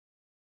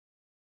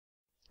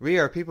We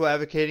are people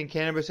advocating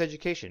cannabis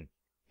education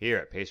here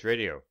at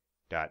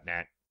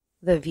paceradio.net.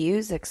 The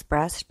views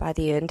expressed by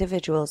the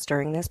individuals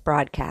during this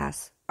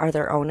broadcast are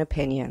their own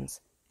opinions,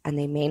 and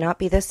they may not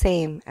be the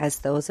same as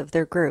those of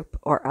their group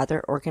or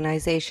other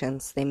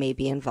organizations they may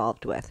be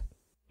involved with.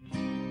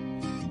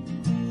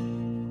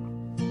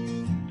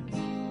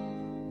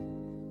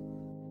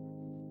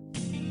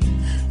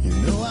 You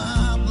know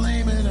I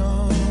blame it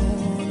on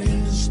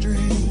industry.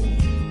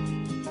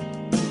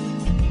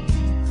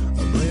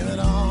 I blame it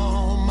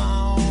on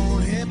my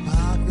own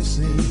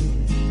hypocrisy.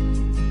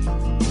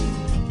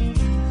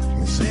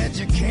 It's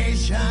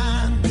education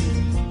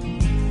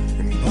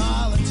and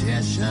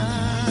politicians.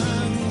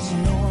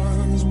 No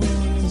one's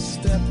willing to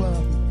step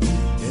up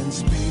and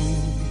speak.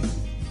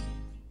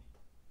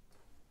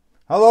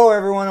 Hello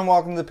everyone and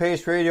welcome to the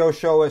Pace Radio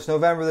Show. It's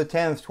November the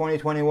 10th,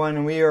 2021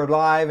 and we are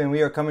live and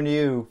we are coming to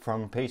you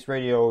from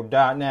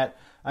paceradio.net.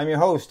 I'm your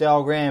host,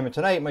 Al Graham, and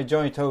tonight my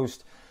joint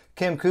host,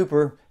 Kim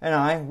Cooper,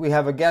 and we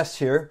have a guest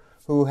here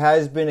who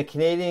has been a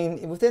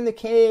Canadian, within the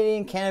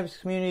Canadian cannabis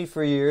community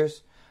for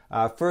years.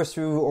 First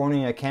through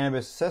owning a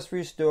cannabis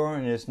accessory store,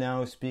 and is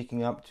now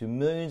speaking up to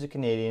millions of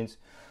Canadians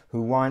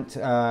who want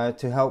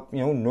to help,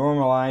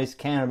 normalize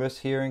cannabis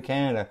here in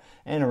Canada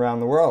and around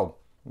the world,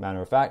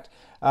 matter of fact.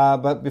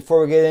 But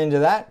before we get into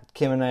that,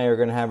 Kim and I are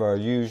going to have our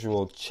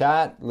usual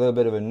chat, a little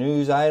bit of a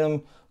news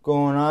item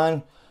going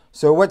on.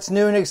 So what's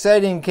new and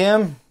exciting,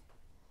 Kim?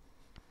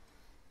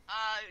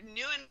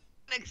 New and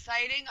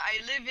exciting. I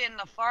live in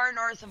the far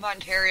north of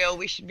Ontario.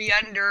 We should be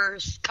under a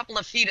couple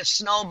of feet of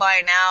snow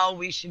by now.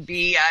 We should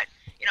be at,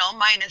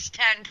 minus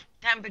 10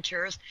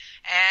 temperatures.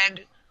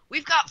 And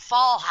we've got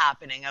fall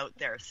happening out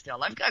there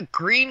still. I've got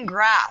green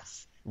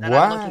grass that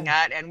I'm looking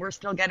at, and we're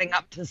still getting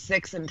up to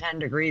 6 and 10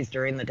 degrees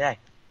during the day.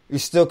 You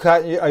still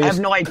cut? I have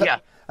no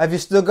idea. Have you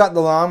still got the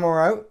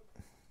lawnmower out?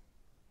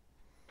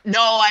 No,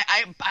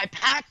 I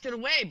packed it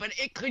away, but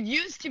it could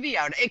use to be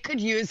out. It could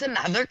use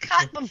another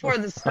cut before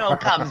the snow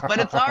comes, but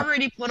it's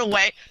already put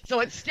away, so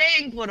it's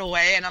staying put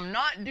away, and I'm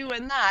not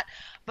doing that.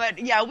 But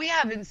yeah, we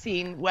haven't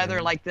seen weather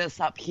like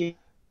this up here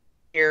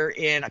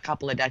in a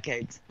couple of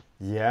decades.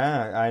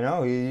 Yeah, I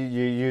know. You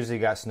usually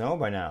got snow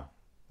by now.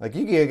 Like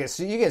you get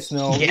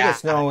snow. Yeah, you get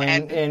snow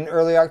in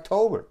early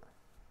October.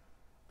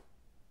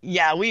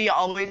 Yeah, we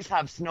always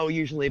have snow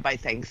usually by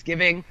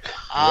Thanksgiving,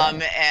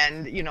 and,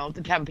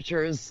 the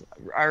temperatures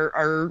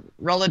are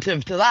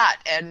relative to that.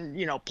 And,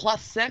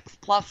 plus 6,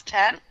 plus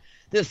 10,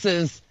 this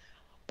is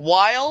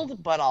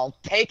wild, but I'll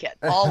take it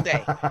all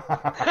day.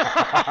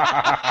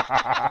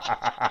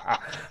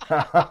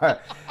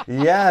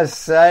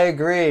 Yes, I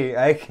agree.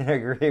 I can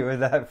agree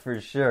with that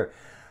for sure.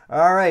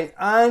 All right,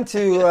 on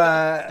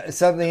to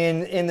something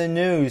in the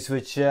news,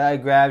 which I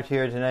grabbed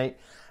here tonight,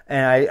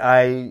 and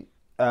I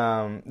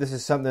this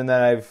is something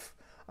that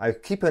I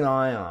keep an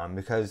eye on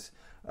because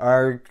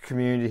our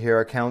community here,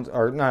 our council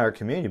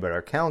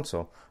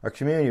was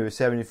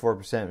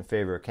 74% in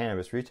favor of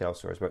cannabis retail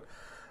stores, but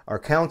our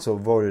council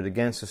voted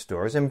against the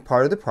stores, and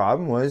part of the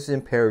problem was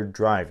impaired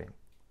driving.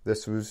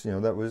 This was,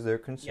 that was their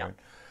concern.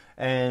 Yeah.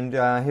 And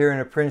here in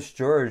a Prince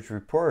George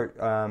report,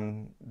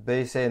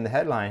 they say in the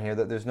headline here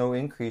that there's no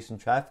increase in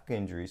traffic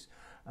injuries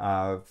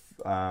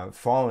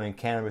following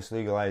cannabis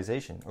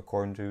legalization,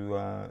 according to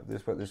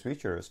what this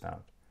researcher has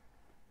found.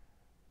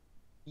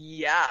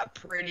 Yeah,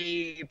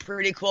 pretty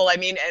cool. I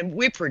mean, and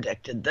we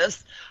predicted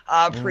this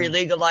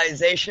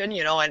pre-legalization,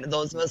 and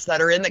those of us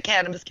that are in the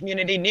cannabis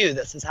community knew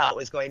this is how it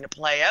was going to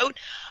play out.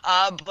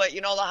 But,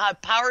 the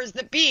powers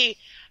that be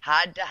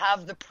had to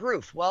have the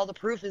proof. Well, the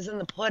proof is in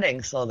the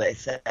pudding, so they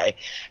say.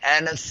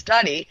 And a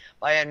study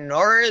by a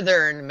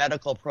Northern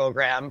medical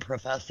program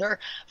professor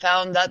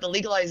found that the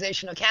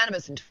legalization of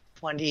cannabis in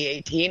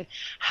 2018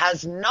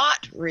 has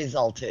not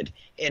resulted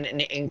in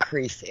an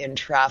increase in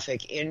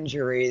traffic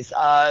injuries.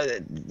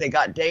 They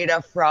got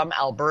data from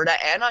Alberta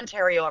and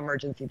Ontario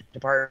emergency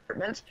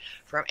departments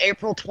from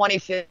April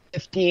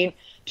 2015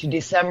 to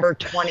December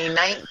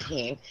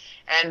 2019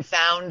 and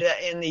found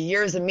in the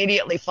years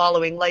immediately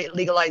following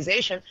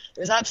legalization,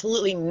 there's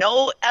absolutely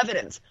no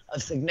evidence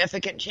of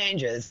significant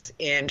changes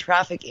in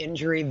traffic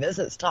injury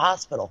visits to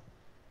hospital.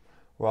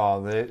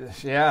 Well,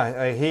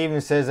 he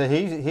even says that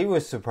he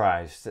was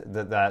surprised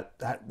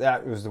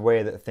that was the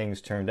way that things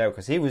turned out,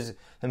 because he was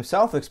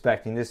himself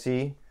expecting to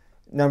see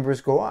numbers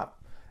go up,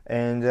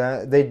 and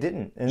they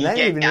didn't, and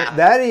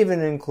that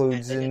even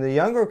includes in the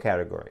younger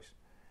categories.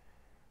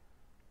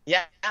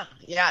 Yeah.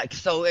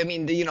 So I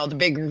mean,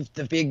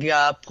 the big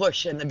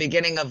push in the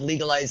beginning of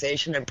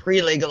legalization and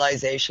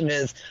pre-legalization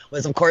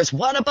was of course,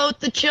 what about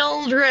the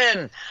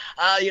children?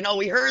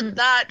 We heard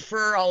that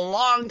for a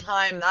long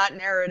time. That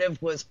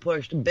narrative was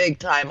pushed big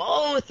time.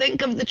 Oh,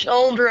 think of the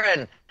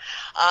children.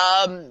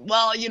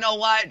 Well, you know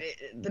what?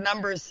 The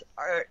numbers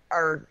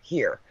are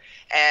here.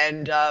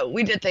 And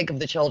we did think of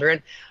the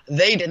children.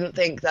 They didn't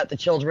think that the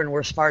children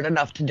were smart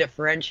enough to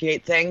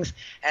differentiate things.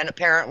 And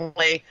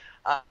apparently,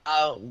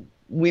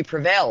 we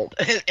prevailed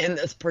in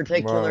this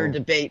particular Wow.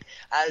 debate,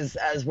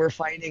 as we're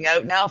finding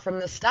out now from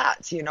the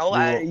stats.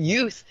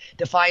 Youth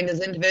defined as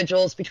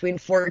individuals between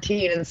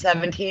 14 and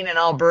 17 in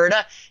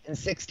Alberta and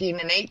 16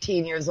 and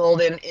 18 years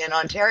old in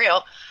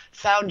Ontario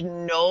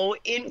found no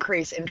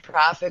increase in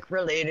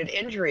traffic-related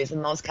injuries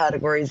in those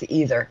categories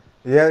either.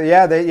 See,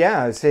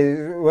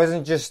 it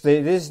wasn't just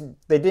they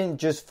didn't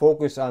just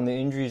focus on the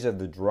injuries of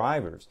the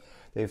drivers.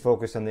 They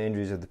focused on the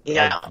injuries of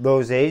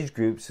those age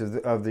groups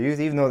of the youth,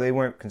 even though they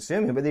weren't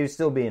consuming, but they would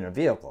still be in a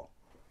vehicle.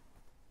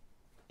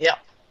 Yeah.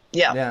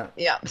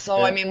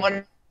 So, I mean,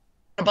 what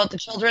about the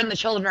children? The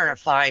children are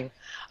fine.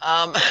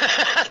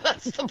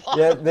 That's the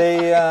point.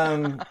 They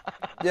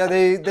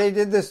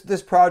did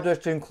this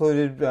project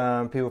included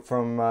people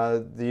from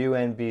the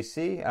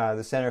UNBC,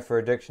 the Centre for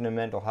Addiction and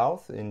Mental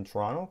Health in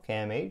Toronto,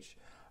 CAMH.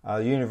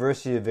 The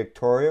University of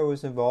Victoria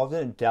was involved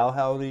in it.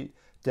 Dalhousie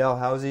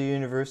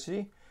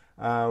University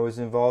was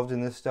involved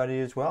in this study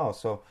as well.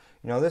 So,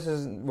 this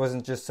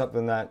wasn't just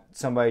something that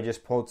somebody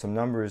just pulled some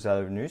numbers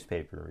out of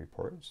newspaper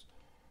reports.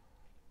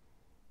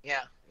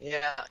 Yeah.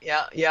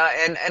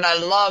 And I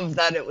love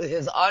that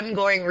his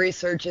ongoing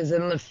research is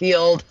in the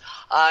field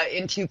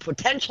into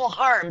potential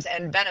harms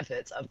and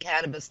benefits of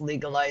cannabis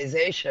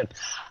legalization.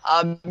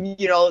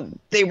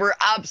 They were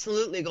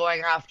absolutely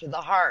going after the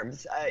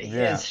harms.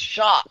 His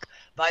shock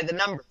by the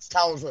numbers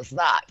tells us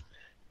that.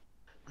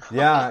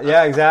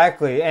 Yeah,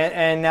 exactly.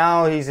 And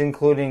now he's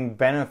including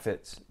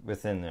benefits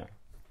within there,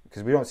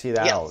 because we don't see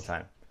that all the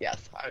time. Yes.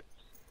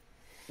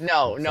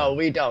 No,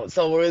 we don't.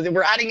 So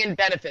we're adding in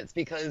benefits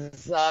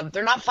because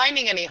they're not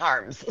finding any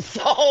harms.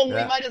 So we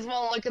might as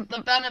well look at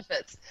the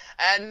benefits.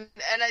 And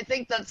I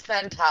think that's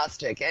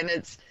fantastic. And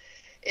it's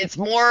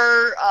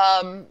more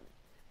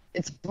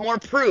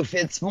proof.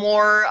 It's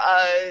more.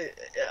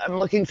 I'm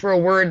looking for a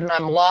word and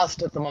I'm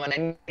lost at the moment.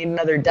 I need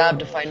another dab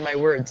to find my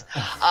words.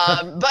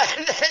 But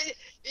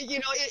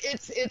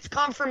it's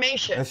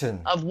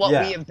confirmation of what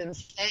we have been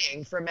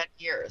saying for many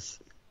years.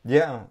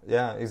 Yeah,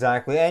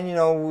 exactly.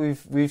 And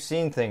we've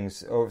seen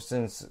things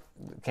since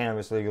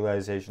cannabis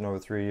legalization over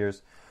 3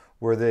 years,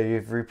 where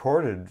they've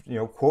reported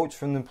quotes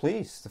from the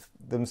police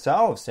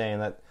themselves saying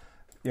that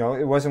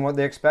it wasn't what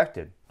they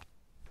expected.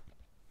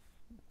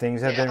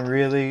 Things have been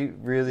really,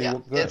 really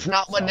good. It's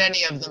not what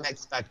any of them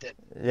expected.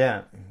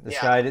 Yeah,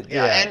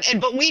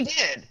 but we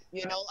did.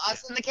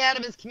 Us in the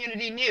cannabis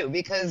community knew,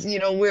 because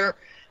we're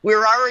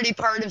already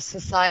part of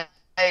society.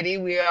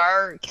 We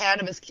are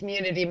cannabis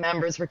community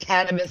members. We're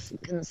cannabis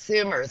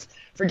consumers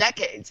for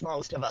decades,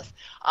 most of us.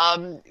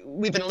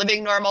 We've been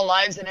living normal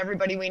lives, and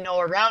everybody we know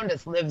around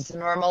us lives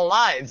normal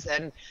lives.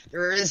 And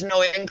there is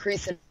no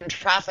increase in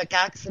traffic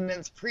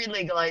accidents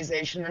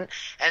pre-legalization,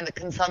 and the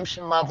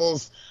consumption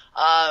levels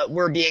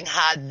were being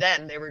had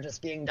then. They were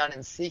just being done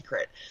in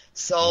secret.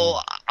 So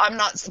I'm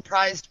not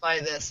surprised by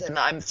this, and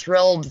I'm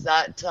thrilled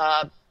that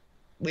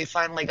we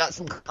finally got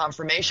some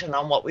confirmation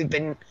on what we've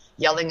been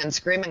yelling and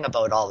screaming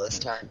about all this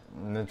time.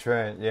 That's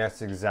right.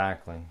 Yes,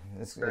 exactly.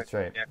 That's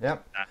right.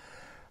 Yep.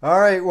 All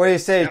right. What do you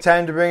say?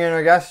 Time to bring in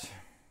our guest?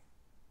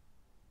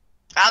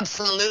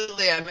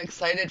 Absolutely. I'm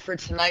excited for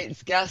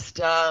tonight's guest.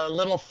 A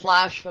little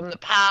flash from the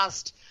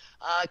past,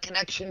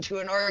 connection to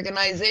an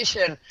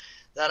organization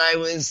that I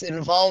was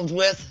involved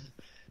with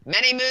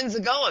many moons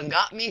ago and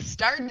got me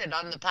started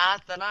on the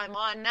path that I'm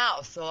on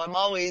now. So I'm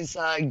always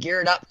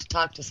geared up to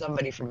talk to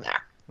somebody from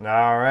there.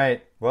 All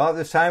right. Well, at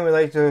this time, we'd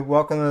like to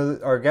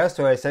welcome our guest,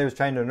 who I said was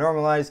trying to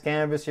normalize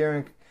cannabis here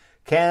in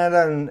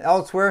Canada and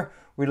elsewhere.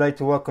 We'd like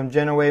to welcome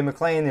Jennawae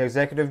McLean, the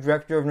Executive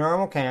Director of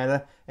NORML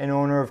Canada and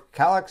owner of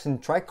Caylax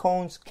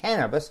Trichromes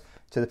Cannabis,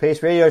 to the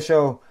Pace Radio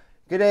Show.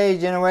 Good day,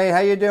 Jennawae.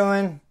 How you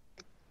doing?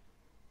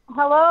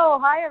 Hello.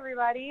 Hi,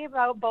 everybody.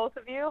 Both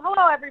of you.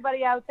 Hello,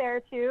 everybody out there,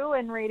 too,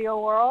 in Radio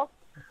World.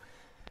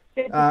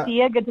 Good to see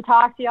you. Good to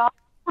talk to y'all.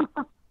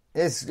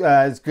 It's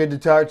good to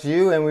talk to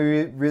you, and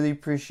we really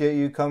appreciate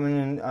you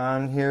coming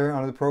on here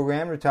on the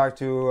program to talk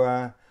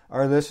to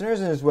our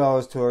listeners, as well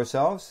as to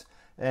ourselves,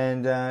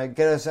 and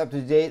get us up to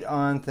date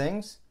on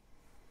things.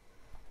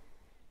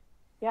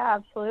 Yeah,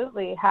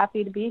 absolutely.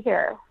 Happy to be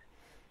here.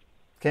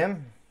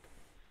 Kim?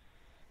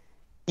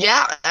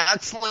 Yeah,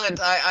 excellent.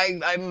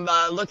 I'm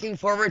looking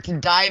forward to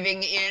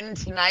diving in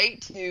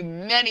tonight to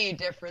many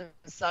different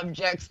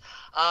subjects,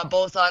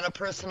 both on a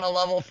personal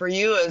level for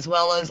you, as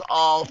well as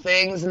all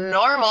things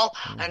NORML,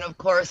 and of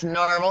course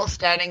NORML,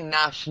 standing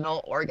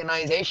National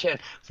Organization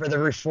for the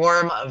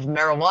Reform of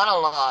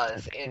Marijuana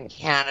Laws in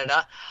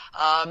Canada,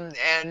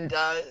 and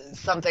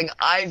something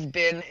I've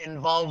been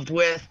involved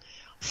with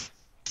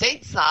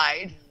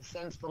stateside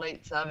since the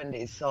late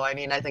 70s. So, I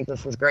think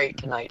this is great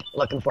tonight.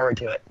 Looking forward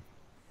to it.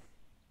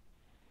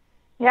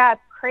 Yeah,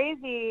 it's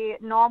crazy.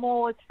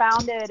 NORML was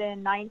founded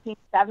in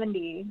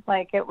 1970.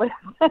 Like, it was,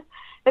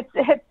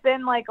 it's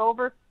been like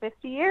over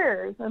 50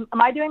 years. Am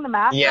I doing the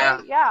math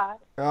right?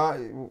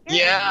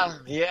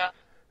 Yeah.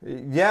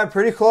 Yeah,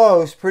 pretty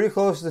close to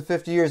the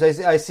 50 years.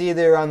 I see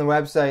there on the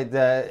website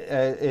that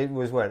it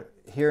was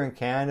here in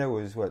Canada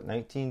was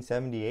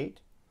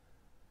 1978?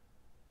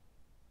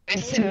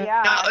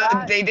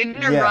 They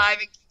didn't arrive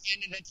in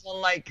extended until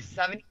like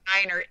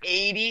 79 or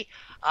 80.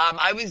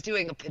 I was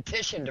doing a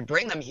petition to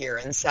bring them here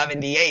in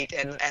 78,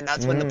 and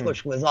that's when the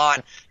push was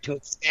on to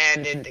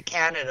expand into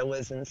Canada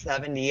was in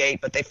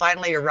 78. But they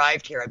finally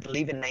arrived here, I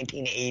believe, in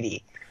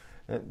 1980.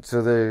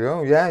 So there you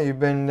go. Yeah, you've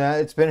been.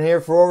 It's been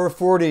here for over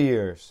 40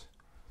 years.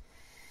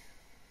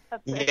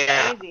 That's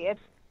Yeah. crazy.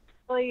 It's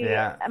really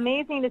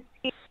amazing to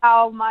see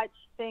how much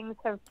things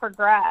have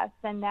progressed,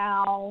 and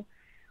now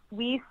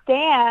we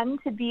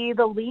stand to be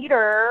the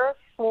leader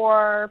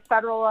for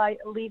federal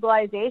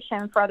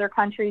legalization for other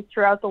countries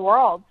throughout the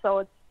world.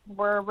 So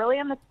we're really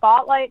in the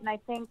spotlight, and I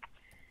think,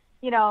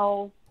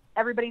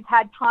 everybody's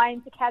had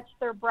time to catch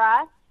their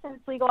breath since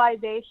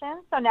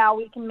legalization. So now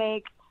we can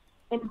make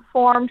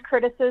informed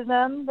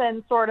criticisms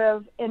and sort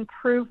of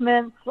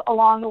improvements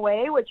along the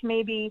way, which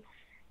maybe,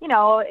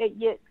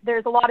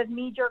 there's a lot of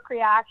knee-jerk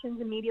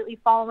reactions immediately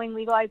following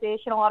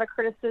legalization, a lot of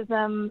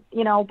criticism,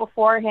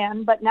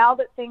 beforehand. But now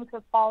that things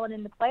have fallen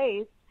into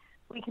place,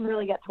 we can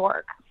really get to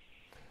work.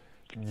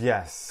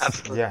 Yes.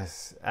 Absolutely.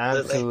 Yes.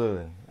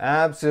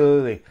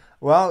 Absolutely.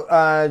 Well,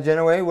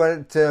 Jennawae,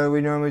 what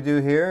we normally do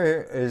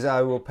here is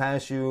I will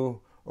pass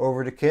you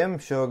over to Kim.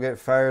 She'll get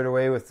fired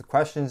away with the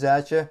questions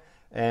at you,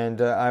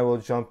 and I will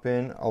jump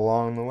in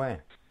along the way.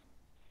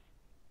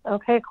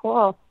 Okay,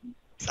 cool.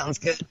 Sounds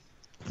good.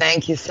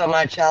 Thank you so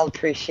much. I'll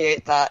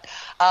appreciate that.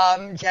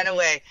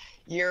 Jennawae,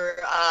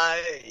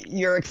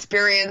 your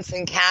experience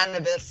in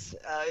cannabis,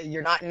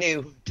 you're not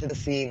new to the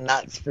scene,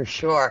 that's for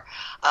sure.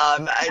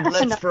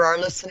 For our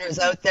listeners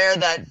out there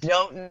that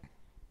don't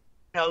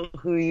know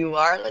who you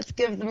are, let's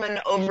give them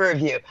an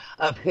overview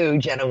of who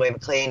Jennawae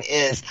McLean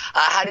is.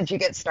 How did you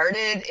get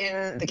started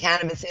in the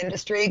cannabis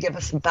industry? Give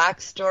us some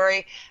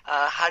backstory.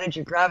 How did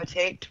you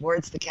gravitate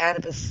towards the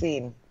cannabis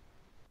scene?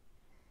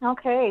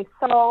 Okay,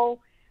 so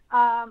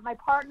my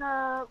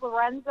partner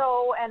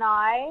Lorenzo and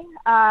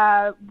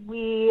I,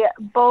 we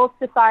both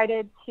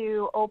decided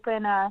to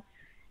open a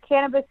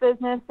cannabis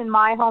business in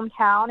my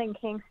hometown in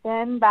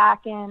Kingston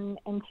back in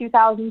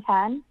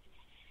 2010.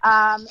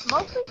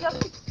 Mostly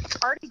just to get a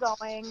party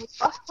going.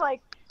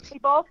 We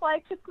both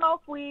like to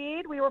smoke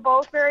weed. We were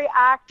both very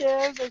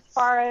active as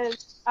far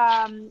as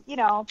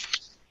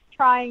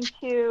trying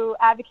to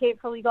advocate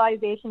for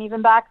legalization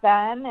even back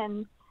then.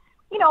 And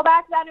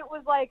back then it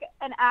was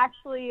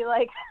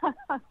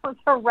was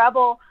a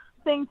rebel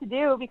thing to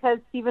do because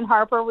Stephen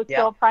Harper was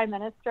still prime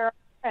minister,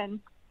 and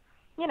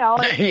it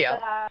was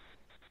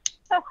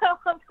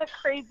a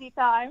crazy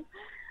time.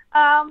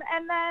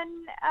 And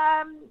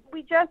then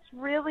we just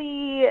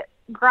really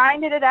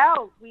grinded it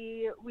out.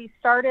 We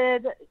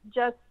started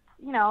just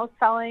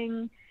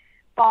selling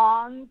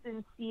bongs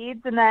and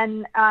seeds, and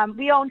then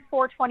we owned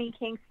 420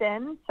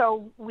 Kingston,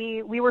 so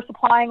we were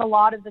supplying a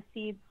lot of the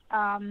seeds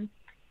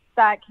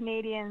that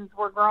Canadians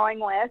were growing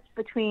with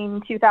between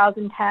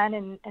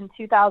 2010 and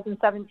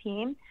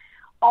 2017.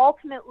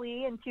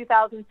 Ultimately, in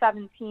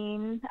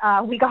 2017,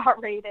 we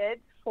got raided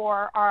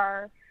for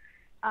our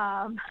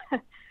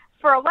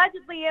for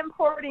allegedly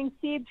importing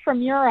seeds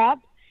from Europe.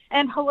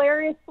 And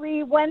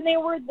hilariously, when they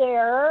were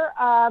there,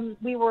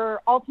 we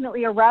were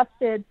ultimately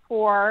arrested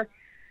for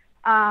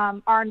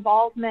our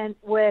involvement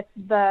with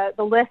the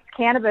List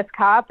Cannabis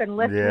Cup, and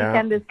List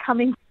Weekend is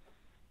coming.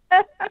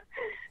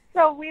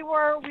 So we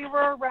were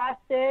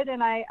arrested,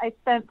 and I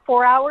spent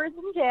 4 hours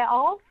in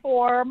jail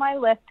for my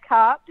List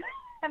Cup,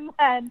 and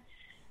then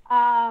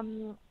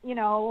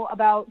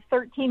about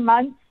 13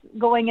 months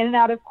going in and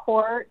out of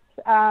court.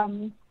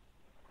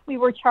 We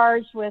were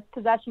charged with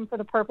possession for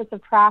the purpose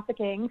of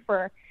trafficking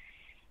for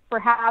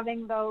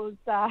having those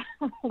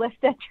list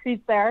entries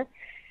there.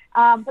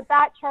 But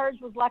that charge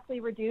was luckily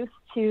reduced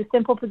to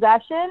simple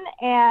possession,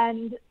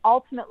 and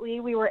ultimately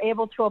we were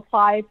able to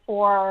apply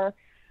for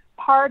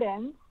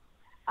pardons.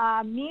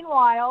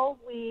 Meanwhile,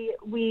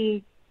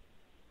 we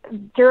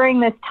during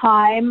this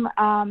time,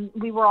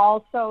 we were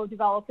also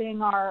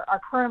developing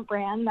our current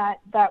brand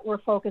that we're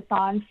focused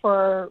on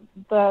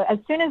as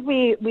soon as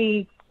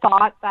we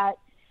thought that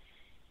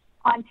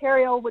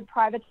Ontario would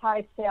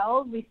privatize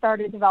sales, we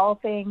started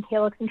developing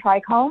Calyx and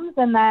Trichromes,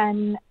 and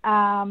then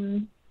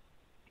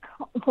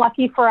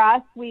lucky for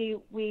us,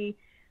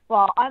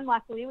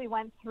 unluckily, we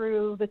went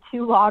through the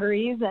 2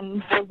 lotteries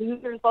and were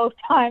losers both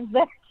times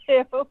there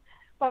too,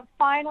 but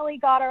finally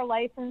got our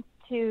license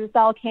to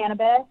sell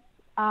cannabis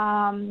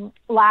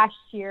last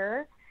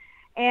year.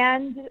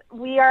 And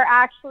we are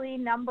actually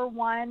number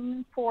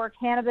 1 for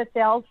cannabis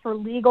sales, for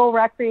legal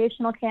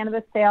recreational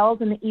cannabis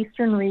sales in the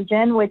Eastern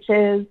region, which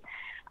is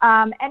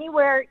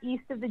anywhere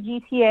east of the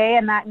GTA,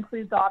 and that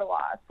includes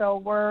Ottawa. So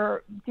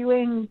we're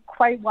doing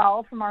quite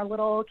well from our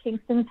little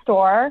Kingston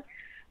store.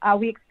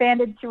 We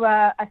expanded to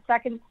a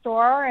second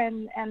store,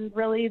 and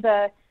really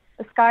the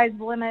sky's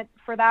the limit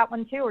for that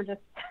one too. We're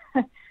just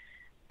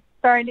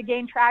starting to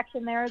gain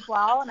traction there as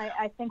well, and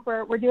I think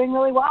we're doing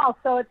really well.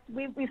 So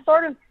we've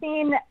sort of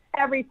seen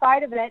every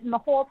side of it, and the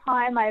whole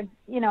time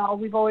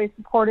we've always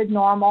supported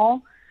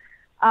NORML.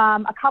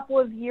 A couple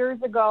of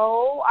years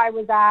ago, I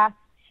was asked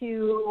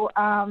to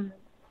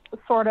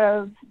sort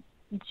of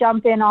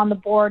jump in on the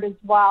board as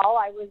well.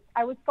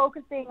 I was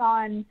focusing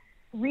on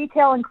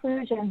retail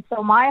inclusion,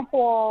 so my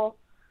whole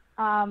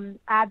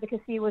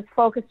advocacy was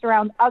focused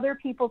around other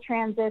people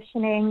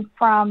transitioning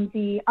from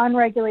the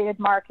unregulated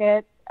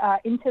market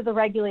into the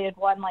regulated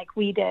one like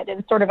we did,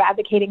 and sort of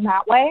advocating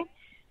that way.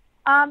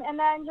 And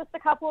then just a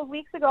couple of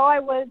weeks ago, I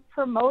was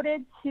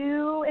promoted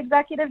to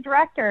executive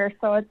director.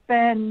 So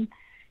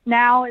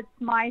now it's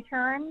my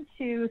turn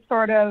to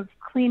sort of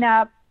clean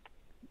up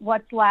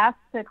what's left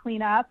to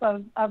clean up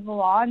of the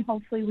law, and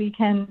hopefully we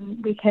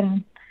can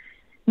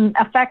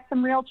affect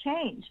some real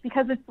change,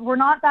 because we're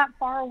not that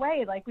far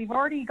away. Like, we've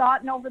already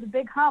gotten over the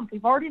big hump.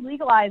 We've already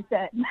legalized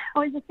it. Now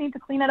we just need to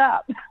clean it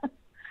up.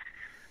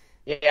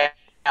 Yeah.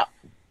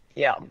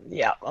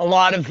 A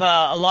lot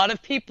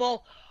of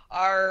people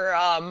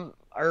are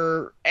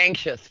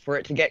anxious for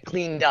it to get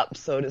cleaned up,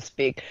 so to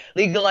speak.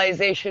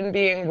 Legalization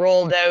being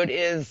rolled out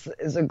is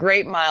a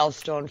great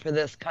milestone for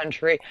this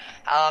country.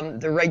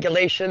 The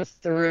regulations,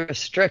 the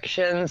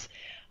restrictions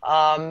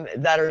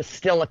that are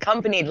still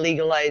accompanied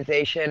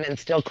legalization and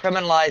still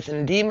criminalize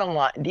and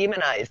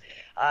demonize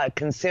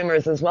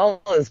consumers as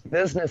well as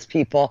business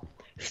people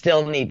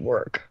still need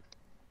work.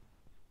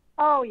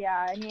 Oh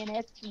yeah, I mean,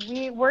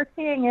 we're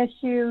seeing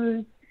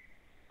issues.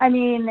 I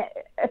mean,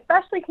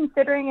 especially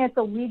considering it's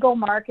a legal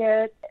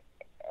market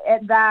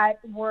that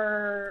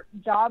we're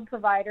job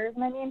providers.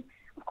 And I mean,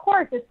 of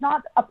course, it's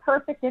not a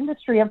perfect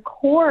industry. Of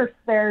course,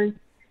 there's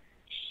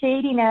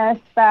shadiness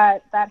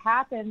that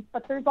happens,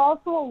 but there's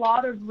also a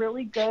lot of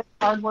really good,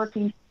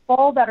 hardworking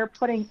people that are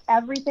putting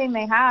everything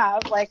they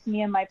have, like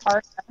me and my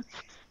partner,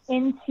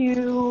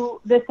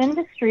 into this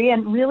industry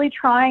and really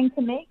trying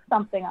to make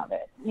something of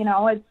it. You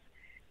know,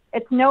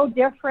 it's no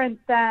different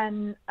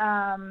than,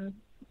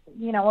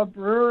 a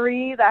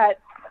brewery, that's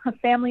a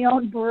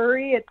family-owned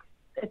brewery.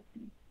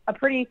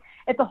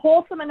 It's a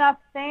wholesome enough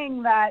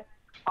thing that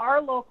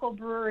our local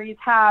breweries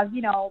have,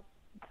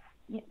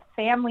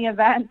 family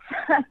events.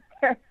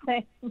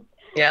 Things.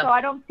 Yeah. So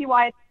I don't see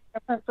why it's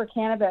different for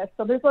cannabis.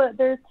 So there's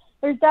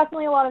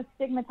definitely a lot of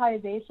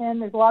stigmatization.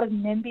 There's a lot of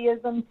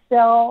NIMBYism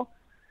still.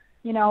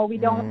 We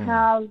don't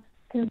have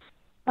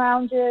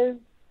lounges.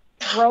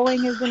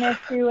 Growing is an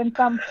issue in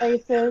some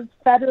places.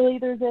 Federally,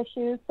 there's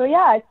issues. So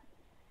yeah,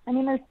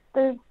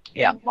 there's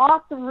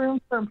lots of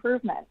room for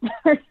improvement.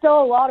 There's still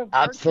a lot of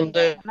work to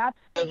do,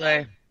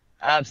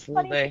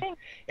 Absolutely.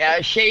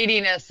 Yeah,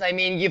 shadiness. I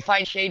mean, you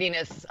find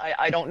shadiness.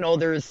 I don't know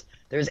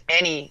there's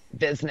any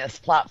business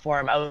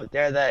platform out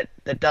there that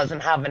doesn't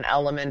have an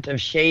element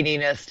of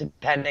shadiness,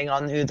 depending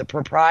on who the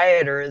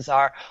proprietors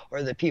are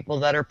or the people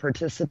that are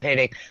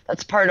participating.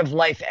 That's part of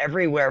life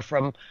everywhere,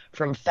 from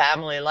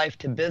family life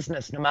to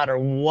business, no matter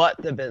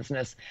what the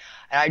business.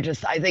 And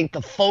I think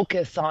the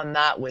focus on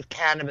that with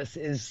cannabis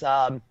is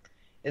a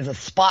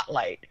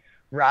spotlight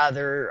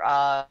rather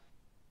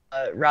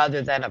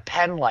than a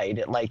pen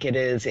light like it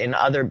is in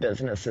other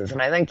businesses.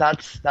 And I think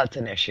that's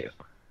an issue.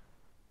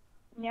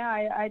 Yeah,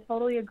 I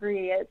totally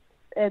agree.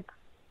 It's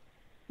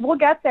we'll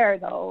get there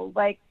though.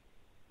 We'll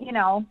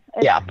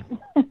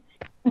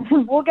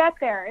get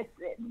there. It's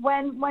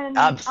when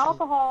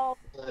alcohol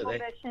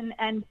prohibition,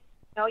 and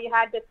you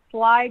had to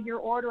slide your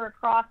order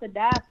across a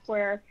desk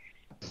where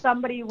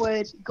somebody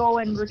would go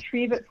and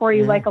retrieve it for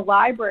you like a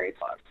library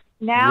book.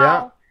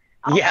 Now,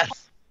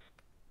 yes,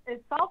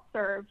 it's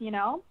self-serve.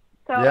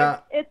 So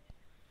it's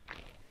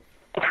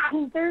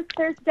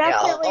there's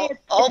definitely.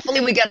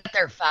 Hopefully, we get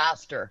there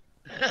faster.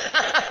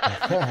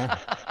 Yeah,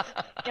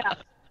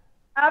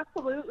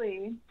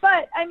 absolutely.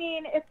 But I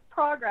mean, it's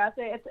progress.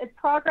 It's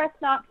progress,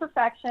 not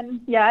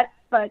perfection yet.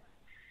 But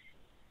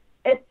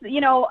it's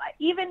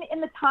even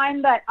in the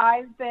time that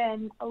I've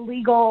been a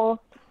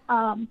legal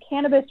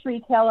cannabis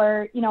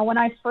retailer, when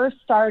I first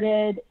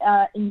started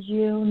in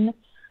June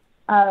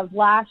of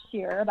last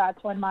year,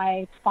 that's when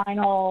my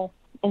final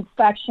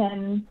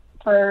inspection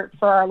for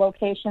our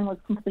location was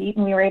complete,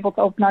 and we were able to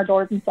open our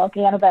doors and sell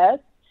cannabis.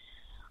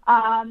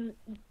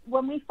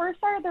 When we first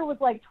started, there was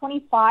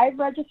 25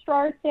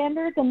 registrar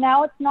standards, and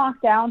now it's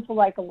knocked down to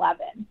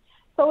 11.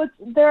 So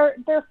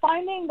they're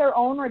finding their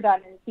own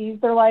redundancies.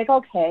 They're like,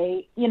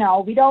 okay,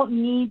 we don't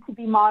need to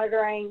be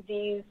monitoring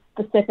these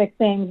specific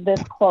things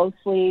this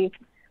closely.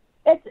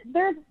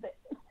 There's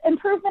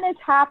improvement is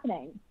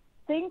happening.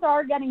 Things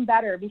are getting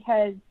better,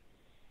 because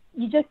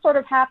you just sort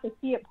of have to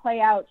see it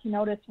play out to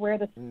notice where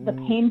the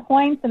pain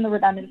points and the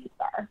redundancies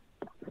are.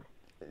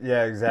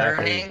 Yeah,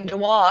 exactly. Learning to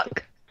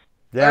walk.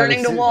 Yeah,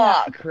 learning to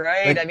walk,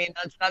 right? I mean,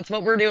 that's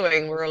what we're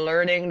doing. We're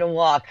learning to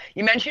walk.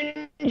 You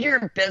mentioned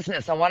your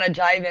business. I want to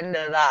dive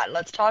into that.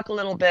 Let's talk a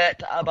little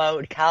bit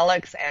about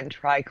Calyx and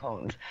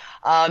Trichromes.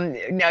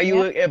 Now,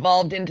 you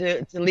evolved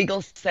into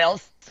legal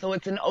sales, so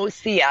it's an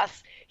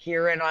OCS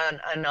here in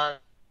the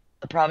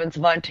province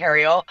of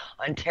Ontario.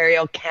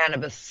 Ontario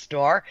Cannabis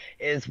Store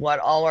is what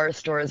all our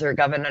stores are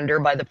governed under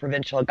by the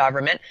provincial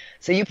government.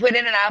 So you put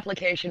in an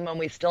application when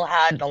we still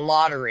had the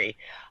lottery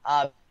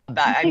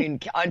I mean,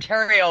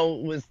 Ontario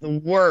was the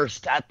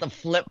worst at the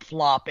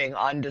flip-flopping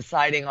on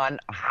deciding on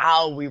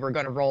how we were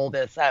going to roll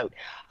this out.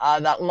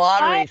 That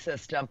lottery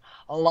system,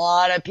 a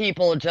lot of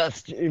people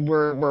just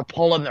were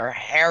pulling their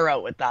hair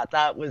out with that.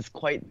 That was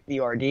quite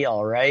the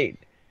ordeal, right?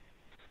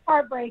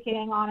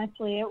 Heartbreaking,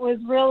 honestly. It was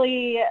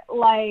really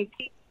like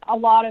a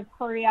lot of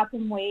hurry up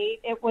and wait.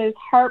 It was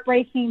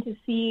heartbreaking to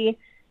see,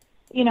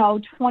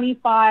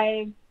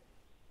 25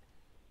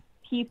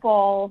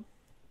 people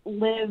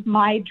live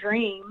my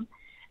dream.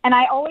 And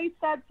I always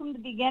said from the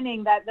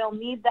beginning that they'll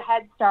need the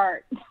head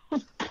start.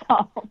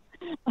 So,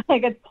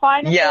 it's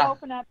fine if they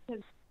open up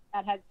to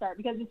that head start,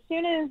 because as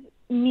soon as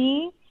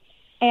me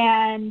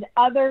and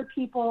other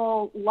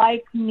people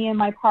like me and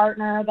my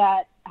partner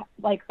that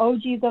like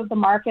OGs of the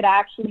market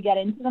actually get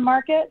into the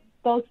market,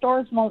 those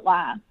stores won't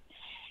last.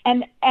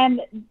 And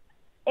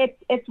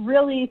it's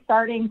really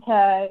starting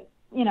to,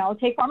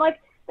 take form. Like,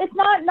 it's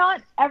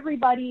not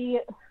everybody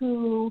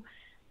who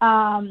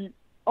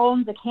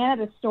owns a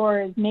cannabis store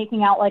is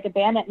making out like a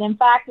bandit. And in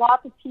fact,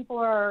 lots of people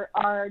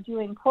are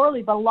doing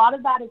poorly, but a lot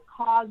of that is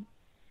caused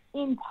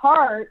in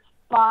part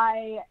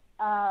by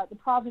the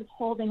province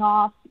holding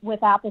off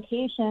with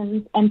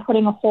applications and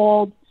putting a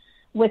hold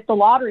with the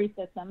lottery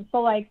system.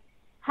 So,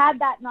 had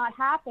that not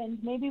happened,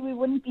 maybe we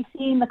wouldn't be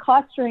seeing the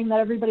clustering that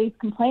everybody's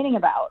complaining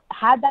about.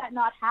 Had that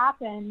not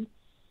happened,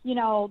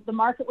 the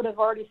market would have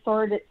already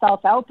sorted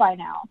itself out by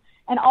now.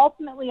 And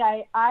ultimately,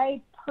 I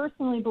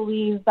personally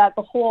believe that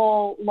the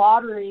whole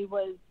lottery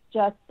was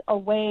just a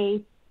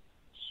way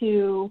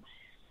to,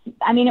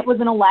 it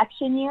was an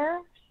election year,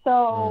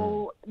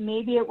 so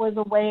maybe it was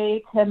a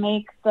way to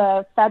make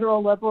the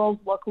federal Liberals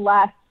look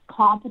less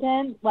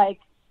competent,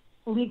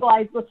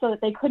 legalize, so that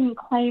they couldn't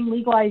claim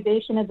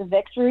legalization as a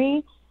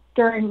victory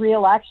during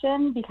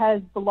re-election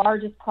because the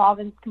largest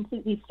province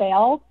completely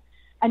failed.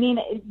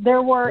 It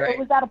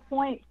was at a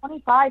point,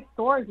 25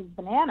 stores is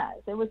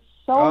bananas. It was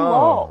so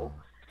low.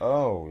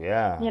 Oh,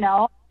 yeah.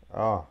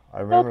 Oh,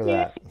 I remember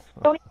that.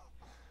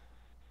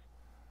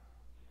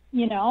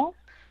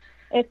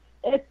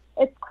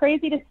 It's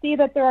crazy to see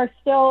that there are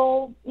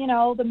still,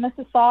 the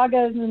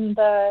Mississaugas and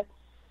the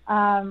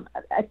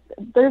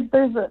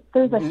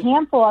there's a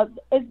handful of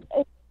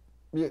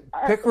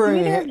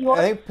Pickering.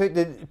 I think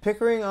did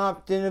Pickering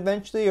opt in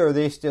eventually, or are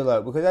they still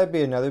out? Because that'd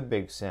be another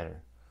big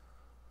center.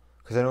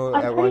 Because I know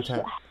at one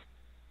time.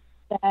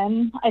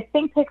 I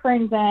think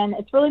Pickering's in.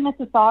 It's really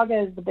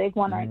Mississauga is the big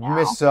one right now.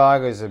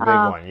 Mississauga is a big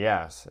one,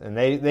 yes, and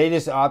they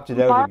just opted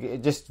out,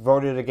 just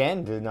voted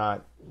again to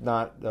not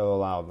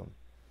allow them.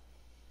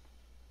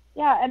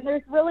 Yeah, and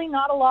there's really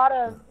not a lot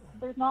of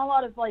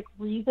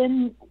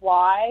reason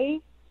why.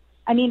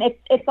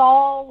 It's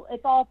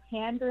all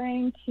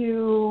pandering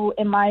to,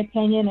 in my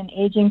opinion, an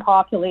aging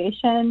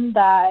population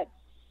that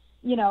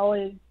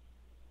is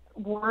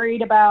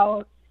worried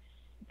about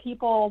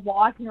people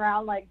walking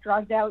around like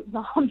drugged out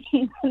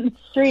zombies in the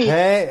street.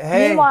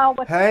 Meanwhile,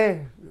 that's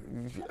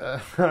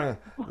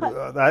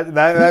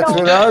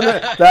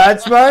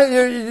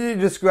you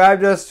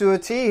described us to a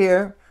T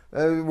here.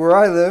 Where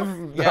I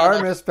live, our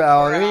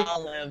municipality.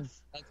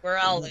 That's where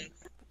I live.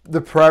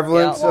 The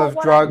prevalence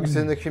of drugs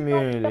in the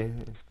community.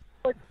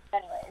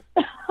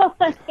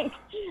 Anyways,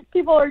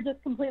 people are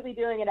just completely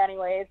doing it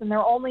anyways, and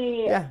they're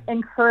only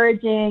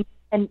encouraging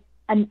an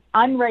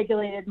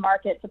unregulated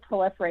market to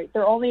proliferate.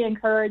 They're only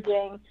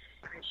encouraging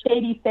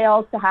shady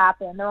sales to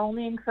happen. They're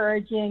only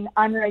encouraging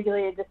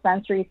unregulated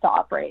dispensaries to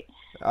operate.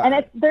 And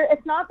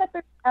it's not that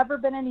there's ever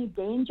been any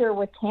danger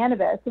with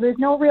cannabis, so there's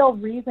no real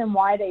reason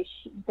why they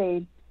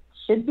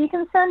should be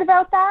concerned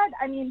about that.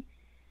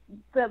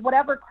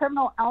 Whatever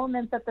criminal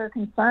elements that they're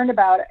concerned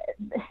about,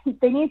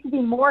 they need to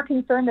be more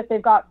concerned if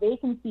they've got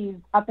vacancies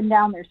up and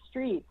down their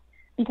streets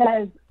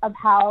because of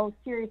how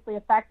seriously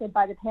affected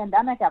by the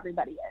pandemic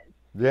everybody is.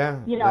 Yeah,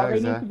 they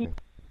need to be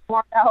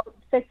more out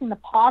fixing the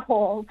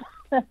potholes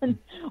than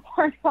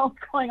worrying about what's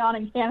going on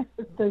in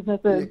cannabis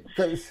businesses.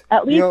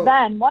 At least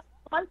then, once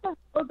the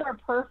roads are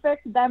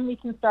perfect, then we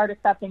can start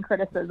accepting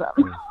criticism.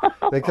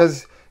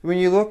 Because when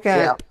you look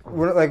at,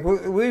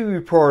 we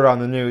report on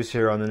the news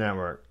here on the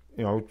network,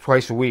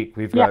 twice a week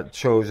we've got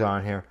shows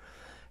on here,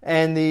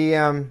 and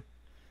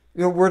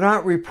we're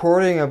not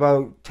reporting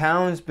about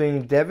towns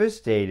being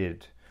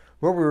devastated.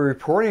 What we're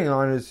reporting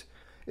on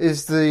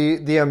is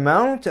the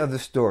amount of the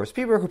stores.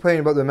 People are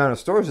complaining about the amount of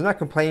stores. They're not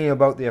complaining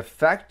about the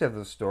effect of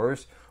the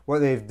stores, what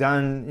they've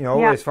done,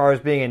 as far as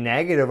being a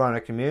negative on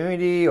a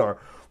community, or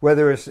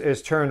whether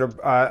it's turned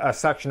a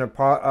section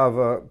of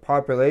a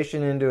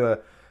population into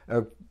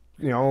a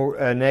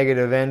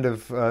negative end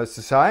of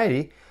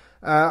society.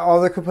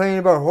 All they're complaining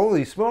about,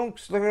 holy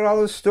smokes, look at all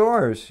those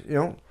stores,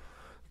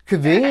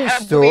 convenience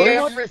stores.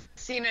 Have we ever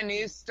seen a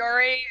news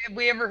story? Have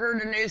we ever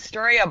heard a news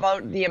story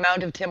about the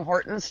amount of Tim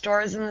Hortons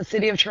stores in the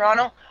city of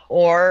Toronto,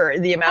 or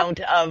the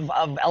amount of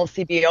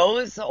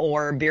LCBOs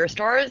or beer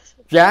stores?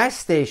 Gas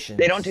stations.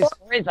 They don't do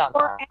stories on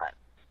that.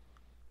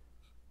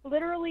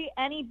 Literally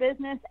any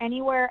business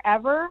anywhere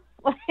ever.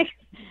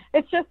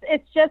 It's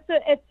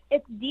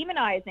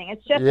demonizing.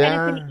 It's just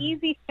and it's an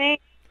easy thing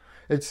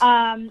It's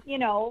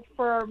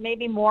for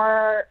maybe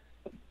more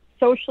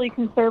socially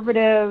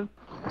conservative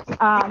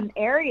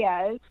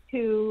areas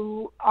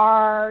who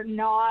are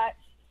not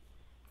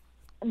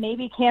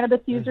maybe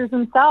cannabis users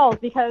themselves,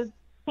 because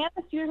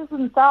cannabis users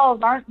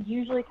themselves aren't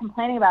usually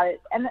complaining about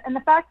it. And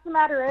the fact of the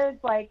matter is,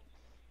 like,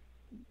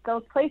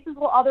 those places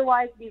will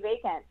otherwise be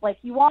vacant. Like,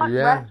 you want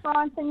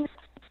restaurants in your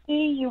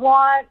city, you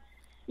want,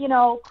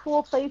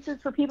 cool places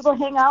for people to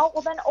hang out,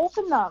 well, then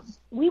open them.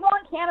 We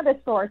want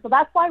cannabis stores, so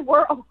that's why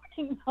we're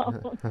opening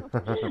them.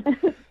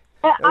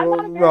 I'm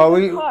not a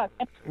very good cook.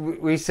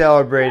 We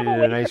celebrated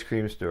an ice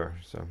cream store,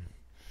 so.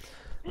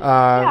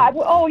 I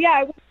was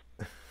ice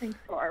cream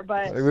store,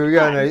 but we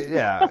got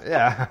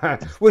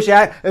which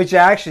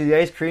actually the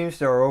ice cream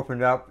store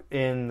opened up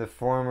in the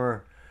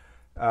former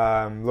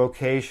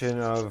location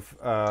of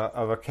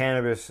a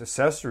cannabis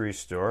accessory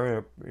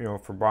store,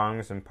 for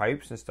bongs and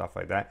pipes and stuff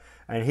like that.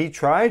 And he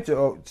tried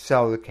to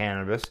sell the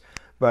cannabis,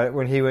 but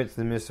when he went to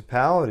the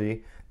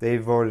municipality, they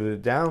voted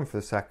it down for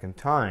the second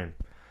time.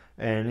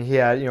 And he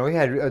had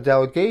a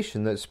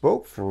delegation that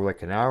spoke for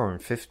like an hour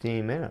and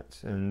 15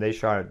 minutes, and they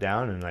shot it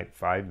down in like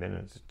 5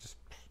 minutes.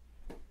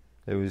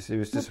 It was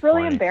disappointing. It's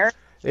really embarrassing.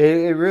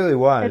 It really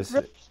was. It's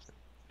really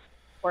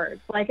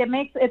words. Like,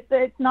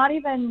 it's not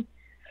even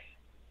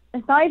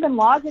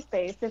logic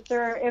based. If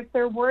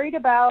they're worried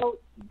about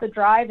the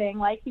driving,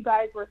 like you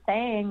guys were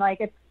saying, like,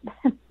 it's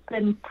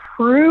been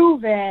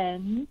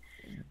proven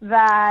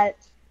that,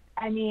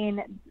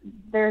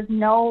 there's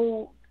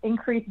no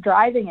increased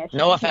driving issues.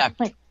 No effect.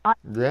 Like,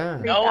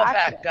 no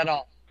effect at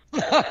all.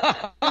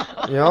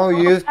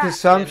 Youth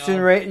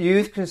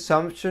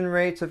consumption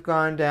rates have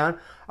gone down.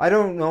 I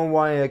don't know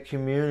why a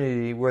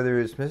community, whether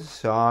it's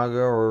Mississauga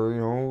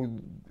or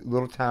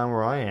little town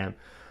where I am,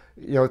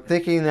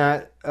 thinking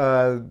that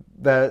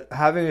that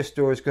having a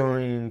store is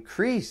going to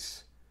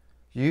increase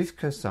youth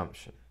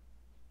consumption,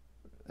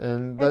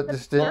 and that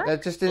just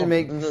didn't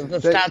make the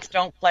stats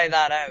don't play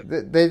that out.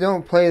 They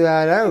don't play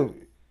that out.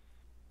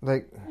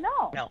 Like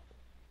no.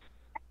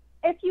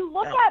 If you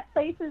look at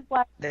places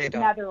like the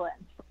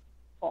Netherlands, for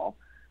example,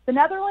 the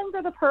Netherlands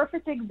are the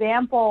perfect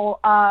example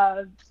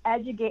of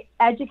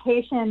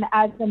education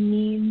as a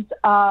means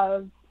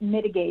of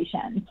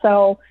mitigation.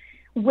 So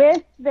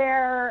with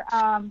their,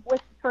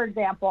 for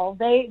example,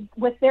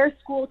 with their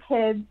school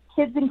kids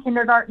in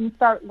kindergarten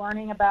start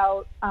learning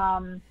about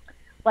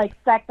like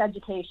sex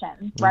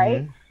education,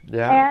 right? Mm-hmm.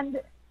 Yeah. And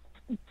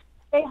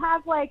they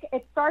have, like,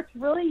 it starts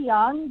really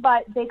young,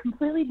 but they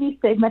completely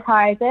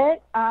destigmatize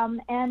it.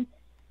 And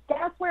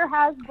guess where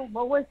has the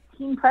lowest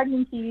teen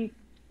pregnancy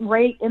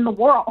rate in the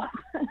world?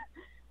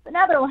 The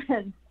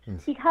Netherlands.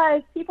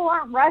 Because people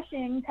aren't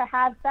rushing to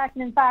have sex.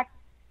 And in fact,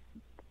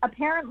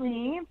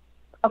 apparently,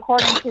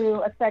 according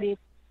to a study a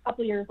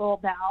couple years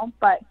old now,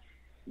 but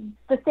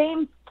the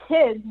same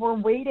kids were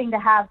waiting to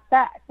have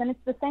sex. And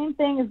it's the same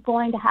thing is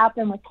going to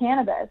happen with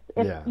cannabis.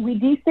 If we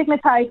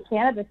destigmatize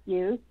cannabis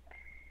use,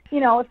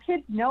 if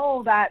kids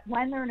know that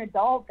when they're an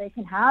adult they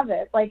can have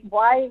it, like,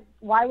 why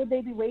would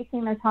they be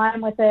wasting their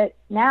time with it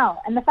now?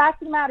 And the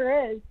fact of the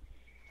matter is,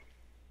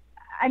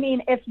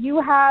 if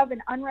you have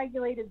an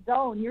unregulated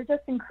zone, you're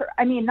just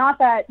not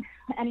that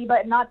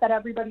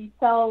everybody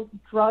sells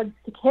drugs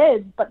to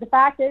kids, but the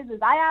fact is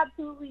I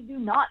absolutely do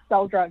not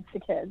sell drugs to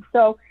kids.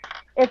 So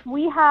if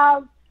we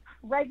have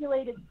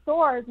regulated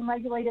stores and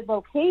regulated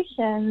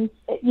locations,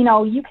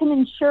 you can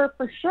ensure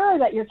for sure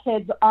that your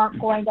kids aren't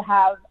going to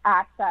have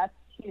access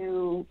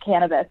to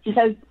cannabis,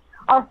 because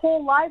our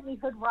whole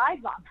livelihood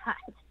rides on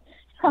that.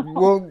 So,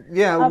 well,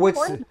 yeah.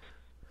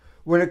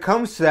 When it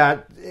comes to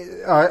that,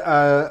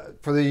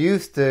 for the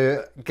youth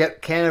to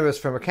get cannabis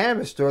from a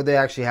cannabis store, they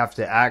actually have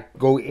to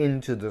go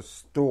into the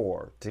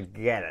store to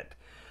get it,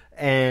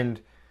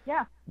 and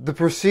the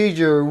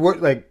procedure.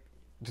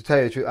 To tell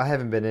you the truth, I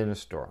haven't been in a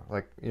store.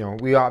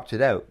 We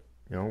opted out.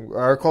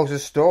 Our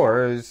closest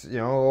store is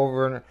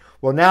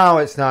now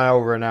it's not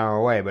over an hour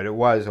away, but it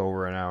was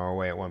over an hour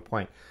away at one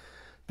point.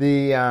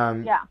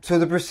 So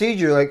the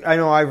procedure, I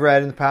know I've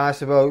read in the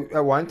past about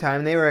at one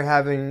time they were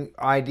having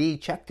ID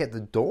checked at the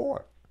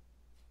door.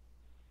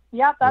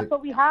 Yeah, that's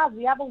what we have.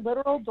 We have a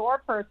literal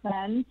door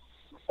person.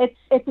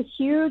 It's a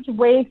huge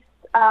waste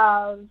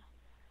of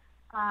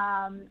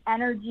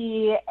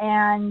energy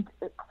and,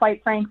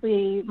 quite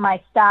frankly,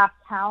 my staff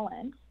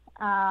talent,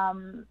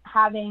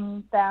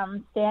 having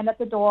them stand at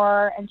the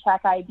door and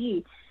check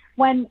ID.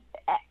 And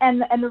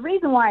the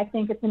reason why I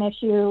think it's an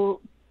issue,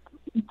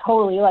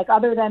 totally,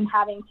 other than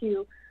having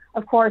to,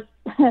 of course,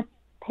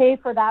 pay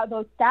for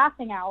those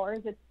staffing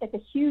hours, it's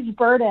a huge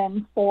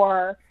burden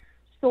for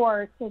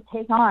stores to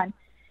take on.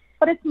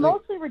 But it's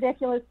mostly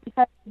ridiculous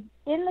because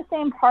in the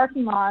same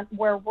parking lot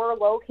where we're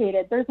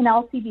located, there's an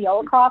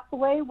LCBO across the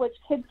way, which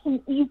kids can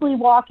easily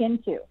walk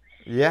into.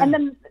 Yeah.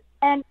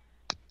 And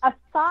a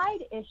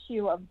side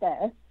issue of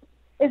this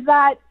is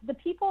that the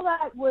people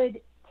that would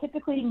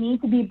typically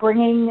need to be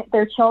bringing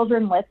their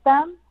children with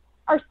them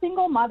are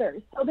single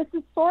mothers. So this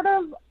is sort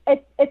of,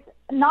 it's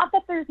not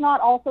that there's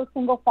not also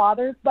single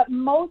fathers, but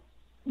most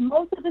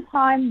of the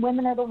time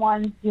women are the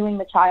ones doing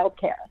the child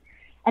care.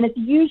 And it's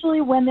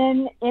usually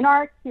women, in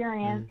our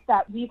experience,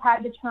 that we've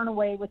had to turn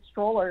away with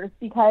strollers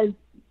because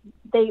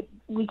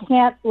we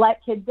can't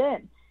let kids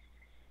in.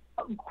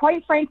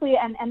 Quite frankly,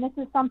 and this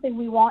is something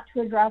we want to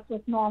address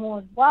with NORML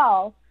as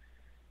well,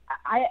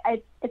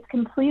 it's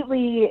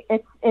completely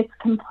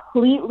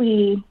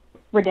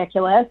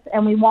ridiculous,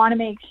 and we want to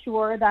make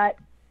sure that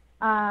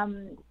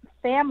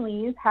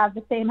families have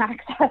the same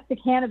access to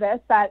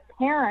cannabis, that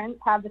parents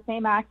have the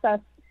same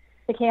access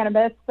to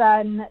cannabis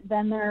than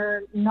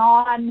their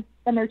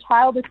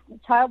childless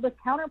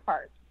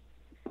counterparts.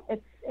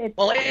 The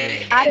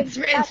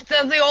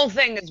whole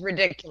thing is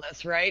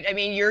ridiculous, right? I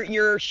mean,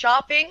 you're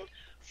shopping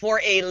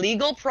for a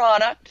legal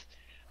product.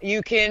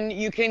 You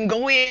can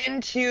go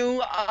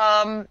into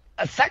a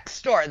sex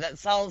store that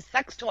sells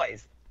sex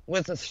toys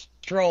with a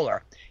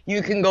stroller.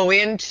 You can go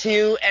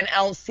into an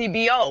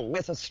LCBO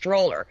with a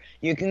stroller.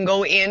 You can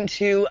go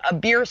into a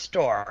beer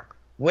store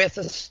with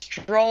a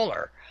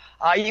stroller.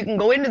 You can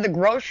go into the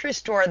grocery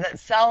store that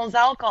sells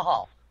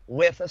alcohol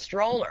with a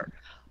stroller.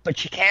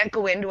 But you can't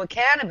go into a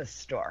cannabis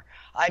store.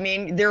 I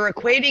mean, they're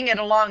equating it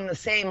along the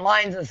same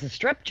lines as a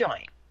strip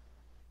joint.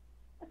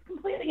 That's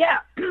completely, yeah.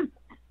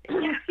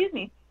 Excuse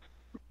me.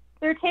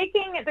 They're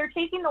taking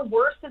the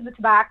worst of the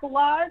tobacco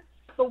laws,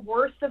 the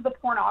worst of the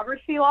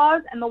pornography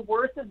laws, and the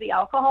worst of the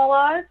alcohol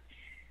laws,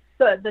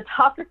 the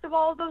toughest of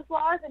all of those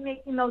laws, and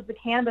making those the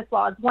cannabis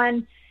laws.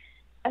 When,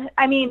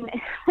 I mean,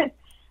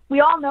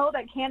 we all know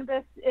that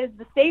cannabis is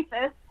the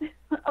safest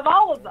of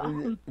all of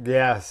them.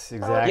 Yes,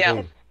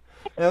 exactly.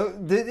 Now,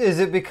 is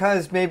it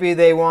because maybe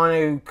they want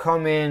to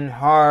come in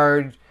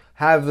hard,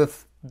 have the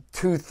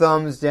two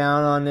thumbs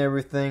down on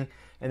everything,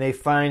 and they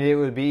find it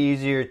would be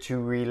easier to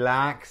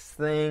relax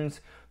things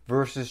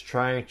versus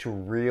trying to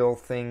reel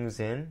things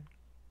in?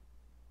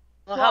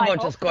 Well, how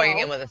about just going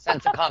in with a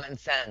sense of common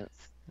sense?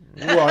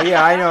 Well,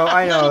 yeah, I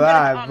know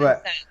that,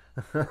 but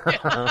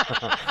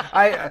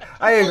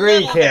I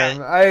agree,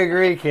 Kim. I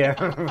agree, Kim.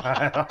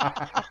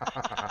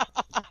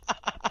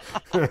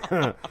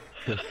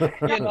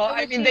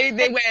 I mean,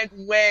 they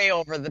went way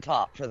over the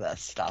top for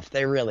this stuff.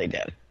 They really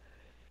did.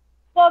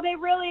 Well, they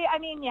really, I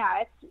mean,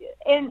 yeah, it's,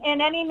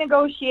 in any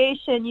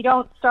negotiation, you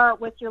don't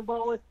start with your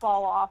lowest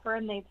ball offer,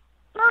 and they've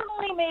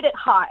certainly made it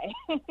high.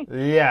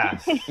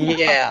 Yes.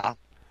 Yeah.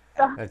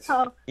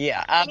 So,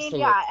 yeah,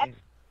 absolutely. I mean,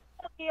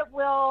 yeah, it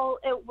will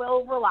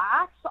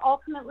relax.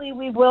 Ultimately,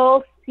 we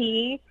will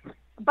see,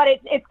 but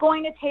it's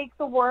going to take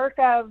the work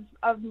of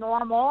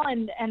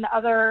NORML and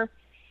other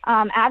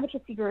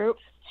advocacy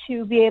groups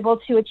to be able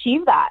to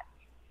achieve that.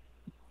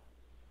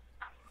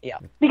 Yeah.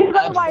 Because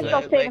otherwise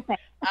they'll stay the same.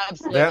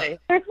 Absolutely.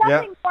 There's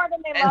nothing more than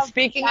they love. And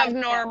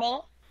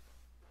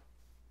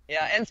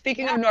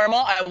speaking of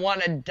NORML, I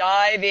want to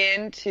dive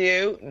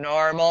into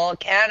NORML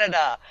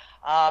Canada.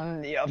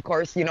 Of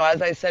course,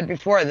 as I said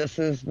before, this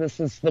is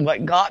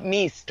what got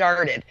me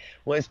started,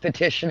 was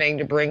petitioning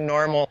to bring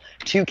NORML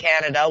to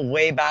Canada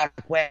way back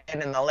when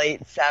in the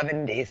late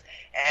 70s.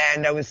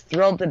 And I was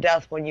thrilled to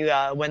death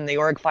when the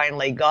org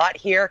finally got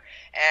here,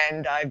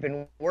 and I've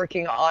been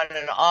working on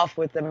and off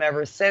with them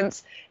ever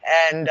since,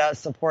 and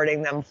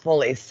supporting them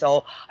fully.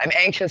 So I'm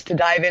anxious to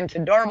dive into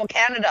NORML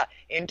Canada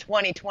in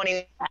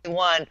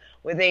 2021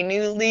 with a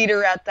new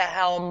leader at the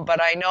helm,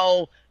 but I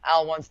know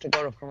Al wants to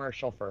go to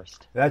commercial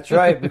first. That's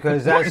right,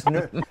 because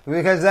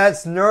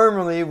that's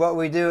normally what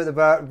we do at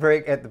the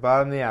break at the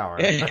bottom of the hour.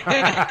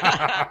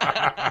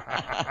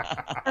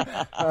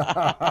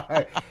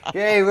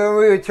 Okay, when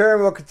we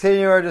return, we'll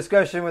continue our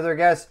discussion with our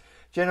guest,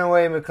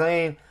 Jennawae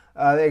McLean,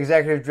 the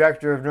Executive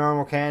Director of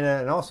NORML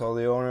Canada and also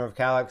the owner of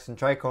Calyx and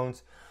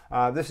Trichromes.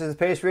 This is the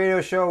Pace Radio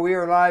Show. We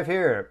are live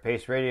here at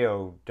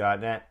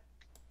paceradio.net.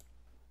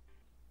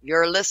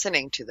 You're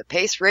listening to the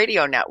Pace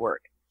Radio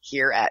Network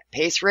here at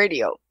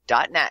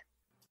paceradio.net.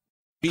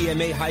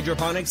 BMA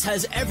Hydroponics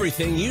has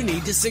everything you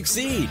need to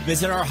succeed.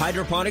 Visit our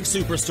hydroponics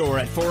superstore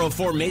at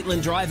 404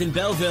 Maitland Drive in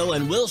Belleville,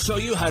 and we'll show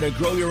you how to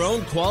grow your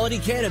own quality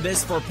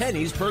cannabis for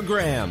pennies per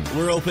gram.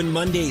 We're open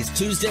Mondays,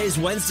 Tuesdays,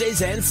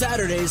 Wednesdays, and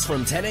Saturdays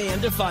from 10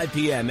 a.m. to 5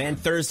 p.m. and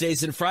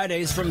Thursdays and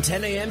Fridays from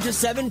 10 a.m. to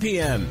 7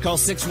 p.m. Call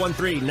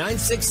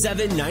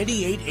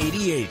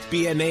 613-967-9888.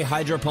 BMA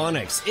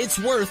Hydroponics. It's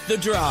worth the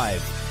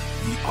drive.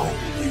 The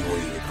only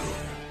way to go.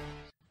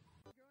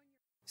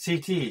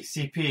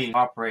 CP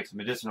operates a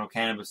medicinal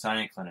cannabis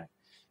signing clinic.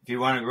 If you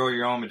want to grow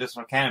your own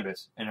medicinal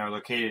cannabis and are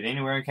located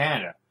anywhere in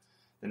Canada,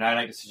 then I'd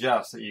like to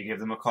suggest that you give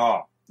them a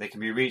call. They can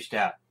be reached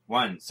at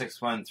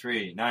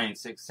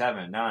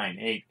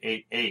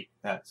 1-613-967-9888.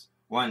 That's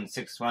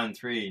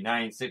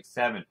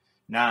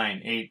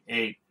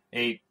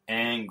 1-613-967-9888,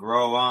 and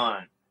grow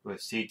on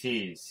with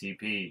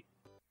CP.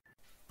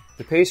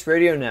 The Pace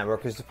Radio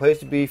Network is the place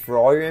to be for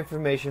all your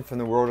information from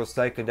the world of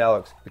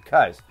psychedelics,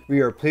 because we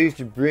are pleased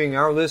to bring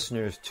our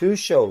listeners 2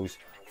 shows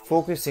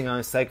focusing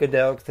on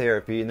psychedelic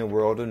therapy in the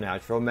world of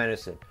natural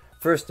medicine.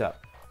 First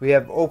up, we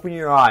have Open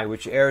Your Eye,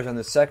 which airs on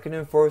the 2nd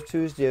and 4th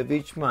Tuesday of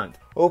each month.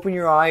 Open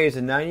Your Eye is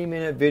a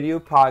 90-minute video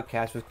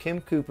podcast with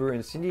Kim Cooper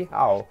and Cindy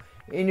Howell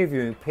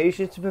interviewing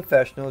patients and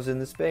professionals in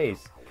the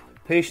space.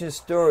 patient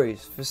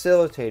stories,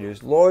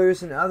 facilitators,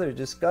 lawyers, and others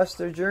discuss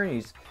their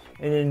journeys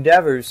and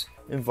endeavors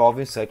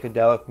involving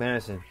psychedelic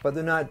medicine. But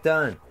they're not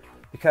done,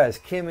 because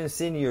Kim and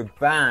Cindy are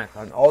back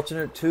on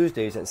alternate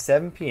Tuesdays at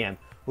 7 p.m.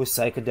 with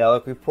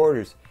psychedelic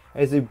reporters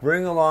as they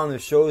bring along the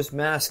show's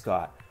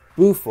mascot,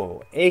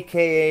 Bufo,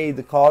 aka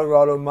the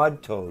Colorado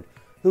Mud Toad,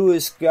 who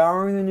is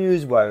scouring the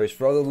news wires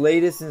for all the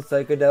latest in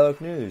psychedelic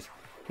news.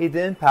 He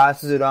then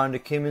passes it on to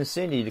Kim and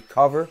Cindy to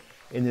cover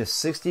in this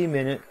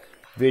 60-minute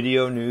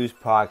video news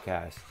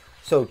podcast.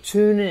 So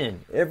tune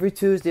in every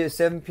Tuesday at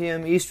 7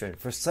 p.m. Eastern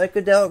for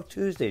Psychedelic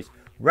Tuesdays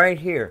right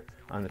here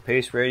on the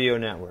Pace Radio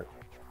Network,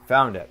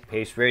 found at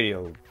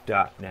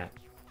paceradio.net.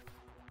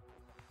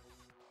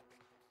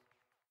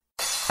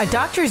 A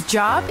doctor's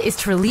job is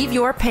to relieve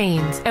your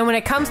pains. And when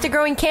it comes to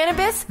growing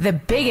cannabis, the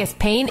biggest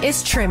pain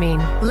is trimming.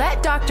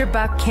 Let Dr.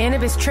 Buck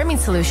Cannabis Trimming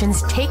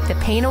Solutions take the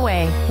pain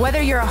away.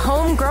 Whether you're a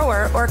home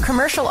grower or a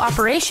commercial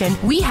operation,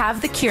 we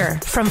have the cure.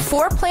 From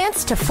 4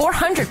 plants to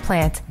 400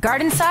 plants,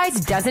 garden size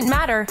doesn't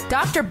matter.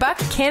 Dr. Buck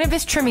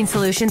Cannabis Trimming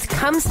Solutions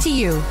comes to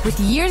you with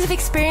years of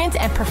experience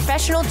and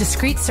professional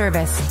discreet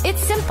service.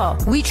 It's simple.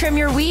 We trim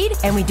your weed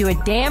and we do a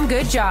damn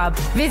good job.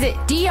 Visit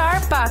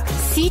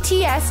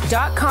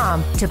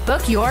drbuckcts.com to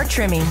book your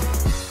trimming.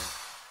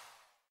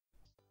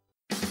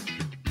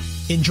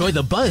 Enjoy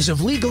the buzz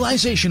of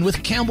legalization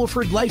with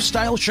Campbellford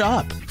Lifestyle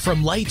Shop.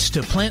 From lights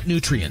to plant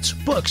nutrients,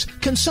 books,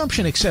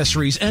 consumption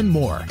accessories, and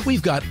more,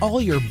 we've got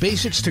all your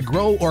basics to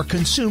grow or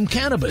consume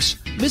cannabis.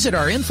 Visit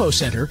our info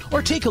center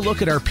or take a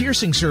look at our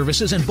piercing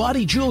services and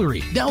body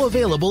jewelry, now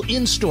available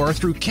in-store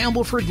through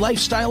Campbellford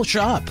Lifestyle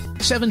Shop,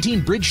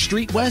 17 Bridge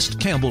Street West,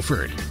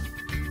 Campbellford.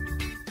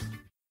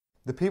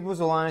 The People's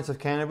Alliance of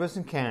Cannabis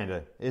in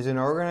Canada is an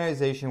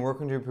organization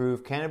working to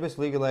improve cannabis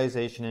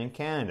legalization in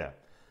Canada.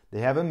 They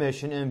have a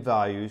mission and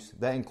values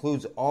that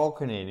includes all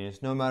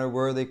Canadians, no matter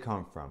where they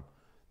come from.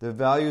 The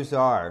values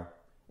are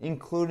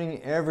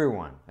including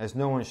everyone, as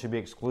no one should be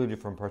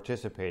excluded from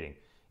participating,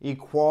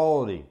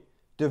 equality,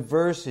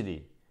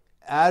 diversity,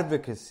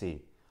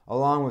 advocacy,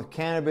 along with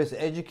cannabis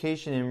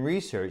education and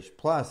research,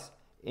 plus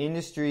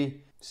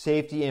industry,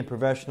 safety, and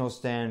professional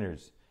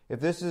standards. If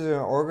this is an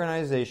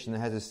organization that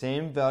has the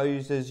same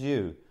values as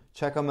you,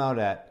 check them out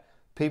at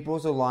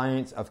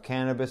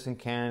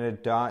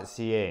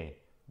peoplesallianceofcannabisincanada.ca.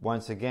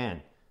 Once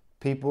again,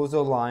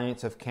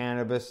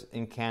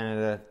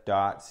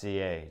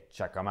 peoplesallianceofcannabisincanada.ca.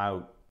 Check them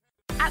out.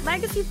 At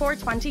Legacy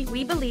 420,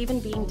 we believe in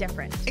being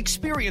different.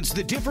 Experience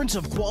the difference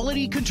of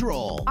quality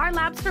control. Our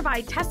labs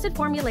provide tested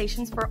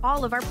formulations for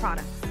all of our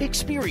products.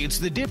 Experience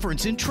the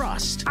difference in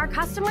trust. Our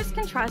customers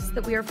can trust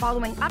that we are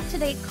following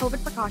up-to-date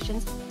COVID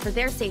precautions for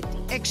their safety.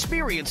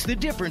 Experience the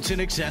difference in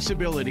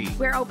accessibility.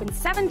 We're open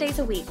 7 days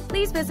a week.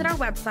 Please visit our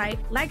website,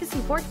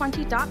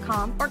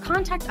 legacy420.com, or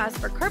contact us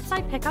for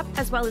curbside pickup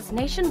as well as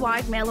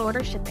nationwide mail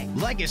order shipping.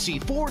 Legacy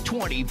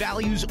 420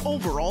 values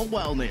overall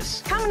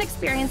wellness. Come and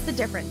experience the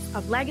difference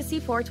of Legacy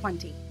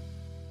 420.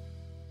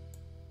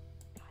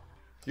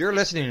 You're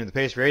listening to the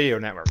Pace Radio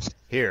Network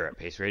here at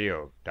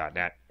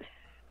paceradio.net.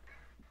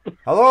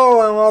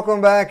 Hello and welcome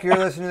back. You're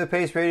listening to the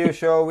Pace Radio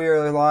Show. We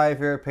are live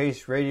here at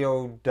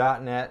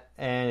paceradio.net.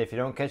 And if you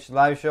don't catch the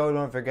live show,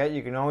 don't forget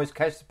you can always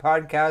catch the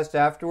podcast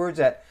afterwards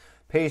at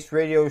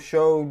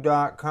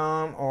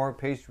paceradioshow.com or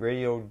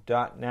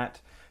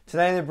paceradio.net.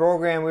 Tonight in the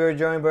program, we are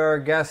joined by our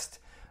guest,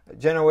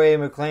 Jennawae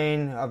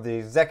McLean, of the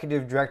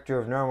Executive Director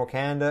of NORML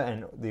Canada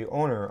and the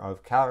owner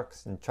of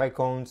Calyx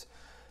Trichromes,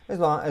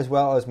 as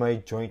well as my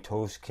joint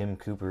host, Kim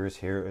Cooper, is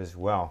here as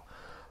well.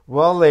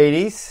 Well,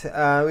 ladies,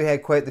 we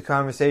had quite the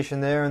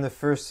conversation there in the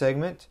first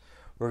segment.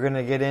 We're going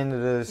to get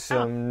into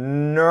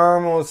some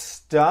normal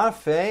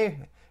stuff, eh?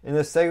 In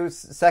the second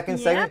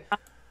segment?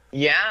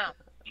 Yeah.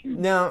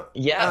 Now,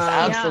 yes,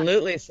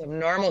 absolutely. Some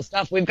normal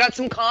stuff. We've got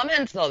some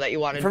comments, though, that you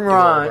wanted from to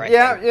Ron. over,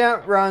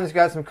 Yeah, Ron's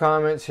got some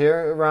comments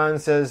here. Ron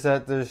says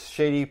that there's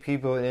shady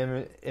people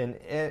in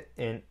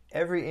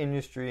every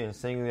industry, and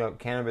singling out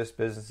cannabis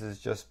businesses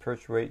just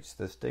perpetuates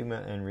the stigma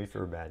and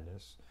reefer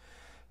badness.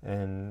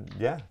 And,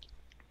 yeah.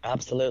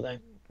 Absolutely.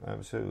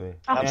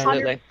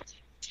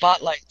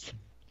 Spotlights.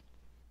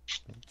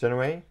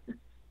 Jennawae?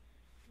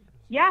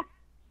 Yeah.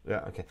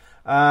 Yeah. Okay.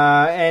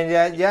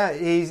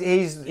 He's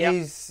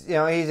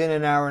in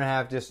an hour and a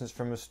half distance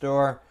from a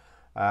store,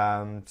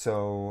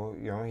 so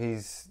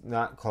he's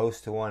not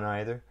close to one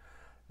either,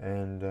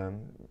 and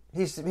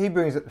he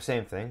brings up the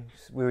same thing.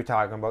 We were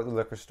talking about the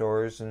liquor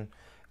stores and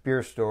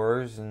beer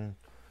stores, and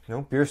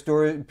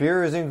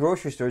beer is in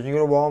grocery stores. You can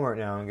go to Walmart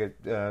now and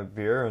get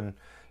beer and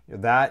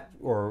that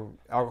or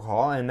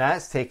alcohol, and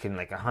that's taken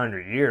like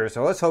 100 years.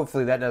 So let's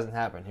hopefully that doesn't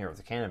happen here with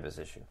the cannabis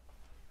issue.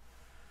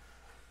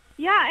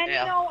 Yeah, and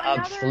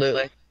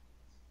absolutely.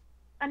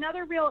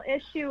 Another real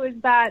issue is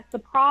that the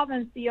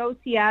province, the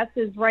OCS,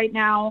 is right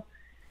now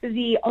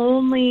the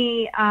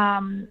only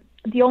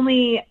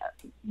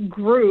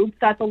group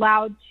that's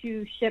allowed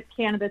to ship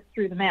cannabis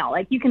through the mail.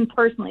 Like, you can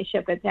personally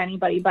ship it to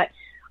anybody, but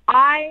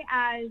I,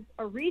 as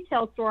a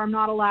retail store, am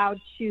not allowed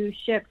to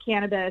ship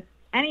cannabis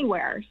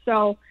anywhere.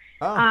 So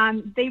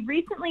they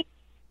recently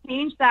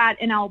change that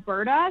in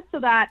Alberta so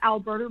that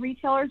Alberta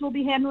retailers will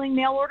be handling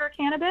mail order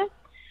cannabis.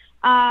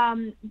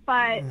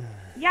 But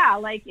yeah,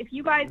 like if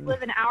you guys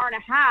live an hour and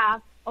a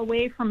half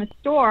away from a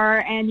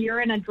store and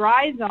you're in a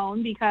dry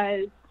zone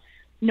because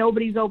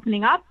nobody's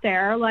opening up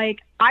there, like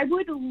I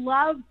would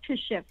love to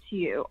ship to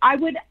you.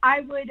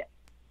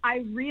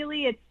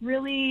 It's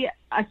really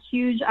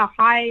a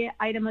high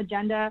item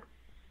agenda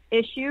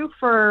issue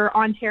for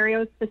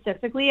Ontario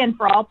specifically and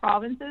for all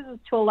provinces is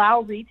to allow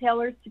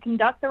retailers to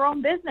conduct their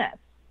own business.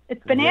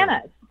 It's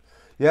bananas.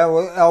 Yeah,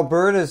 well,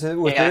 Alberta's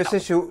with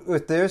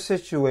their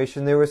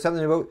situation, there was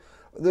something about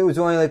there was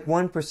only like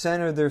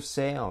 1% of their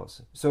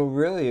sales. So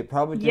really, it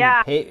probably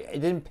didn't pay.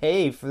 It didn't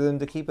pay for them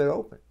to keep it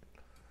open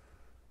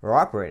or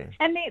operating.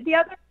 And the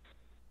other,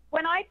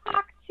 when I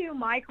talk to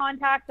my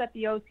contacts at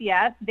the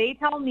OCS, they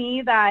tell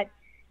me that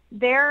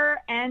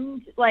their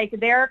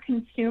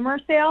consumer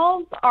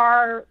sales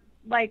are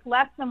like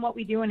less than what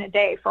we do in a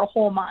day for a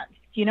whole month.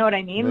 Do you know what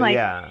I mean? Like,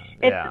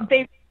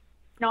 they've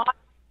not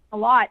a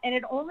lot, and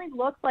it only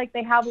looks like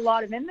they have a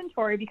lot of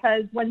inventory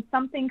because when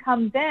something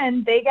comes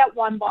in, they get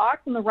one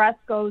box and the rest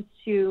goes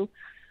to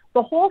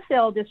the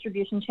wholesale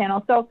distribution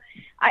channel. So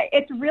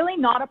it's really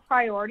not a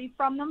priority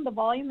from them. The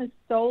volume is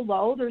so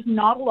low. There's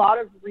not a lot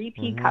of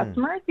repeat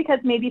customers because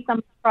maybe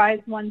someone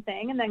tries one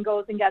thing and then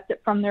goes and gets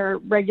it from their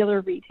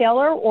regular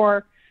retailer,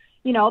 or,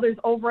 you know, there's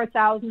over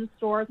 1,000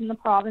 stores in the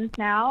province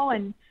now,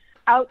 and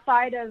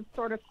outside of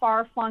sort of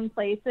far-flung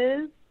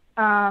places,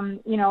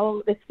 you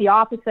know, it's the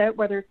opposite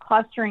where there's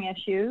clustering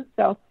issues.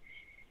 So,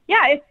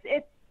 yeah,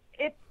 it's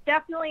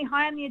definitely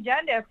high on the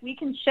agenda. If we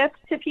can ship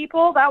to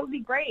people, that would be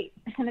great.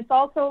 And it's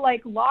also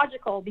like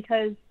logical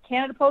because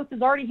Canada Post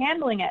is already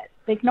handling it.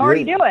 They can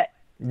already do it.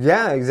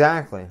 Yeah,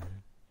 exactly.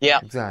 Yeah,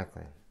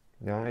 exactly.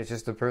 You know, it's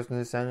just the person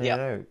who's sending it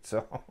out.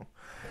 So,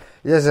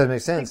 yes, that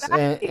makes sense.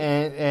 Exactly.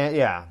 And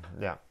yeah.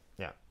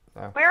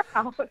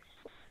 Warehouse.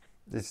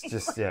 It's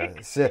just,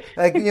 it's,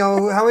 like, you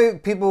know, how many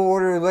people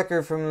order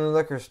liquor from the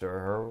liquor store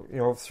or, you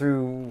know,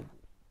 through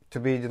to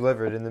be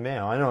delivered in the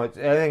mail? I know, I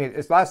think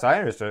it's last I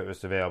understood it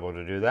was available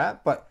to do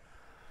that, but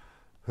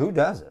who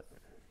does it?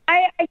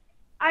 I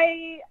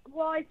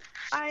don't,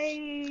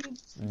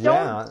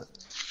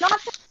 not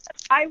that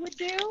I would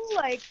do.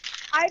 Like,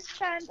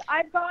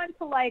 I've gone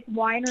to like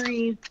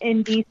wineries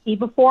in BC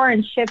before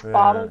and shipped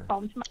bottles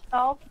home to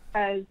myself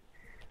because,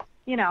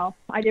 you know,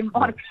 I didn't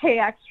want to pay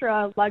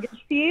extra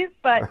luggage fees,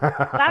 but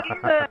that's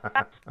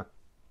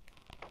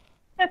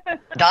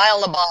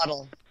dial a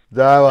bottle.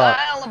 Dial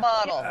a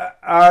bottle.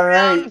 All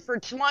right. For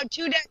 2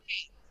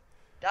 decades.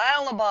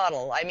 Dial a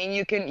bottle. I mean,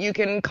 you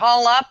can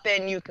call up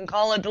and you can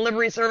call a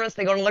delivery service.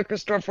 They go to the liquor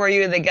store for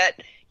you. They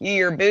get you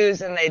your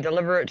booze and they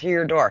deliver it to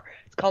your door.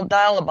 It's called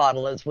dial a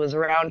bottle. It was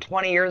around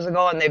 20 years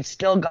ago, and they've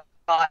still got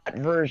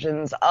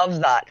versions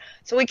of that.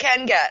 So we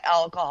can get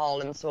alcohol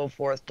and so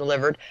forth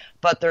delivered,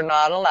 but they're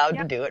not allowed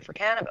to do it for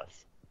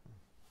cannabis.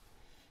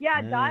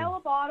 Yeah, dial a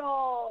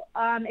bottle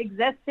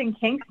exists in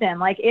Kingston.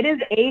 Like, it is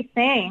a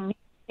thing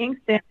in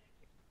Kingston.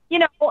 You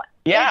know.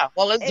 Yeah,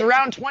 well, it's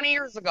around 20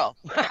 years ago.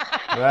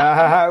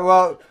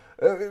 Belleville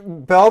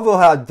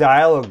had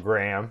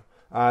Dialogram.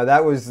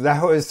 That was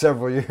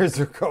several years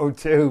ago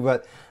too,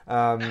 but.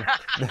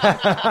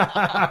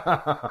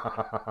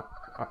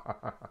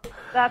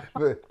 That's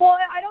well,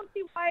 I don't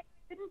see why it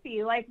shouldn't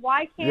be. Like,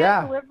 why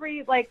can't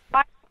delivery? Like,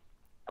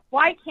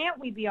 why can't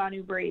we be on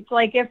Uber Eats?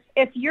 Like,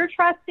 if you're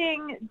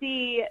trusting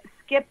the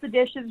skip the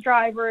dishes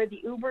driver,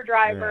 the Uber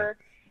driver,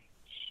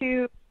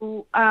 to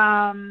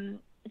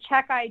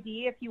check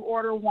ID if you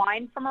order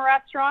wine from a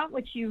restaurant,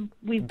 which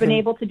we've been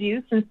able to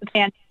do since the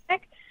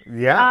pandemic.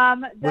 Yeah,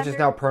 which is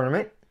now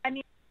permanent. I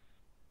mean,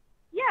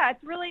 yeah,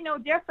 it's really no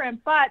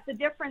different, but the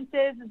difference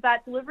is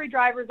that delivery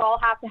drivers all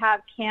have to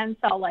have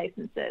CanCell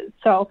licenses.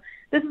 So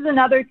this is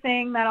another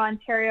thing that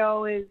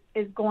Ontario is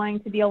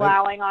going to be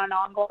allowing on an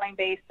ongoing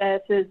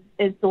basis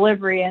is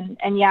delivery. And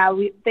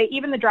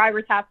even the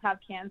drivers have to have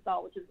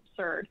CanCell, which is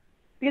absurd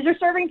because you're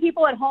serving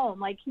people at home.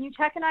 Like, can you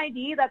check an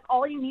ID? That's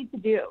all you need to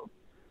do.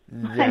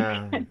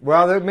 Yeah.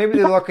 Well, maybe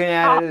they're looking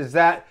at it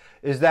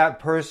is that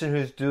person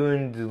who's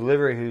doing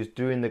delivery, who's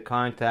doing the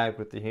contact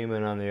with the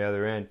human on the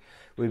other end,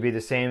 would be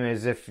the same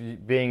as if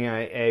being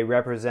a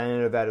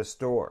representative at a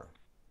store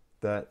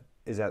that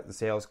is at the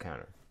sales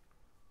counter.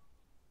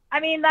 I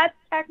mean, that's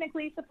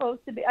technically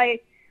supposed to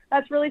be.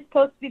 That's really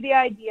supposed to be the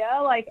idea.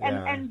 Like,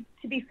 and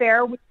to be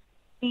fair, we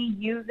be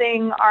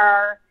using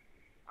our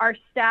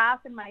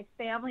staff and my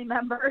family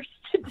members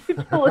to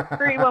do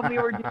delivery when we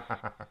were doing.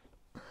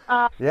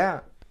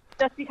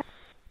 Just because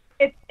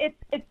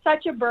it's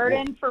such a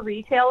burden for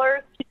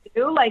retailers to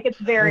do. Like, it's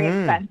very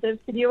expensive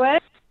to do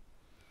it.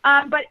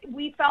 But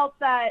we felt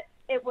that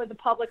it was a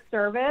public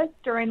service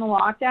during the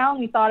lockdown.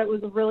 We thought it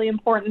was a really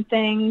important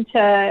thing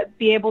to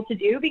be able to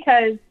do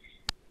because,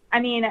 I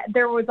mean,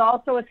 there was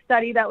also a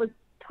study that was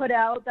put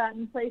out that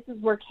in places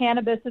where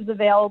cannabis is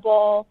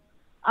available,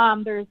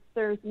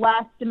 there's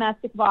less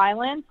domestic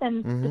violence,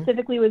 and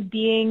specifically with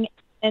being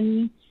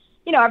in,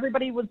 you know,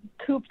 everybody was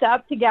cooped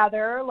up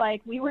together.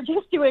 Like, we were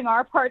just doing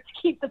our part to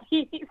keep the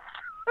peace.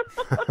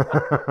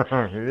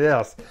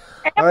 Yes.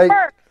 It All right.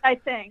 worked, I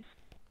think.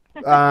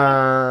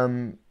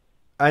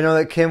 I know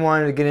that Kim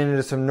wanted to get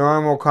into some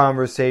normal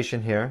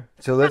conversation here,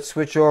 so let's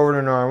switch over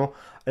to normal.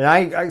 And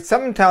I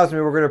something tells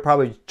me we're going to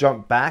probably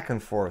jump back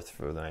and forth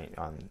for the night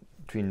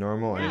between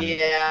normal and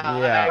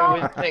I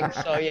would think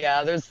so.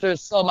 Yeah,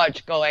 there's so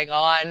much going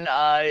on.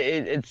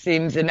 It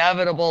seems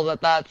inevitable that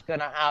that's going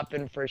to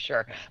happen for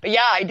sure. But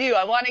yeah, I do.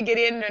 I want to get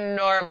into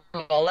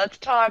NORML. Let's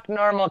talk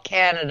NORML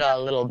Canada a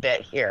little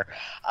bit here.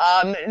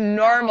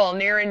 NORML,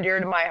 near and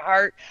dear to my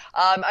heart.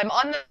 I'm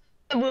on the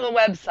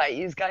website.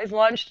 You guys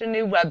launched a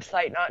new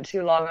website not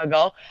too long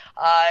ago.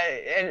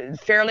 A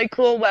fairly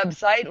cool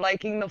website,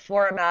 liking the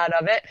format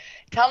of it.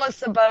 Tell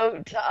us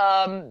about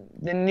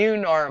the new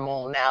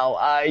NORML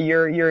now.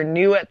 You're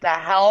new at the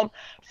helm.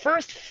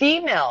 First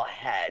female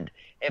head,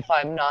 if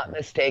I'm not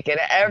mistaken.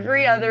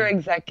 Every other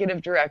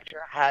executive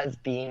director has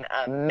been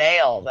a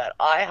male that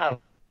I have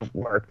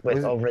worked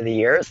with over the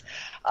years.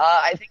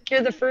 I think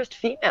you're the first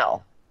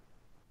female.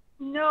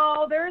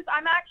 No,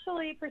 I'm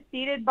actually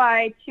preceded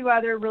by two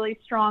other really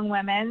strong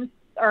women,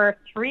 or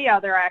three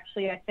other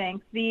actually, I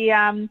think.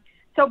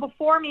 So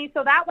before me,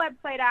 so that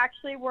website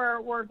actually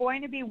we're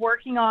going to be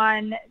working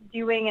on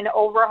doing an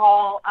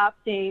overhaul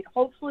update,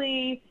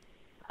 hopefully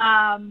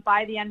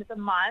by the end of the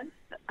month,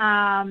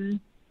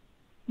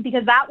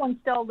 because that one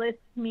still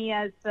lists me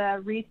as the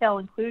retail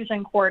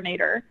inclusion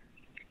coordinator.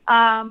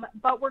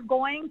 But we're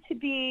going to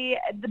be,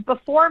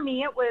 before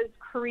me, it was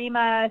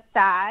Karima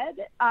Sad.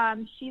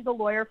 She's a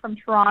lawyer from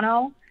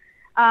Toronto.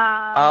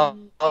 I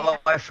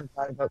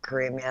forgot about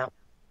Karima.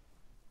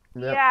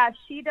 Yeah,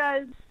 she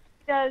does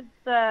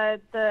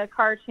the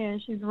cartoon.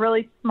 She's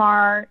really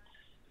smart,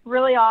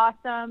 really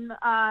awesome.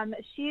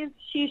 She's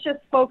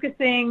just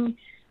focusing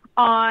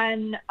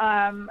on,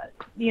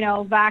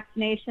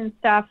 vaccination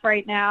stuff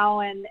right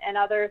now and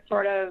other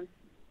sort of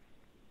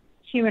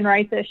human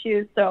rights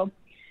issues. So,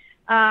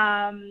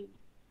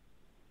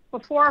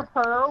 before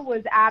her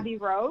was Abby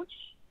Roach.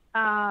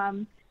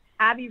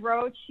 Abby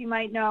Roach, you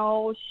might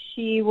know,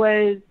 she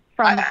was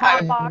from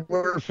Hot Box.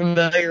 We're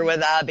familiar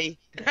with Abby.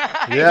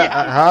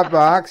 Hot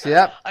Box,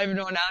 yep. I've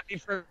known Abby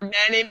for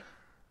many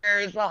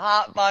years, the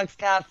Hot Box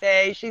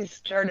Cafe. She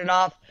started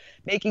off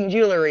making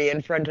jewelry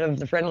in front of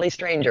the friendly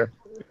stranger.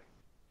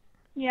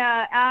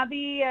 Yeah,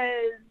 Abby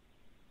is,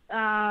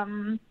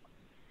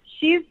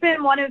 she's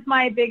been one of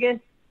my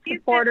biggest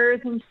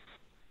supporters, and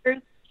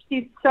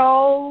she's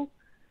so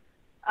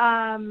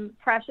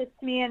precious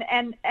to me,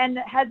 and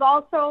has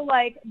also,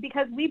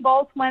 because we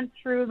both went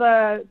through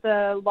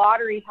the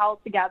lottery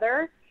held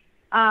together,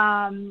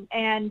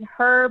 and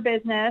her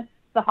business,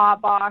 the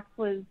Hot Box,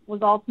 was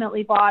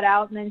ultimately bought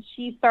out, and then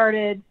she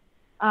started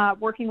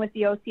working with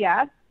the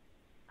OCS.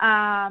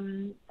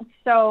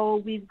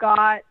 So we've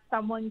got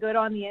someone good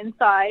on the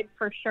inside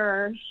for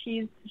sure.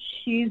 She's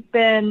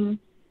been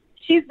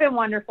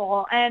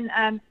wonderful,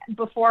 and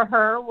before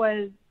her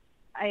was,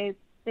 I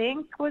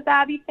think, was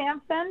Abby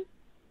Sampson.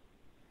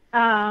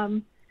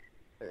 So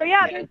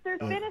yeah, there's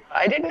been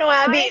I didn't know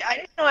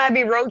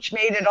Abby Roach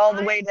made it all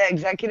the way to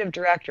executive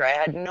director. I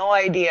had no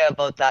idea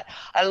about that.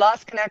 I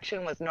lost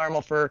connection with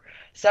NORML for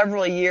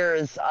several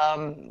years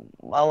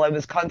while I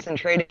was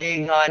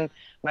concentrating on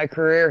my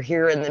career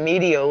here in the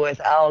media with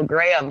Al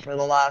Graham for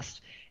the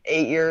last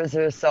 8 years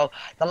or so.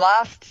 The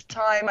last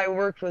time I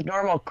worked with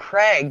NORML,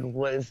 Craig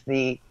was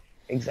the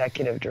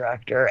executive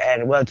director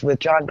and was with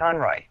John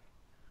Conroy.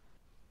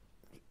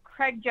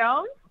 Craig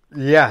Jones?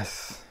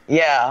 Yes.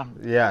 Yeah.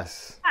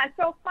 Yes. Yeah,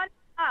 so fun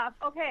enough.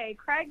 Okay,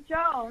 Craig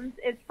Jones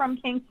is from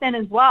Kingston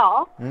as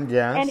well.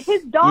 Yes. And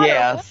his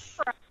daughter works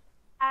for us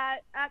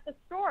at the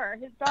store.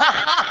 His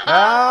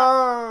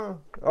daughter.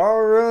 Oh,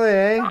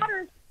 really? His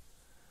daughter's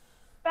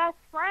best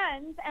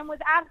friend and was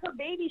at her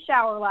baby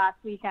shower last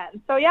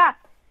weekend. So yeah,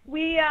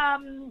 we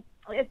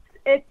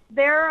it's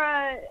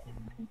their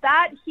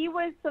that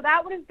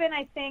would have been,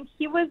 I think,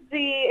 he was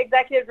the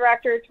executive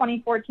director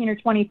 2014 or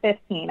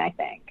 2015, I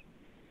think.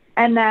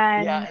 And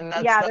then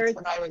that's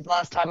when I was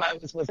last time I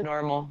was with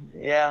NORML.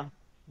 Yeah.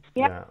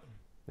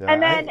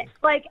 And then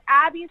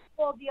Abby's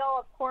whole deal,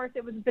 of course,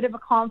 it was a bit of a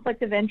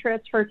conflict of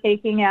interest for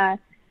taking a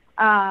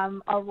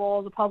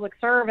role as a public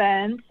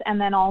servant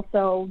and then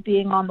also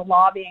being on the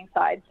lobbying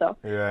side. So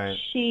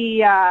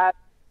she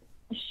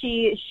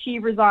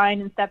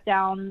resigned and stepped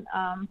down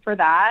for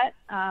that.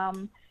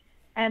 And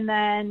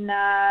then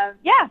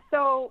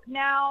so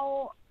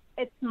now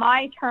it's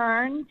my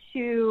turn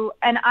to,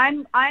 and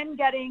I'm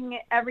getting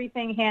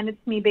everything handed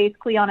to me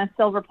basically on a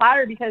silver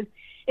platter because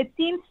it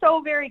seems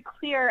so very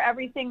clear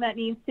everything that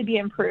needs to be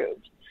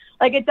improved.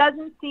 It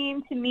doesn't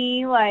seem to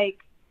me like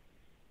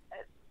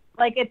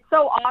it's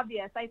so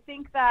obvious. I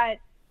think that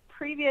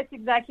previous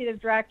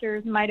executive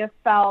directors might have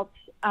felt,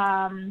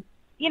 where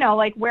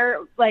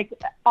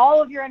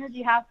all of your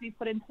energy has to be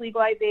put into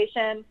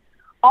legalization.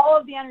 All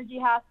of the energy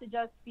has to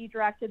just be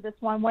directed this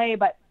one way,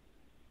 but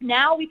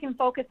now we can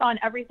focus on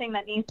everything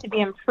that needs to be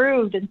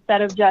improved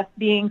instead of just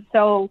being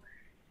so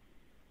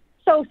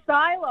so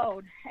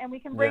siloed, and we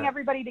can bring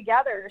everybody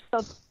together.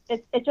 So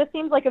it just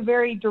seems like a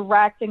very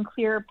direct and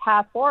clear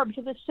path forward,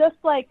 because it's just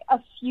like a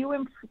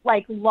few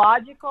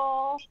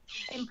logical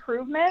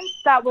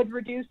improvements that would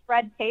reduce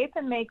red tape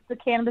and make the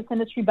cannabis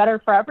industry better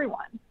for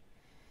everyone.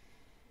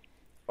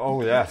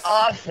 Oh, yes.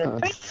 Awesome.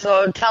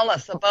 So tell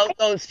us about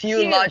those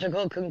few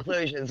logical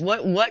conclusions.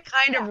 What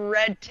kind of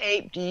red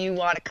tape do you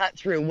want to cut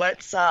through?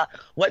 What's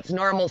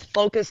NORML's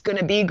focus going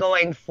to be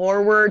going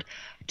forward?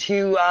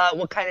 To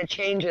what kind of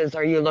changes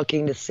are you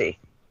looking to see?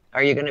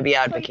 Are you going to be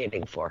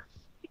advocating for?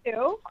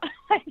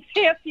 I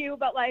see a few,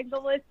 but like the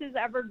list is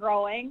ever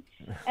growing,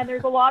 and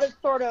there's a lot of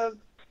sort of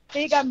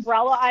big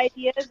umbrella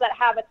ideas that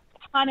have a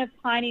ton of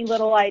tiny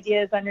little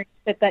ideas underneath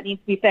it that need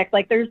to be fixed.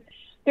 Like there's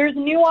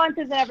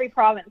nuances in every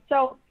province.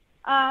 So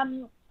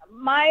my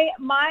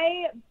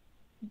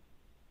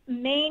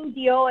main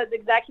deal as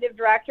executive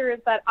director is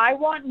that I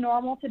want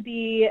NORML to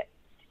be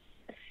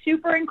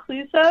super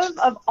inclusive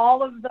of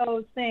all of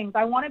those things.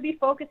 I want to be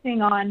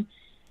focusing on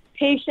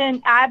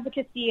patient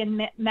advocacy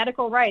and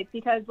medical rights,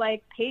 because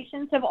like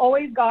patients have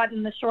always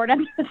gotten the short end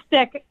of the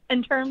stick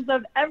in terms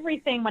of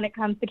everything when it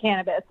comes to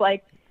cannabis.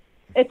 Like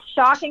it's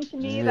shocking to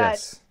me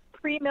that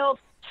pre-milled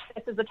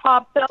is a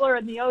top seller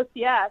in the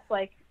OCS.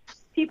 Like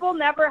people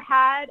never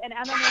had an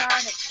MMAR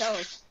in its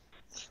toast.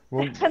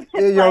 Well,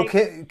 you know,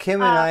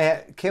 Kim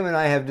and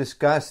I have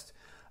discussed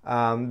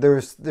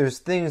there's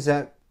things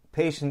that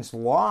patients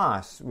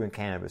lost when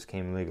cannabis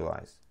came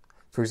legalized.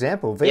 For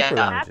example, vapor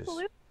lounges.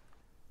 Absolutely.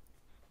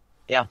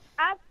 Yeah,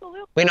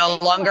 absolutely. We no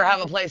longer have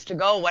a place to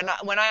go. When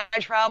I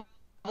travel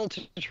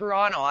to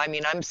Toronto, I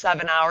mean, I'm 8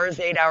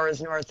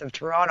 hours north of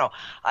Toronto.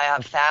 I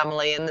have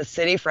family in the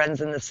city, friends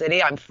in the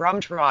city. I'm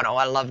from Toronto.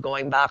 I love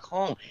going back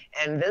home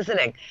and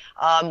visiting.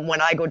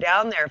 When I go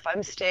down there, if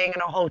I'm staying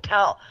in a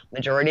hotel,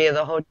 majority of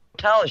the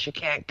hotels you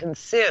can't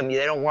consume.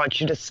 They don't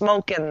want you to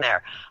smoke in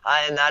there,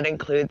 and that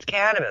includes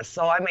cannabis.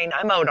 So, I mean,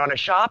 I'm out on a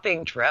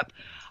shopping trip.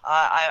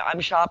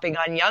 I'm shopping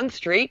on Yonge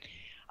Street.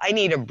 I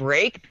need a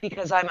break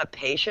because I'm a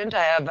patient.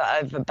 I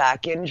have a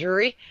back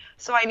injury,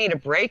 so I need a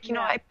break. You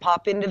know, I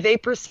pop into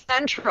Vapor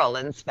Central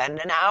and spend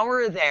an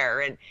hour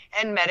there and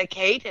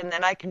medicate, and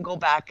then I can go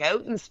back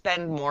out and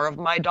spend more of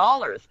my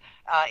dollars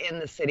in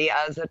the city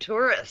as a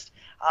tourist.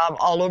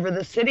 All over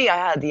the city, I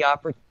had the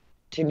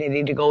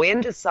opportunity to go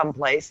into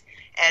someplace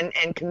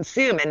and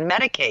consume and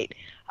medicate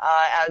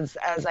as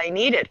I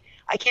needed.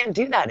 I can't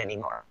do that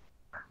anymore.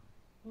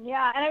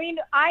 Yeah, and I mean,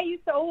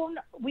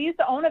 we used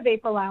to own a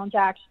vapor lounge,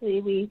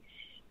 actually.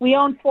 We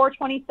owned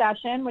 420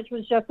 Session, which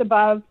was just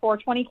above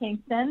 420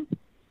 Kingston.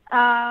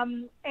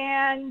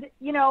 And,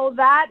 you know,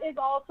 that is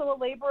also a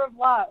labor of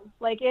love.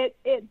 Like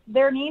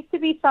there needs to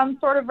be some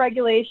sort of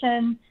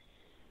regulation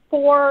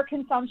for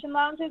consumption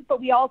lounges,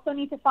 but we also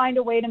need to find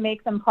a way to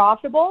make them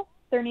profitable.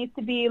 There needs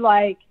to be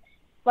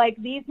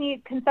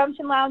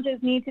consumption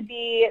lounges need to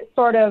be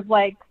sort of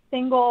like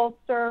single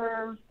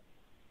serve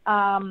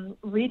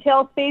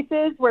retail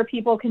spaces where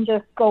people can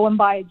just go and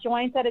buy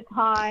joints at a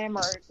time,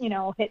 or, you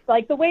know, hit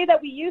like the way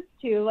that we used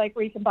to, like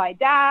where you can buy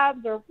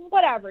dabs or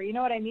whatever, you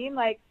know what I mean?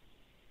 Like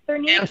there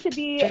needs to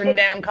be a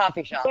damn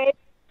coffee shop.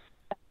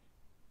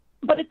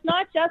 But it's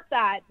not just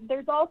that.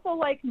 There's also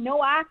like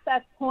no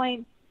access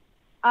points.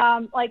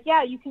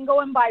 You can go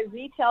and buy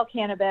retail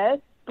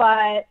cannabis,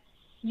 but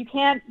you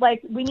can't,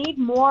 like, we need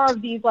more of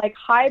these like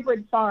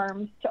hybrid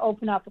farms to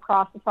open up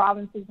across the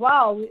province as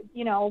well,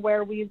 you know,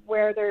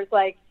 where there's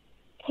like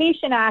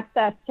patient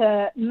access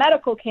to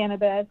medical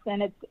cannabis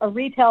and it's a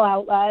retail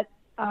outlet.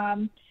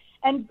 And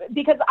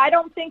because I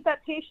don't think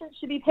that patients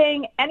should be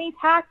paying any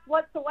tax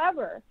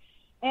whatsoever.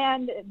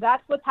 And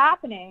that's what's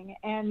happening.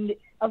 And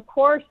of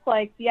course,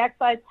 like the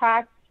excise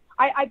tax,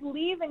 I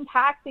believe in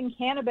taxing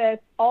cannabis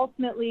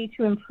ultimately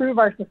to improve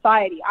our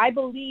society. I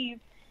believe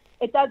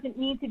it doesn't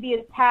need to be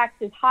as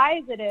taxed as high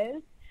as it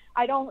is.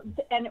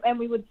 And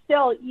we would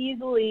still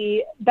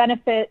easily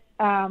benefit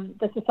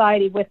the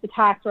society with the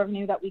tax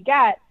revenue that we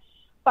get.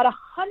 But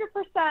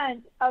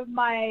 100% of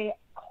my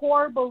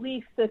core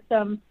belief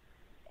system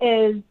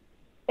is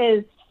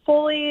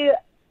fully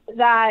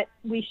that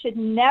we should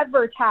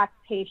never tax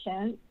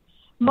patients.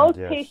 Most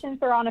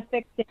patients are on a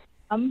fixed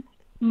income.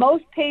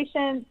 Most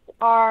patients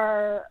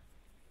are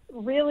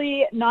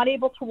really not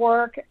able to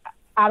work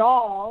at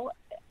all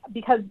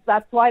because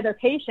that's why they're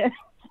patients.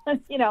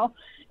 You know,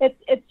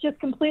 it's just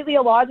completely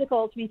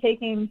illogical to be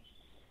taking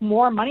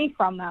more money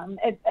from them.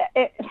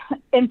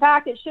 In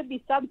fact, it should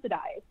be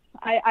subsidized.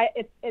 I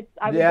would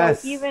go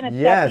even a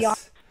step beyond.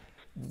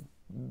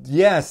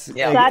 Yes,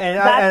 yeah.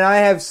 And I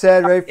have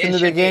said right from the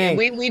beginning,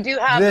 we do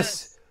have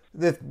this.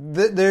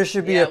 There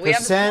should be a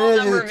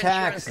percentage of the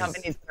taxes.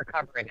 Companies that are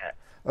covering it.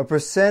 A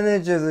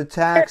percentage of the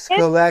tax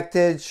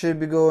collected should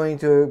be going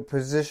to a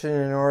position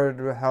in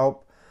order to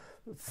help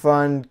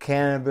fund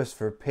cannabis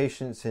for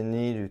patients in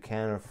need who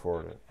can't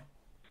afford it.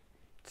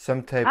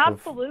 Some type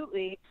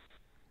Absolutely.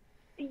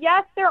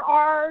 Yes, there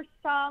are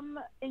some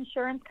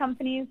insurance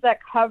companies that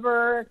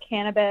cover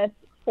cannabis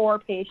for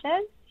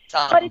patients,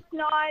 but it's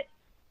not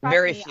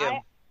very few.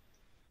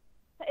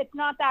 it's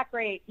not that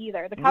great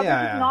either. The coverage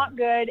is not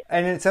good.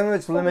 And some of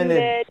it's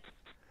limited.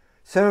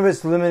 Some of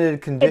it's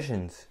limited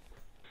conditions.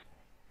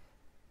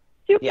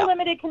 Super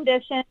limited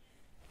conditions.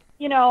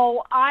 You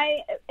know,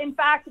 in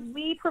fact,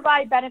 we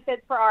provide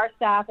benefits for our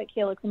staff at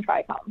Calyx and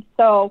Trichromes.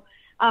 So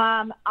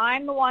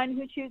I'm the one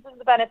who chooses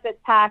the benefits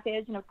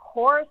package. And of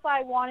course,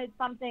 I wanted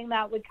something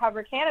that would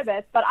cover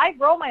cannabis, but I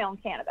grow my own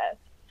cannabis.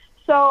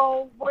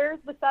 So where's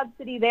the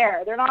subsidy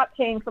there? They're not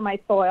paying for my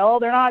soil.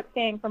 They're not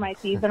paying for my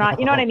seeds. They're not,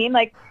 you know what I mean?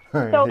 Like,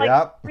 so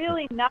like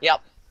really nothing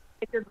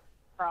if you're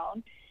growing your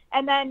own.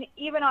 And then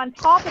even on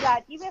top of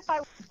that, even if I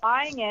was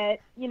buying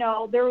it, you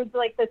know, there was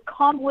like this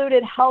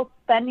convoluted health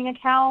spending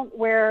account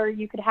where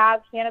you could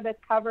have cannabis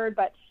covered.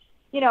 But,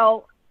 you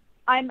know,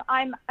 I'm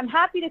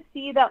happy to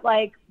see that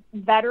like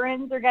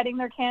veterans are getting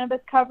their cannabis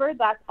covered.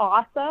 That's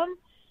awesome.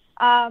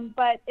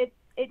 But it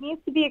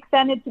needs to be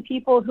extended to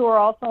people who are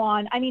also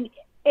on, I mean,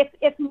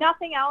 if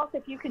nothing else,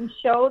 if you can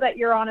show that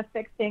you're on a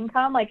fixed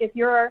income, like if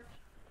you're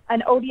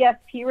an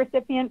ODSP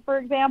recipient, for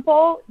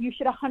example, you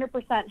should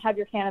 100% have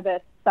your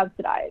cannabis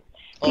subsidized.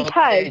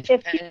 Because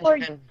if people are,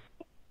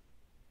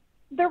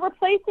 they're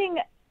replacing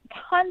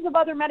tons of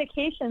other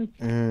medications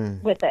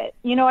with it.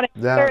 You know what I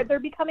mean? They're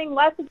becoming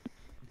less to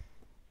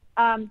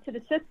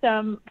the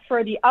system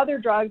for the other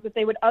drugs that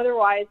they would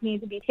otherwise need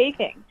to be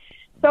taking.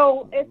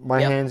 So it's my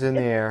hands in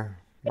the air.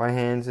 My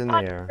hands in the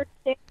air.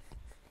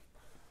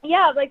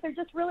 Yeah, like they're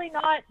just really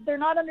not. They're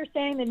not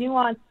understanding the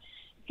nuance.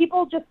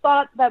 People just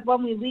thought that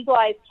when we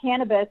legalized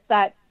cannabis,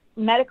 that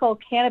medical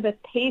cannabis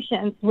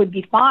patients would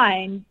be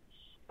fine.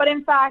 But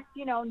in fact,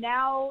 you know,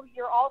 now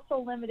you're also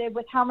limited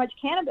with how much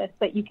cannabis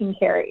that you can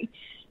carry.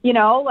 You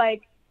know,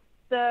 like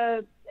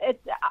I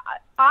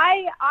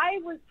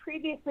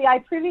previously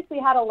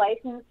had a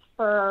license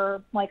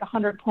for like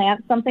 100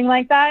 plants, something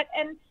like that.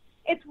 And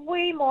it's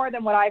way more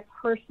than what I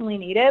personally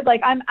needed.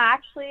 Like I'm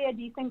actually a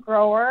decent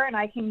grower and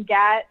I can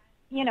get,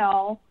 you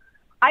know,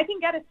 I can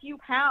get a few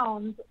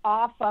pounds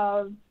off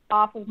of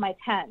my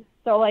tent.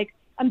 So like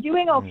I'm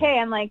doing okay.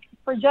 And like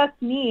for just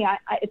me,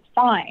 it's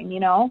fine, you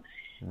know,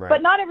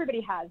 but not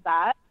everybody has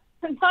that.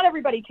 Not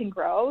everybody can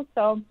grow.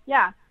 So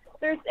yeah,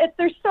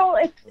 it's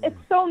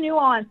so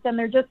nuanced and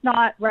they're just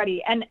not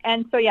ready.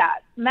 And so yeah,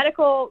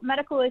 medical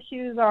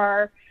issues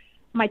are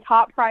my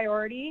top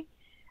priority.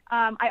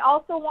 I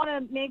also want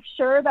to make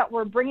sure that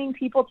we're bringing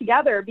people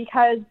together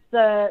because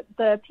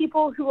the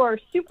people who are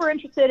super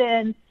interested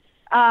in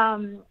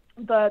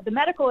the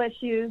medical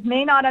issues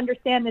may not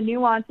understand the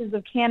nuances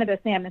of cannabis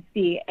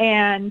amnesty,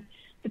 and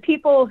the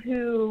people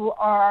who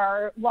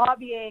are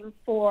lobbying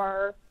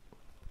for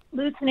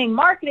loosening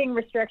marketing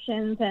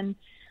restrictions and,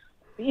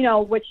 you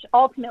know, which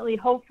ultimately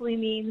hopefully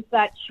means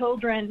that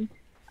children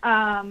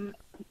aren't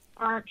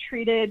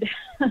treated,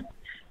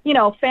 you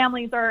know,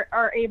 families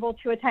are able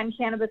to attend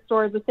cannabis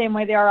stores the same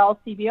way they are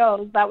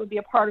LCBOs. That would be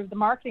a part of the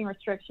marketing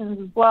restrictions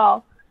as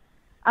well.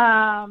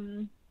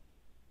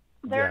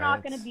 They're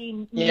not going to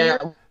be near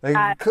where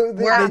I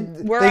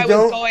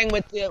was going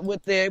with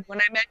the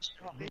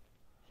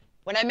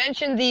when I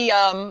mentioned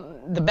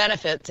the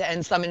benefits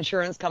and some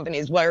insurance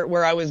companies,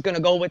 where I was going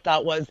to go with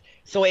that was,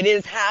 so it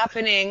is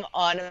happening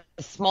on a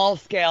small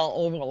scale,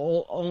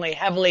 only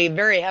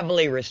very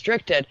heavily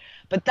restricted,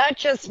 but that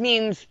just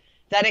means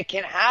that it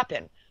can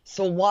happen.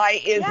 So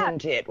why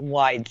isn't it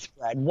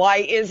widespread? Why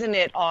isn't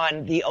it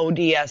on the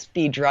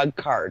ODSP drug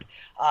card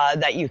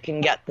that you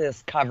can get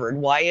this covered?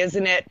 Why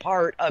isn't it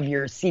part of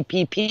your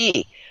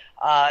CPP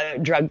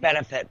drug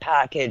benefit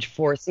package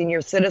for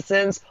senior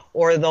citizens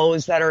or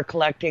those that are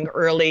collecting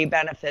early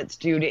benefits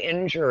due to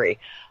injury?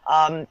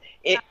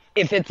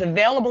 If it's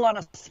available on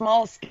a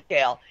small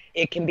scale,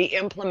 it can be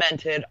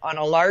implemented on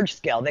a large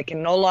scale. They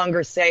can no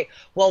longer say,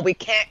 well, we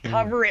can't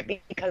cover it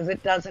because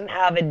it doesn't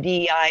have a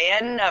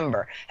DIN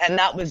number. And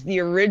that was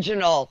the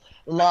original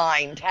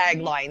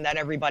tagline that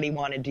everybody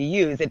wanted to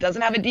use. It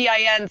doesn't have a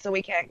DIN, so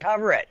we can't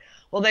cover it.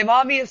 Well, they've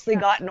obviously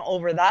gotten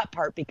over that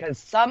part because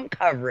some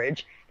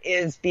coverage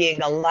is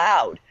being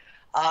allowed.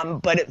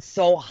 But it's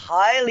so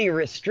highly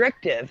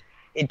restrictive,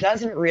 it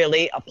doesn't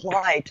really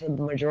apply to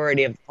the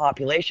majority of the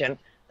population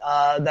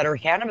that are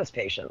cannabis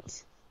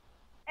patients.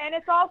 And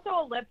it's also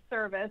a lip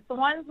service. The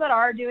ones that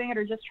are doing it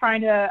are just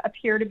trying to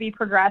appear to be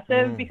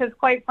progressive because,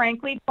 quite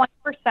frankly,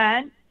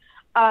 20%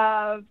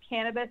 of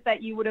cannabis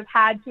that you would have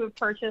had to have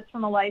purchased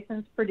from a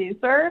licensed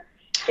producer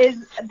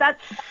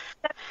that's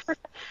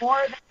more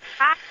than the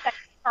tax that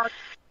you charge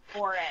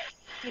for it.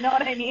 You know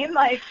what I mean?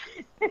 Like,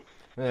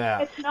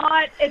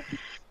 it's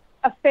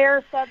a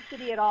fair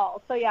subsidy at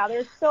all. So yeah,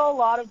 there's still a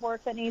lot of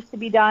work that needs to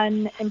be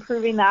done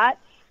improving that.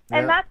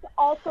 And that's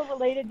also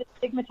related to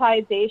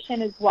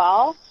stigmatization as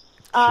well.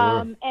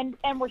 And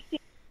we're seeing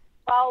it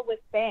as well with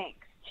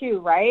banks too,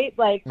 right?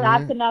 Like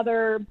that's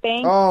another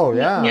bank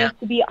needs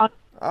to be on.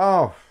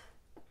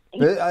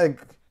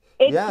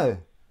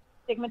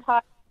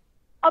 Stigmatized.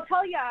 I'll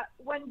tell you,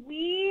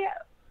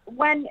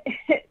 when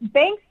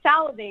banks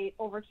salivate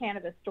over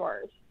cannabis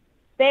stores,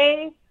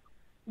 they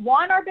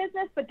want our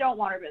business but don't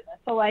want our business.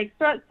 So like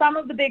some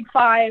of the big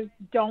five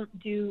don't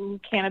do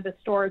cannabis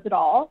stores at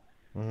all.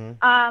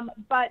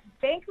 But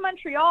Bank of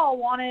Montreal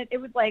wanted, it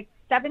was like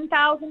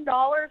 $7,000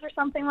 or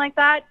something like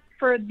that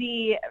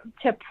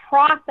to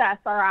process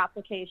our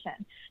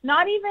application.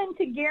 Not even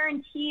to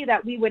guarantee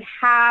that we would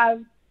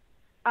have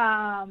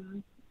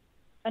an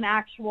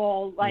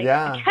actual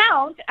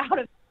account out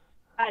of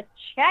a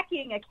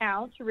checking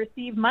account to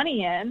receive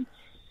money in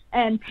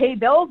and pay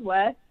bills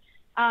with,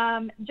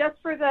 just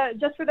for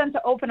them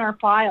to open our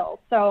files.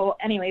 So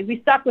anyway,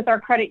 we stuck with our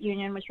credit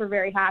union, which we're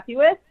very happy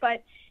with,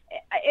 but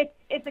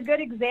it's a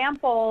good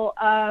example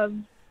of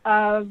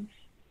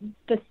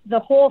the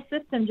whole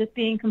system just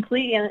being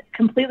completely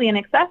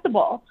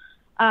inaccessible,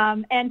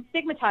 and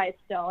stigmatized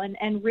still,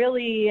 and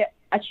really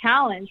a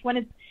challenge when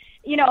it's,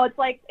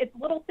 it's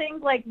little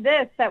things like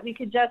this that we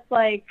could just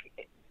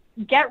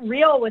get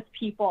real with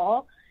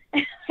people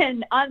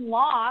and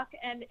unlock,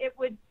 and it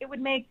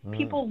would make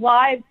people's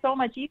lives so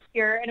much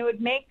easier, and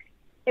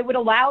it would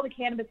allow the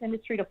cannabis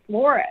industry to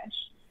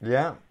flourish.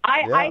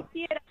 I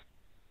see it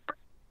as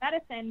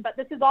medicine, but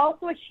this is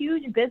also a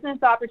huge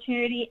business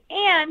opportunity,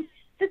 and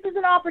this is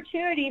an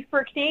opportunity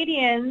for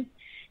Canadians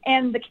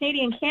and the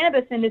Canadian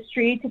cannabis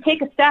industry to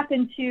take a step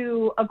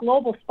into a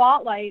global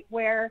spotlight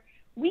where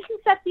we can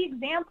set the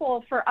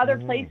example for other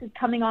places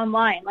coming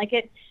online.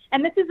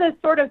 And this is a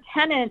sort of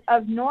tenet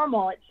of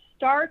NORML. It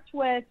starts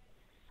with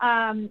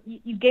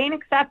you gain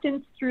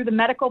acceptance through the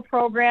medical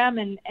program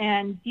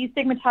and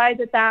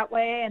destigmatize it that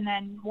way, and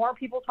then more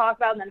people talk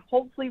about it, and then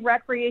hopefully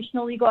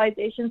recreational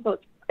legalization, so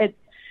it's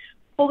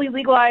fully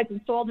legalized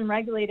and sold and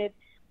regulated.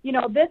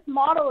 This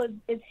model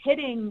is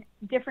hitting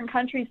different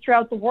countries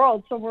throughout the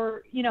world. So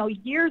we're,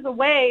 years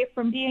away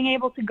from being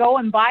able to go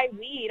and buy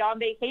weed on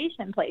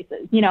vacation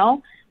places.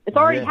 It's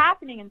already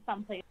happening in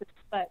some places,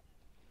 but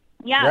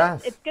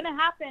it's going to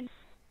happen.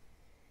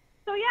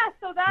 So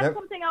that's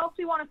something else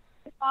we want to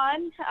focus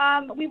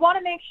on. We want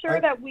to make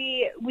sure that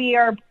we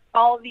are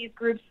all of these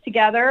groups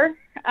together.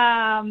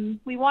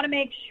 We want to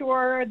make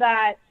sure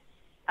that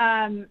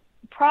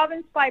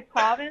province by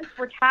province,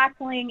 we're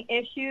tackling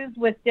issues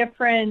with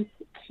different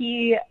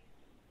key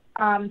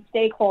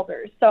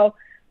stakeholders. So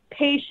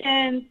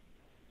patients,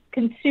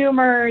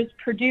 consumers,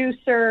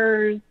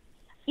 producers,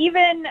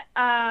 even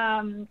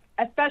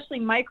especially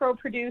micro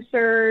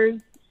producers,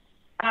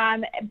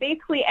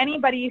 basically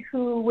anybody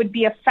who would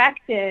be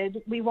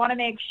affected. We want to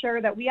make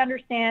sure that we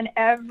understand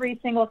every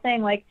single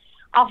thing.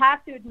 I'll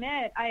have to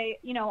admit,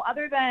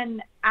 other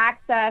than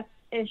access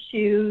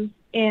issues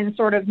in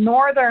sort of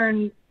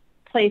northern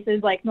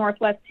places like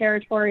Northwest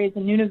Territories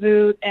and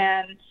Nunavut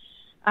and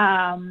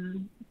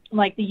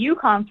the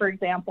Yukon, for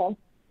example,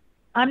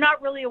 I'm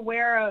not really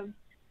aware of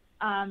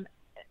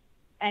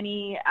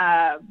any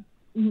of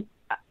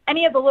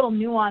the little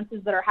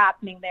nuances that are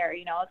happening there.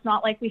 It's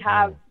not like we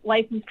have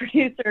licensed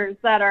producers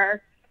that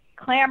are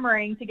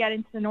clamoring to get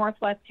into the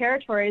Northwest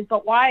Territories,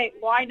 but why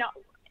not?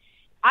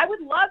 I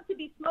would love to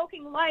be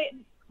smoking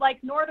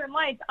Northern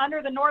Lights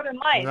under the Northern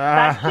Lights.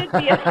 That should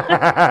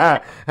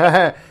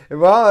be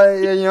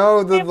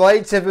well, the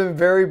lights have been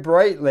very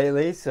bright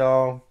lately,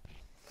 so.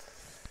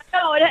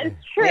 No, it's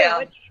true. Yeah.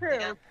 It's true.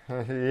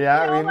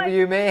 Yeah,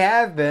 you may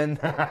have been.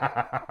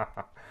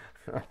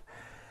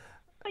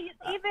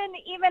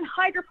 Even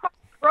hydroponic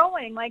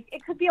growing,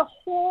 it could be a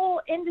whole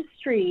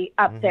industry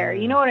up there.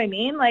 You know what I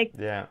mean?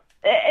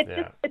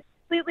 It's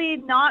completely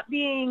not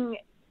being.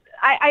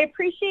 I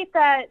appreciate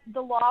that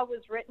the law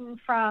was written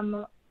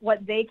from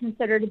what they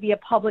consider to be a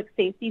public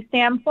safety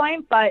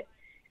standpoint, but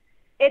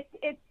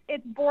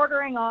it's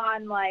bordering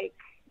on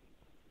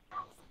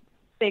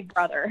Big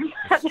Brother.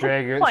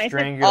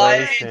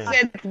 Strangulation.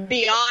 It's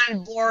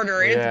beyond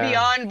border. It's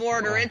beyond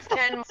border. It's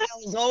 10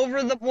 miles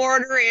over the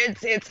border.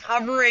 It's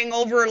hovering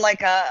over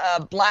like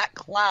a black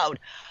cloud.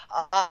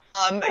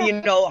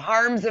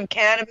 Harms of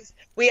cannabis.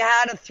 We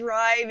had a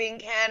thriving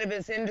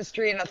cannabis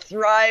industry and a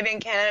thriving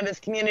cannabis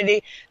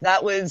community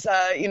that was,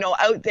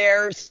 out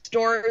there,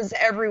 stores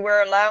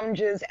everywhere,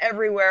 lounges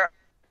everywhere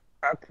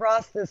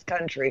across this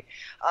country.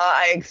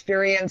 I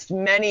experienced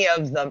many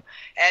of them,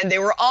 and they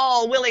were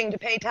all willing to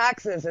pay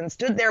taxes and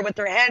stood there with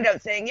their hand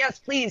out saying, yes,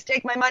 please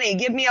take my money,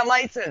 give me a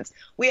license.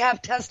 We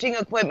have testing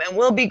equipment.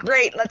 We'll be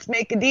great. Let's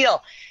make a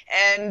deal.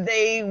 And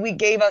we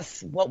gave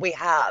us what we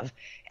have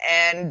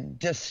and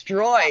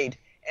destroyed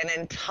an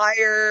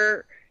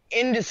entire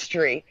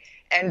industry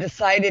and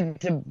decided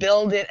to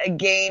build it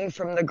again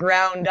from the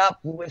ground up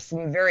with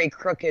some very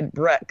crooked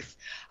bricks.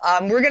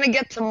 We're going to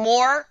get to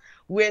more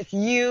with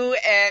you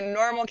and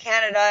NORML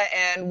Canada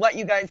and what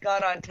you guys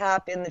got on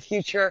tap in the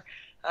future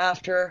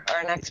after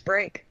our next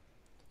break.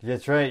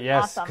 That's right,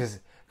 yes,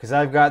 because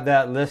I've got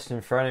that list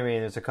in front of me,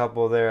 and there's a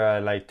couple there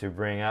I'd like to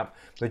bring up.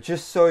 But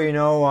just so you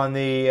know, on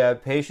the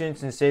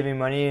patients and saving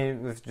money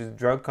with the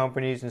drug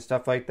companies and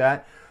stuff like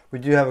that, we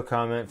do have a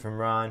comment from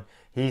Ron.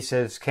 He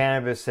says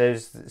cannabis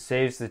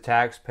saves the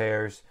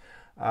taxpayers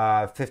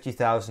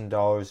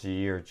 $50,000 a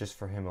year just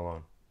for him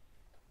alone.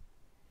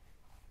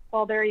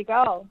 Well, there you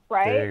go,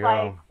 right? There you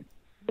go.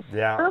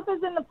 Yeah. Proof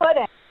is in the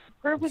pudding.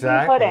 Proof is in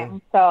the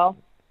pudding, so.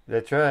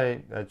 That's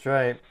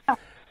right.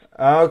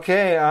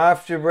 Okay,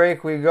 after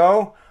break we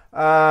go.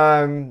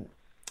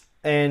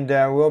 And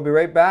we'll be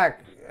right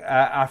back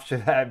after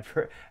that.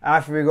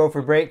 After we go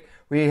for break,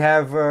 we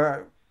have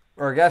our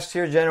guest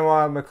here,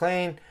 Jennawae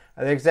McLean,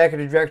 the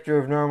Executive Director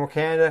of NORML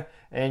Canada,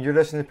 and you're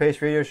listening to the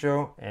Pace Radio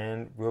Show,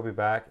 and we'll be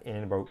back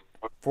in about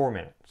 4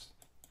 minutes.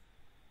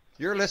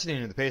 You're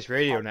listening to the Pace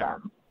Radio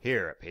Network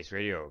here at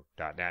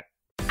paceradio.net.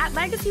 At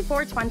Legacy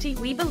 420,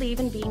 we believe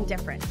in being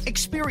different.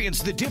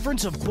 Experience the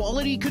difference of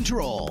quality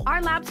control.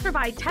 Our labs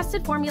provide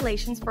tested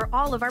formulations for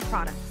all of our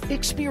products.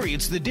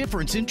 Experience the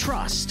difference in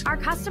trust. Our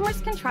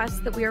customers can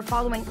trust that we are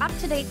following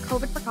up-to-date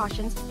COVID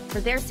precautions for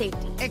their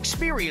safety.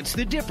 Experience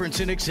the difference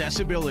in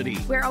accessibility.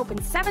 We're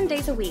open 7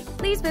 days a week.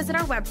 Please visit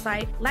our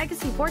website,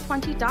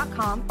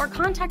 legacy420.com, or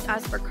contact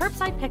us for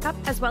curbside pickup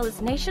as well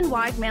as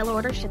nationwide mail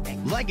order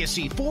shipping.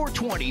 Legacy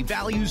 420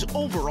 values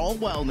overall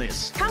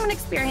wellness. Come and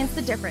experience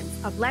the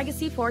difference of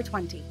Legacy 420.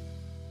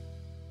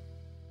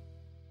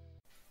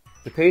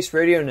 The Pace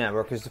Radio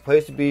Network is the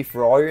place to be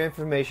for all your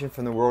information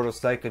from the world of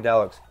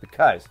psychedelics,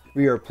 because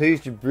we are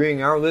pleased to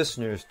bring our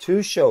listeners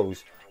 2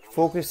 shows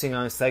focusing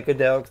on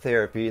psychedelic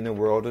therapy in the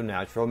world of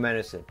natural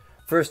medicine.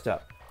 First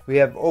up, we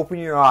have Open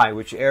Your Eye,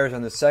 which airs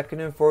on the 2nd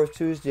and 4th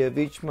Tuesday of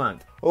each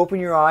month. Open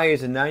Your Eye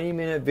is a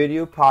 90-minute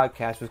video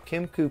podcast with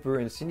Kim Cooper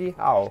and Cindy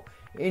Howell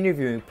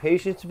interviewing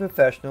patients and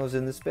professionals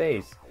in the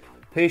space.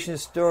 Patient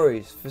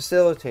stories,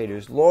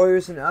 facilitators,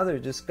 lawyers, and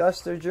others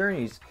discuss their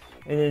journeys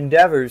and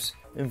endeavors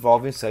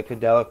involving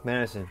psychedelic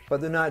medicine. But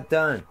they're not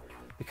done,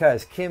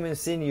 because Kim and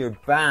Cindy are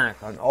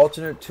back on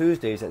alternate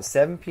Tuesdays at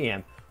 7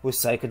 p.m. with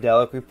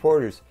psychedelic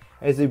reporters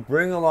as they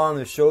bring along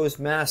the show's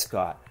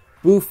mascot,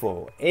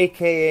 Bufo,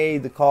 aka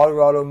the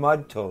Colorado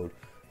Mud Toad,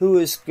 who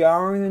is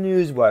scouring the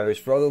news wires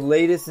for all the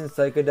latest in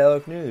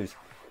psychedelic news.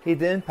 He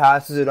then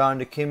passes it on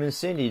to Kim and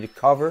Cindy to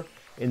cover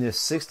in this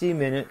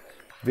 60-minute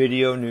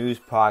video news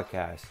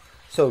podcast.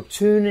 So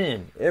tune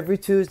in every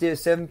Tuesday at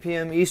 7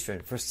 p.m.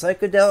 Eastern for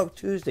Psychedelic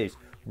Tuesdays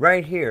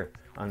right here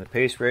on the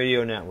Pace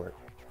Radio Network,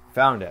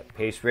 found at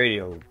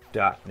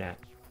paceradio.net.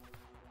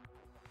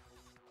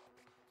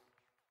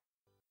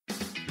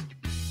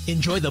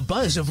 Enjoy the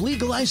buzz of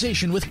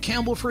legalization with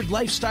Campbellford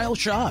Lifestyle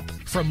Shop.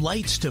 From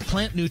lights to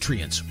plant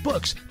nutrients,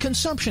 books,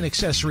 consumption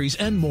accessories,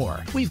 and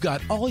more, we've got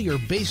all your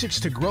basics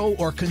to grow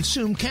or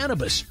consume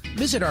cannabis.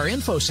 Visit our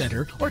info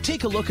center or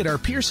take a look at our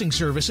piercing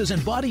services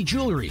and body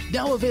jewelry,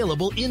 now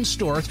available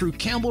in-store through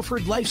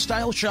Campbellford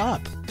Lifestyle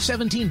Shop,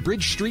 17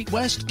 Bridge Street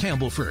West,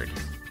 Campbellford.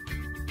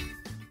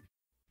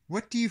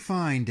 What do you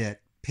find at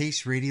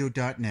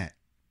paceradio.net?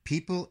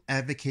 People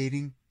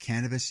advocating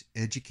cannabis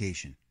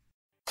education.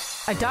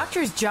 A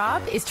doctor's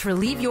job is to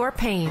relieve your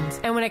pains.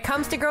 And when it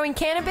comes to growing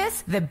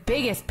cannabis, the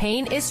biggest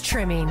pain is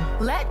trimming.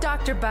 Let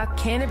Dr. Buck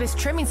Cannabis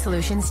Trimming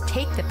Solutions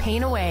take the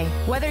pain away.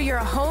 Whether you're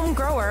a home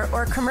grower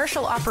or a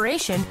commercial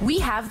operation, we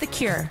have the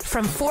cure.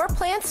 From 4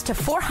 plants to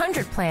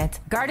 400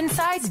 plants, garden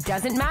size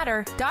doesn't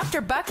matter.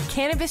 Dr. Buck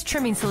Cannabis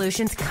Trimming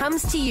Solutions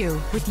comes to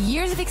you with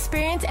years of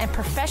experience and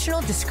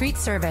professional discreet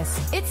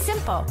service. It's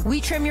simple.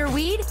 We trim your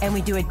weed and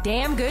we do a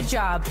damn good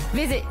job.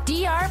 Visit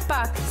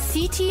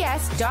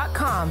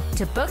drbuckcts.com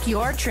to book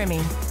your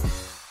trimming.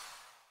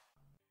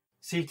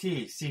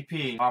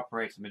 CP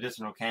operates a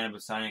medicinal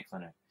cannabis signing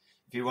clinic.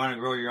 If you want to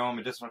grow your own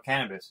medicinal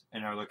cannabis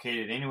and are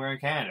located anywhere in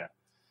Canada,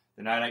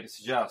 then I'd like to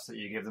suggest that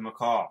you give them a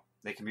call.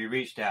 They can be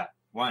reached at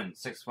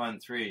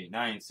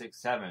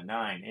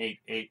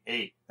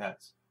 1-613-967-9888.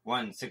 That's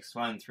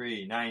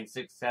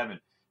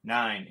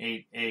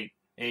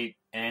 1-613-967-9888,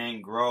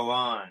 and grow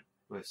on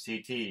with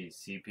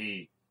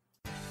CP.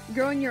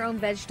 Growing your own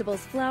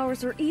vegetables,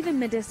 flowers, or even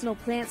medicinal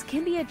plants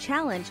can be a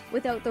challenge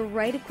without the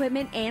right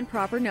equipment and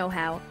proper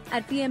know-how.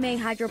 At BMA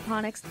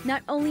Hydroponics,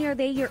 not only are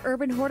they your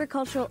urban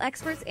horticultural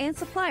experts and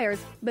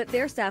suppliers, but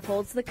their staff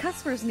holds the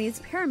customer's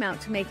needs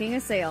paramount to making a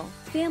sale.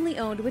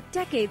 Family-owned with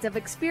decades of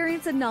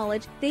experience and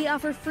knowledge, they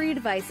offer free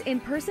advice in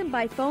person,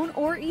 by phone,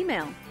 or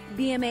email.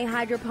 BMA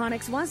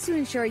Hydroponics wants to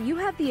ensure you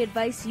have the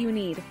advice you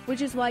need,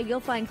 which is why you'll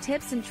find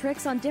tips and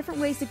tricks on different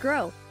ways to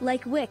grow,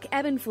 like wick,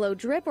 ebb and flow,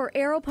 drip, or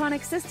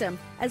aeroponic system,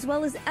 as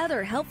well as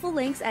other helpful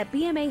links at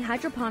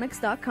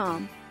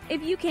bmahydroponics.com.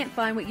 If you can't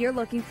find what you're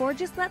looking for,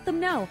 just let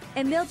them know,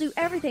 and they'll do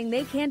everything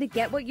they can to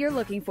get what you're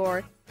looking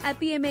for. At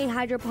BMA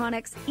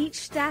Hydroponics, each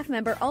staff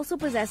member also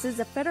possesses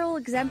a federal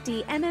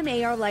exemptee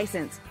MMAR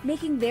license,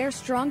 making their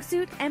strong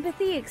suit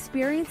empathy,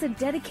 experience, and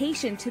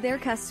dedication to their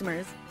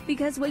customers.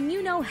 Because when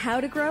you know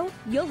how to grow,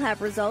 you'll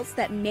have results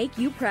that make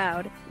you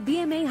proud.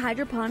 BMA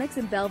Hydroponics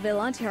in Belleville,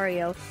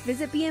 Ontario.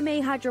 Visit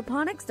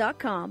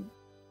bmahydroponics.com.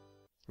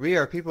 We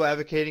are people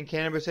advocating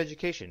cannabis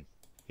education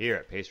here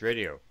at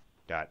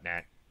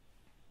paceradio.net.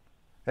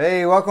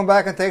 Hey, welcome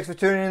back and thanks for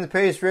tuning in to the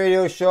Pace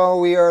Radio Show.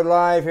 We are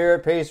live here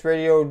at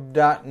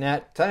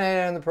paceradio.net.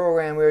 Tonight on the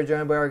program, we are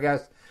joined by our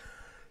guest,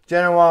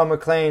 Jennawae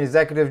McLean,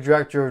 Executive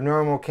Director of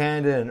NORML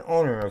Canada and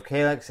owner of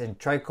Caylax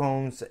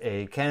Trichromes,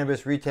 a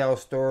cannabis retail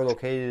store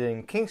located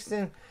in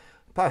Kingston.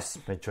 Plus,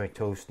 my joint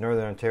host,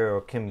 Northern Ontario,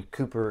 Kim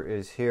Cooper,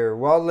 is here.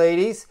 Well,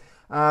 ladies,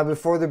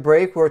 before the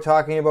break, we were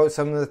talking about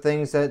some of the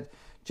things that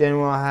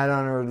Jennawae had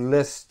on her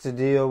list to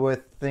deal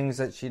with, things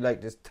that she'd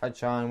like to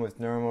touch on with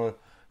NORML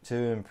to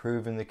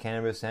improve in the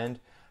cannabis end.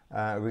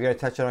 We got to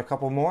touch on a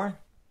couple more.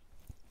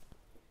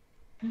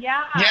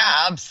 Yeah.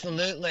 Yeah,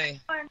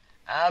 absolutely.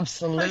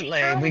 Absolutely.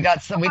 Sure. We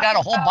got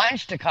a whole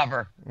bunch to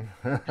cover.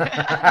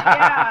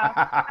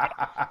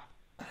 Yeah.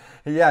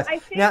 Yes. I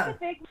think the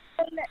big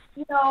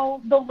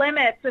one, the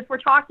limits, if we're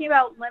talking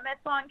about limits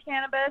on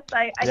cannabis,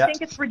 I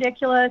think it's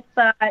ridiculous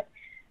that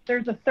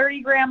there's a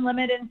 30-gram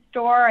limit in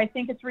store. I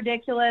think it's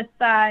ridiculous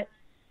that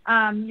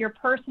your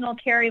personal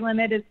carry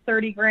limit is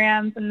 30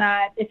 grams and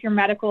that if you're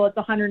medical, it's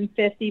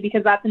 150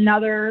 because that's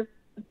another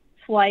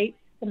slight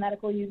to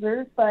medical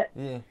users. But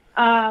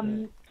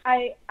I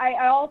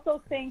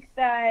also think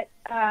that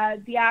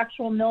the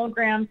actual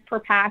milligrams per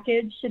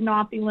package should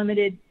not be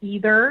limited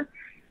either.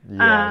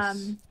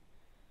 Yes.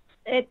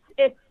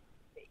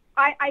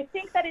 I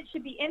think that it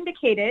should be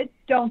indicated,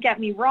 don't get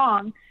me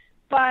wrong,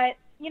 but,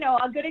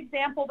 a good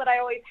example that I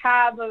always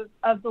have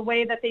of the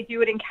way that they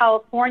do it in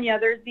California,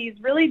 there's these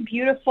really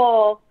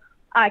beautiful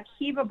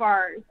Kiva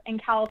bars in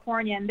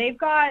California, and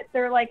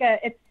they're like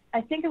I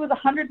think it was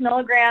 100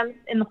 milligrams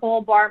in the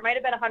whole bar. It might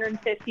have been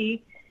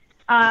 150.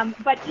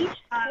 But each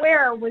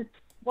square was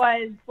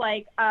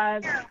like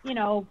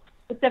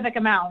specific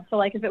amount. So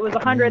like if it was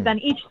 100, then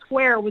each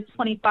square was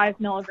 25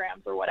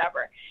 milligrams or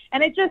whatever.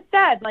 And it just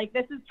said like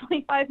this is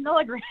 25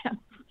 milligrams.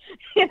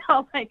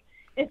 Like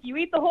if you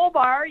eat the whole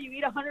bar, you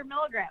eat 100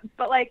 milligrams.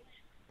 But like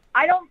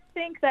I don't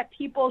think that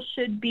people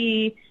should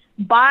be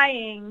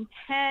buying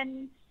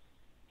 10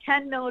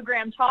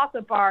 milligram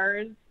chocolate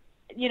bars,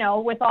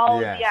 with all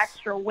of the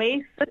extra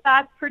waste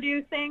that's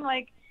producing.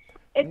 Like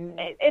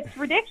it's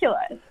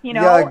ridiculous,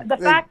 the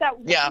fact that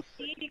one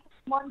seed equals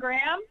 1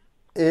 gram.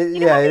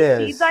 It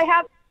is. Seeds I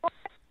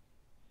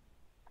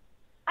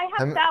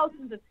have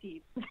thousands of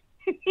seeds.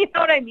 You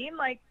know what I mean?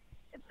 Like,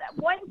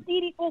 one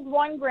seed equals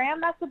 1 gram.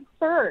 That's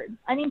absurd.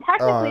 I mean,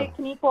 technically it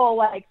can equal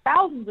like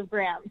thousands of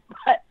grams,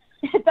 but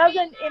it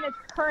doesn't in its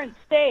current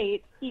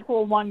state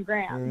equal 1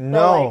 gram.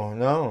 No.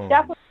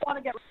 Definitely want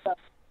to get rid of it.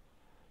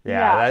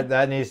 Yeah,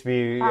 that needs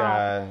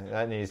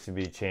to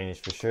be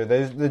changed for sure.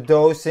 There's the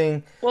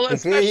dosing. Well,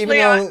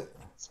 especially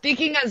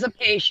speaking as a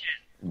patient,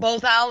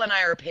 both Al and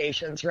I are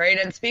patients, right?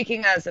 And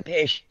speaking as a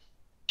patient,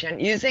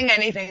 using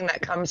anything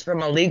that comes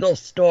from a legal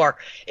store,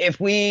 if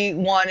we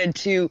wanted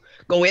to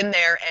go in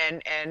there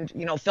and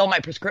fill my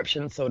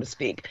prescription, so to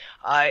speak,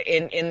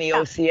 in the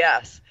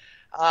OCS,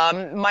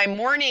 my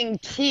morning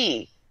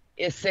tea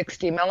is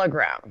 60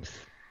 milligrams.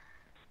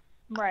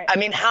 Right. I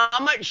mean, how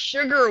much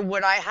sugar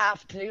would I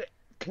have to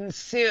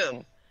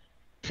consume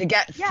to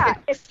get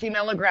 60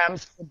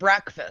 milligrams for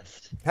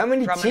breakfast? How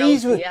many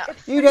teas would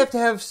you'd have to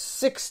have?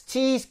 6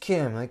 teas,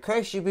 Kim. Like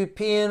Christ, you'd be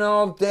peeing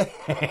all day,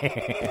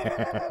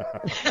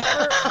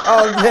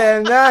 all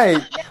damn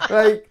night.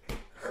 Like,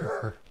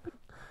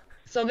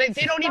 so they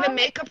don't even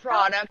make a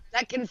product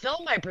that can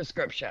fill my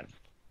prescription.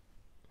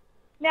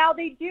 Now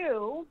they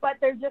do, but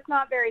they're just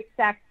not very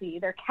sexy.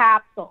 They're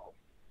capsules.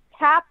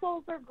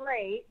 Capsules are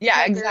great.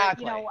 Yeah,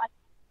 exactly.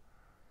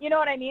 You know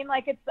what I mean?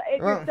 Like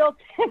you're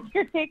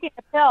taking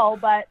a pill,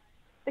 but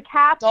the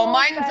capsules so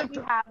mine's that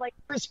you have, like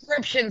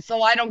prescription,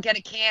 so I don't get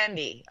a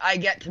candy. I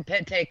get to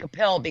take a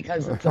pill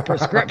because it's a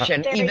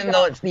prescription, even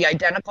though it's the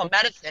identical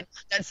medicine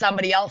that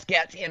somebody else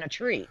gets in a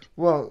treat.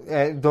 Well,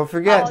 don't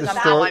forget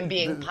somehow I'm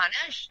being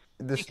punished.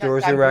 The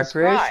stores are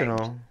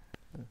recreational.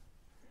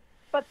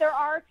 But there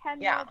are 10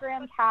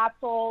 milligram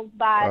capsules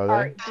that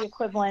are the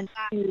equivalent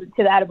to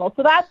the edible.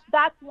 So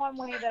that's one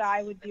way that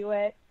I would do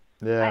it.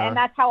 Yeah. And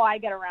that's how I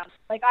get around.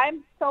 Like,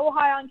 I'm so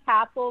high on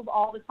capsules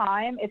all the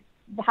time. It's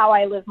how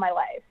I live my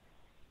life.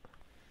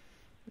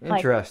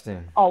 Interesting.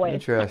 Like, always.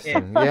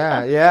 Interesting.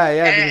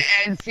 Yeah.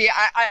 And see,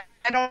 I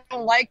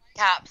don't like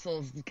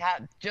capsules.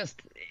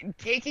 Just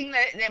taking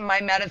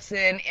my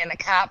medicine in a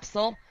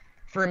capsule,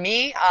 for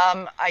me,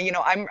 I'm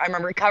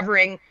a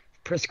recovering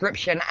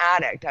prescription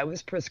addict. I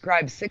was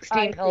prescribed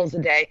 16 pills a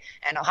day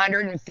and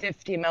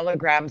 150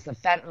 milligrams of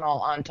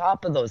fentanyl on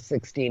top of those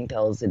 16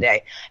 pills a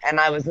day. And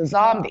I was a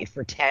zombie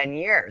for 10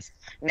 years.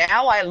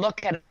 Now I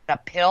look at a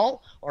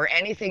pill or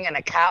anything in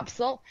a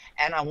capsule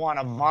and I want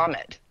to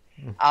vomit.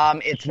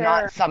 It's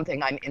not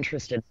something I'm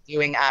interested in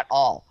doing at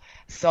all.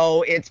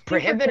 So it's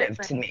prohibitive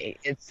to me.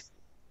 It's,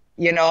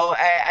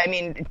 I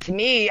mean, to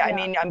me, I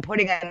mean, I'm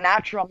putting a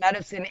natural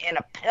medicine in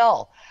a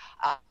pill.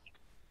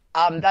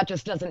 That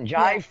just doesn't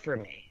jive for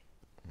me.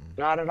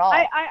 Not at all.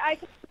 I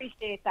can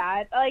appreciate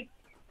that. Like,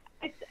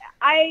 it's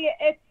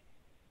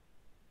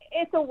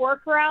a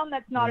workaround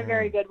that's not a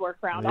very good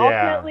workaround.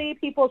 Yeah. Ultimately,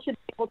 people should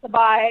be able to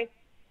buy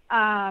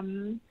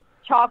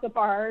chocolate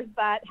bars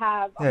that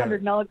have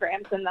 100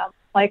 milligrams in them.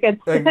 Like,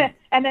 it's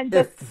and then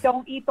just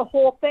don't eat the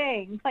whole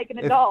thing like an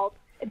adult.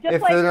 It's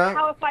just like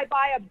how if I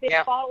buy a big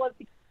bottle of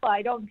tequila,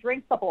 I don't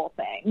drink the whole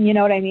thing. You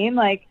know what I mean?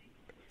 Like,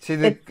 see,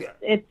 it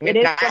is what it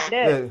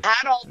is. I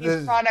had all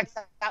these products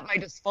at my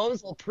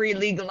disposal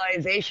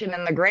pre-legalization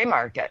in the gray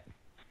market.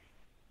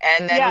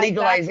 And then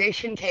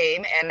legalization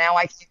came, and now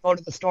I can't go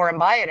to the store and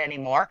buy it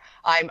anymore.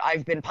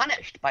 I've been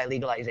punished by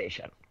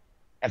legalization,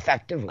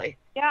 effectively.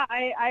 Yeah,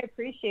 I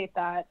appreciate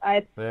that.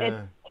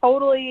 It's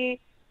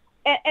totally,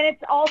 and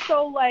it's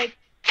also like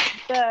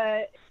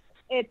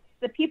it's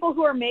the people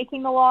who are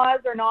making the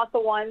laws are not the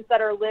ones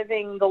that are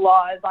living the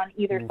laws on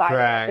either side.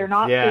 Correct. They're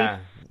not.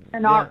 They're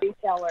not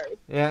retailers.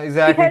 Yeah,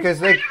 exactly.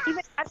 Because even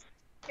as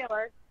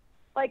retailers,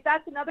 like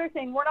that's another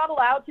thing. We're not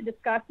allowed to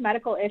discuss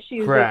medical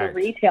issues as a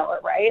retailer,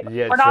 right?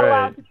 Yeah, we're not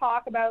allowed to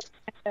talk about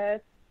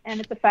this and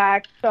its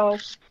effects. So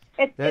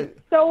it's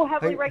so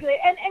heavily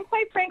regulated. And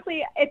quite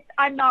frankly,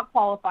 I'm not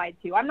qualified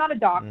to. I'm not a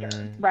doctor,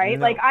 right?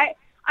 No. Like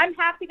I'm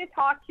happy to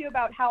talk to you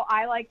about how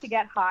I like to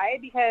get high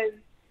because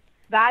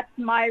that's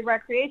my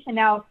recreation.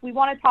 Now, if we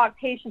want to talk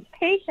patient,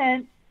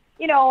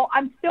 you know,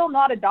 I'm still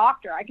not a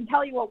doctor. I can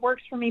tell you what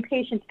works for me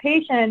patient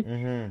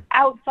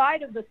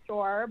outside of the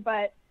store,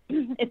 but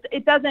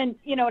it doesn't,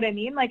 you know what I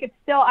mean? Like it's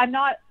still, I'm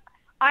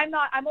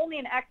only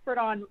an expert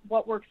on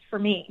what works for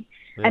me.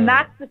 Yeah. And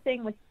that's the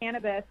thing with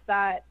cannabis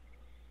that,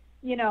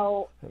 you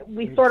know,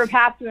 we sort of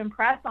have to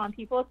impress on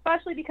people,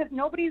 especially because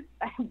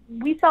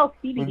we sell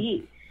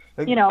CBD,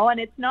 you know, and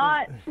it's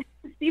not,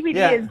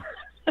 CBD is,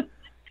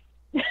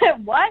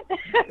 what?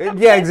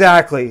 Yeah,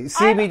 exactly.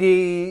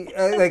 CBD,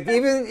 like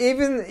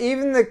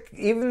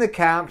even the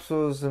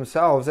capsules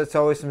themselves. That's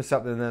always been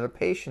something that a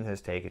patient has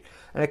taken,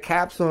 and a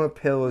capsule and a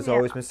pill has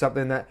always been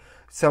something that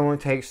someone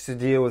takes to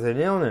deal with an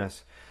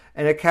illness.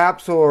 And a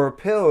capsule or a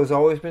pill has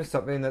always been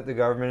something that the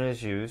government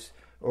has used,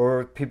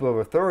 or people of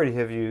authority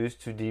have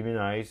used to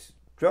demonize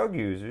drug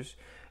users.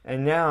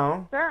 And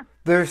now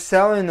they're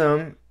selling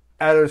them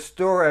at a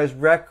store as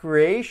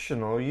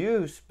recreational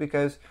use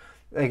because.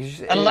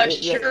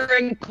 Unless you're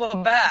in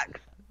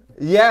Quebec.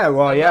 Yeah,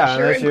 well,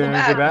 unless you're in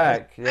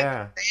Quebec.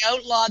 Yeah. They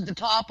outlawed the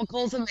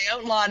topicals and they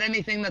outlawed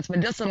anything that's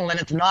medicinal and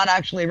it's not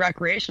actually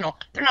recreational.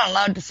 They're not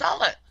allowed to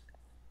sell it.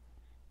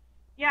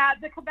 Yeah,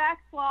 the Quebec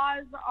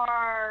laws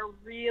are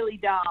really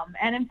dumb.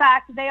 And in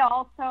fact, they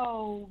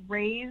also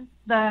raised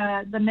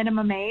the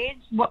minimum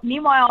age.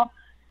 Meanwhile,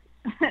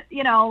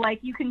 you know, like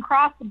you can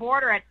cross the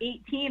border at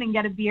 18 and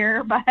get a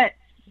beer, but,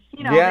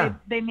 you know,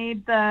 they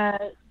made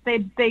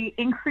they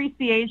increased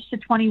the age to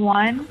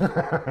 21.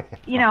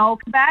 You know,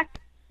 Quebec,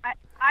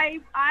 I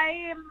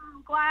am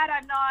glad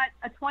I'm not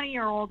a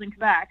 20-year-old in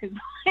Quebec.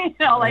 You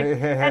know, like,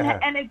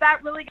 and is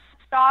that really going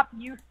to stop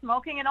youth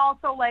smoking? And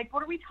also, like,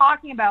 what are we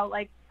talking about?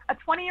 Like, a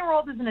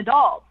 20-year-old is an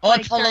adult. Oh,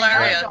 like, it's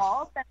hilarious.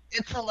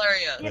 It's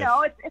hilarious. You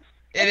know, it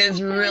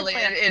is really,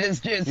 it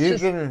is just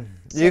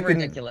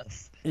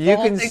ridiculous. You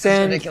can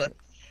send... ridiculous.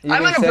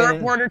 I'm in a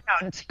border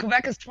town.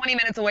 Quebec is 20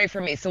 minutes away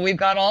from me. So we've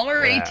got all our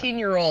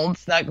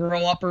 18-year-olds that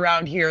grow up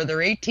around here. Their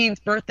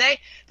 18th birthday,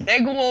 they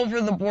go over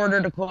the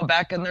border to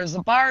Quebec, and there's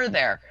a bar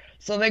there.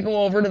 So they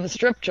go over to the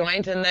strip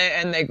joint, and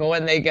they go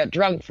and they get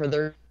drunk for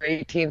their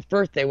 18th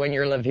birthday when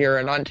you live here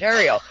in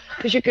Ontario,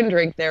 because you can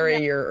drink there a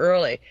year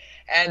early.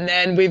 And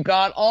then we've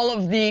got all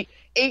of the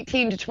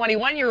 18 to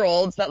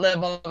 21-year-olds that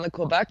live on the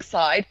Quebec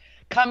side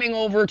coming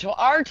over to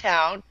our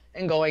town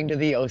and going to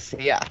the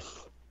OCS.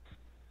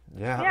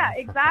 Yeah,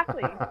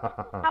 exactly.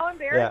 How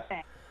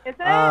embarrassing,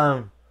 isn't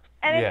it?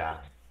 And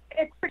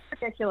it's pretty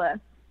ridiculous.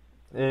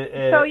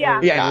 It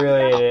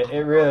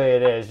really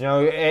is. You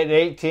know, at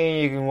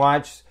 18, you can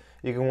watch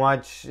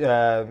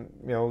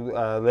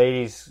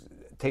ladies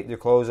take their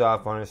clothes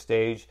off on a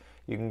stage.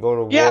 You can go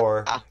to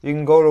war. You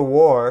can go to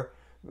war,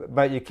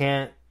 but you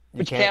can't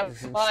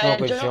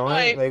smoke a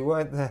joint. Like,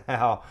 what the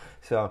hell?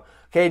 So,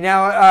 okay,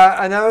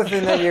 now another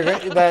thing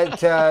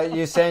that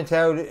you sent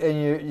out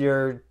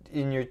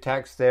in your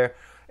text there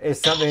is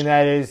something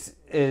that is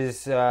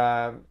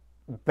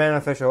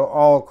beneficial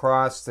all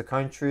across the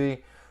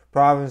country,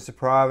 province to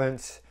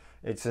province.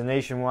 It's a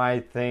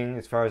nationwide thing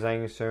as far as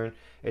I'm concerned.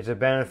 It's a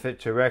benefit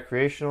to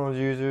recreational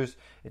users.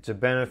 It's a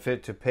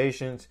benefit to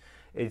patients.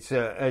 It's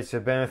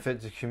a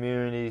benefit to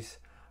communities.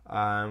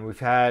 We've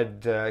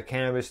had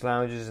cannabis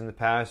lounges in the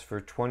past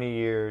for 20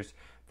 years.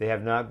 They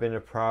have not been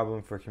a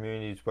problem for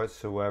communities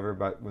whatsoever,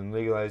 but when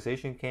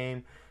legalization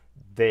came,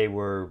 they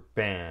were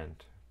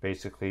banned,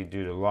 basically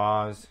due to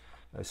laws,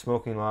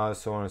 smoking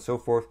laws, so on and so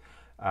forth.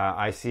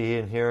 I see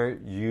in here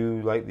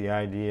you like the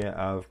idea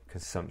of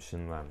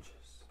consumption lounges.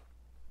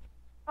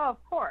 Oh,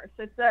 of course.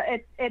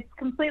 It's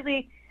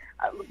completely...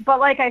 but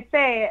like I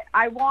say,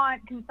 I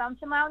want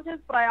consumption lounges,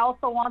 but I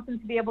also want them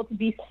to be able to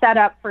be set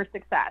up for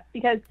success.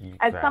 Because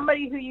as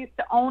somebody who used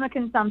to own a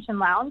consumption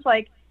lounge,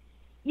 like,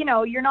 you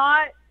know, you're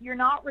not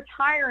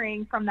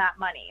retiring from that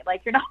money.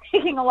 Like, you're not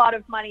making a lot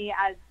of money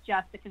as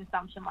just a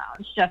consumption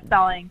lounge, just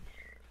selling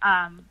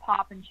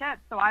pop and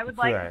chips. So I would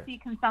like to see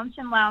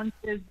consumption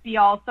lounges be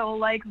also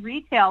like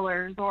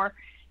retailers, or,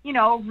 you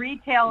know,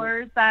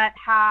 retailers that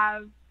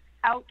have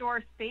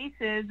outdoor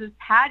spaces as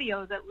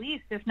patios, at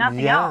least, if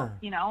nothing else,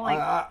 you know, like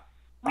I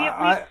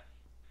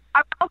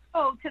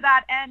also, to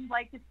that end,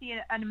 like to see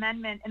an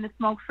amendment in the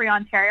Smoke-Free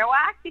Ontario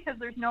Act, because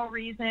there's no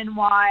reason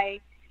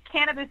why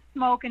cannabis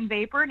smoke and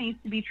vapor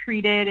needs to be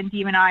treated and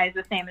demonized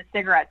the same as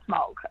cigarette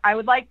smoke. I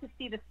would like to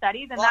see the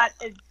studies, and that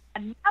is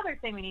another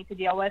thing we need to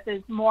deal with,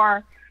 is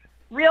more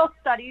real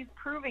studies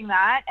proving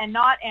that and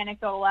not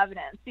anecdotal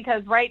evidence,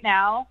 because right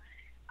now,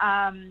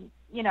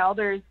 you know,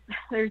 there's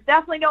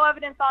definitely no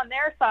evidence on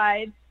their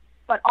side,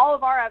 but all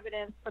of our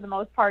evidence, for the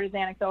most part, is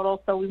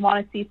anecdotal. So we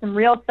want to see some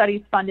real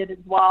studies funded as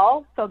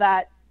well, so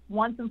that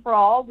once and for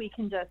all, we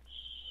can just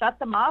shut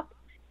them up.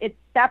 It's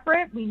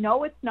separate. We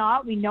know it's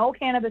not. We know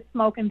cannabis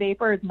smoke and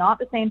vapor is not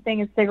the same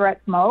thing as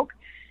cigarette smoke,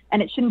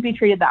 and it shouldn't be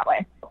treated that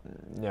way.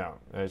 No,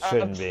 it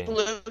shouldn't be.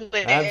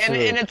 Absolutely.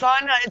 Absolutely. And it's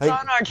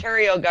on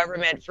Ontario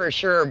government for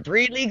sure.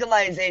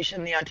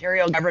 Pre-legalization, the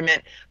Ontario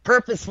government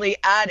purposely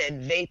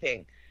added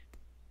vaping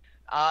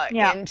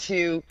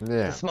into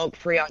the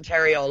smoke-free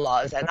Ontario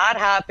laws, and that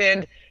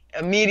happened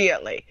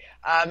immediately.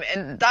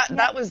 And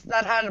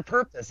that had a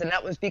purpose, and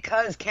that was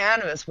because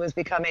cannabis was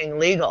becoming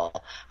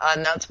legal,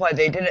 and that's why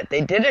they did it.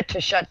 They did it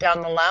to shut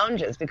down the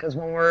lounges, because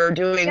when we're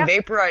doing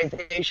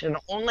vaporization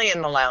only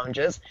in the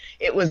lounges,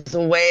 it was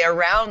a way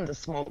around the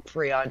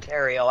Smoke-Free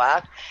Ontario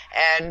Act,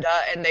 and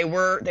they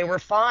were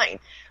fine.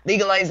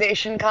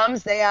 Legalization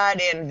comes, they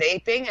add in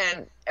vaping,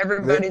 and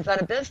everybody's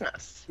out of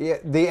business. Yeah,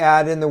 they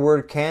add in the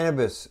word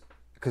cannabis,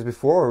 because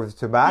before it was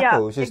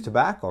tobacco. It was just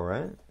tobacco,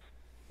 right?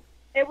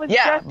 It was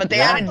but they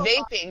added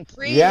vaping.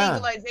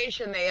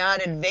 Pre-legalization, they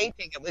added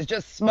vaping. It was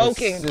just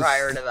smoking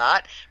prior to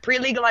that.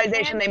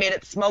 Pre-legalization, they made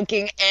it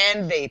smoking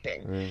and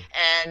vaping,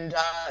 and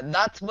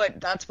that's what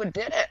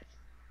did it.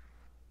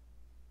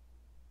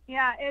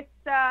 Yeah,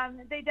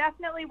 it's they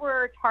definitely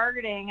were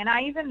targeting, and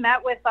I even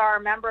met with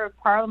our member of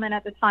parliament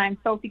at the time,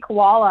 Sophie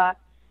Koala.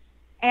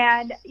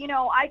 And, you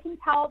know, I can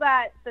tell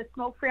that the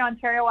Smoke-Free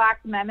Ontario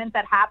Act amendment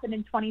that happened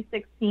in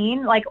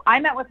 2016, like, I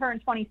met with her in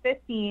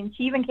 2015.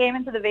 She even came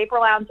into the vapor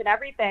lounge and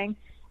everything.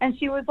 And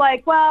she was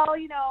like, well,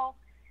 you know,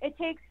 it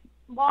takes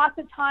lots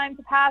of time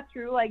to pass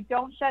through. Like,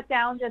 don't shut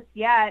down just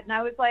yet. And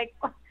I was like,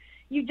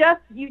 you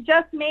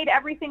just made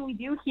everything we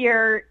do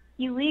here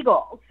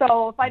illegal.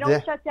 So if I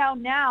don't shut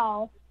down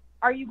now,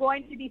 are you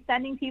going to be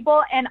sending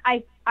people? And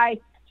I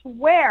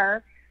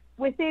swear,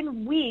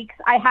 within weeks,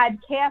 I had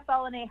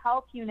KFL&A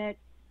Health Unit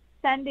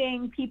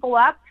sending people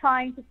up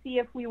trying to see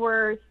if we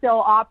were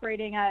still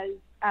operating as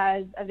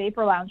a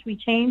vapor lounge. We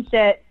changed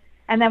it,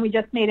 and then we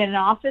just made it an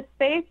office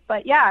space.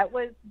 But yeah, it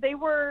was they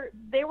were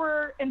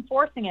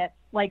enforcing it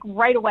like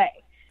right away.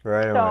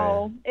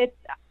 So it's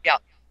so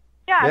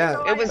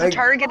it was a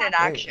targeted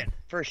action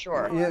for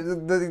sure. Yeah,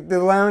 the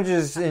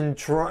lounges in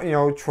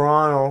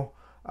Toronto,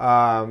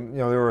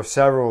 there were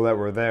several that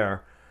were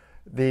there.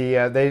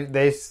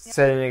 They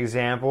set an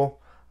example.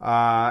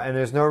 And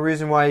there's no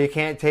reason why you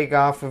can't take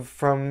off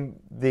from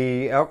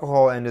the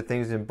alcohol end of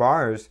things in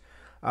bars.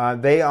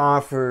 They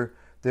offer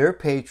their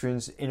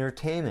patrons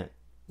entertainment.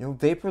 You know,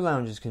 vapor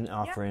lounges can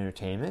offer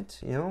entertainment.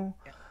 You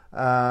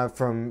know,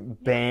 from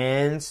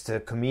bands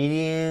to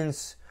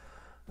comedians,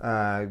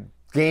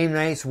 game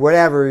nights,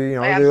 whatever. You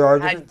know, there are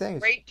different things.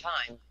 Great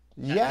time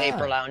at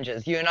vapor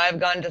lounges. You and I have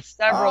gone to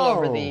several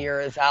over the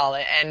years, Al,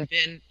 and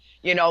been.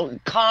 You know,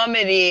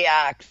 comedy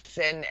acts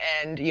and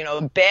you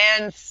know,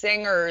 band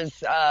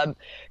singers,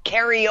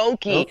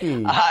 karaoke,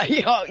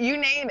 you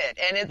name it,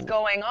 and it's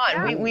going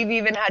on. We've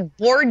even had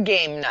board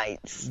game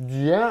nights.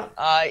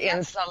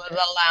 In some of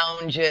the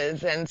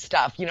lounges and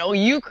stuff. You know,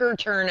 euchre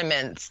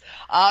tournaments.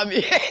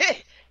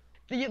 The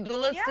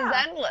list is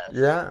endless.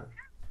 Yeah,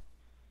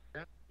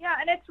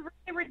 and it's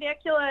really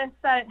ridiculous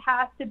that it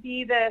has to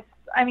be this.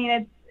 I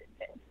mean,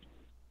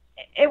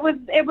 it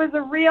was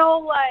a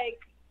real, like,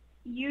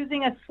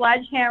 using a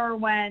sledgehammer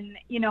when,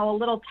 you know, a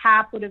little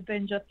tap would have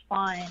been just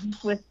fine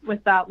with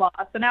that law.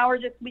 So now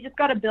we just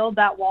got to build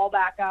that wall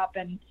back up,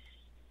 and,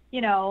 you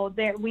know,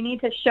 we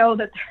need to show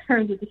that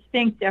there's a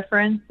distinct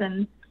difference.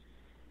 And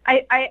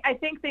I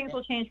think things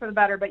will change for the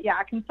better. But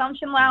yeah,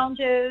 consumption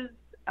lounges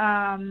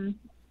are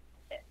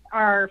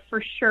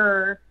for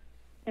sure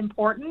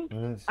important.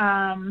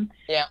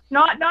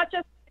 Not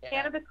just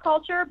cannabis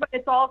culture, but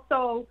it's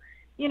also,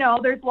 you know,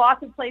 there's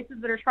lots of places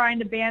that are trying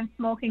to ban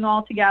smoking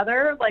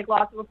altogether, like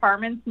lots of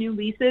apartments, new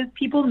leases.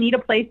 People need a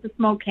place to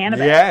smoke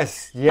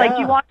cannabis. Like,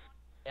 you want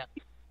to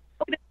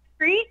smoke it in the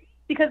street,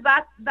 because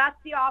that's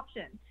the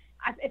option.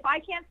 If I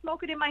can't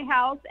smoke it in my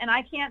house, and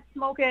I can't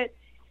smoke it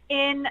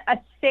in a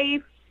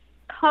safe,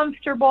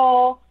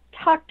 comfortable,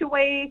 tucked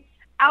away,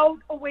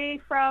 away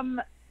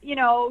from, you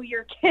know,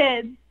 your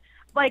kids,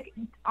 like,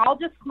 I'll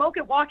just smoke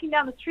it walking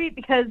down the street,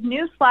 because,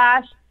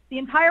 newsflash, the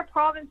entire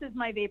province is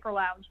my vapor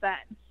lounge then.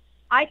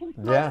 I can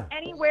smoke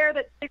anywhere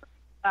that cigarettes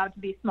are allowed to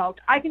be smoked.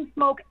 I can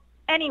smoke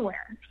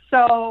anywhere.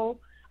 So,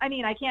 I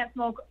mean, I can't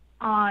smoke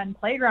on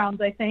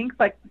playgrounds, I think,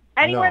 but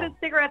anywhere that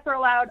cigarettes are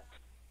allowed,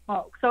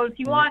 smoke. So if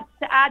you want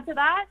to add to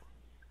that,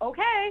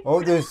 okay.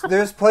 Oh,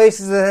 there's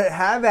places that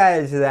have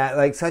added to that,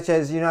 like, such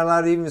as you're not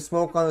allowed to even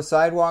smoke on the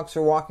sidewalks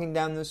or walking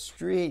down the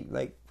street,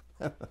 like.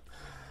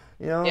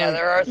 You know,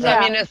 there are some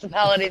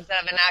municipalities that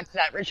have enacted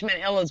that. Richmond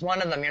Hill is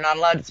one of them. You're not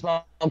allowed to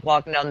smoke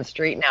walking down the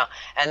street now,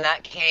 and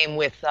that came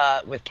with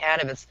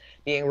cannabis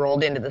being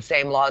rolled into the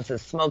same laws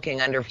as smoking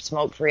under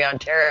Smoke-Free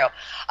Ontario.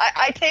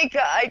 I take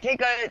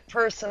it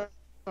personally.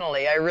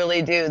 I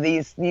really do.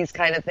 These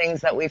kind of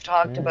things that we've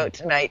talked about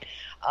tonight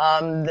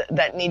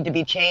that need to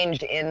be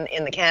changed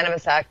in the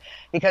Cannabis Act,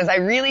 because I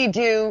really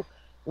do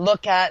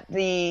look at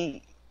the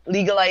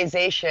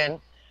legalization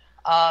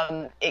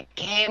it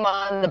came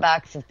on the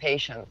backs of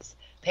patients.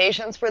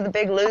 Patients were the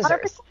big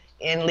losers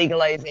in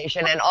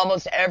legalization, and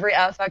almost every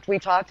aspect we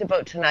talked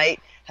about tonight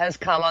has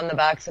come on the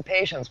backs of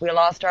patients. We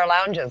lost our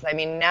lounges. I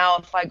mean, now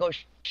if I go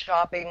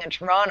shopping in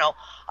Toronto,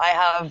 I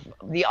have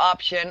the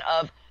option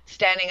of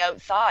standing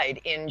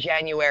outside in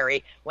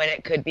January when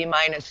it could be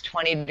minus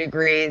 20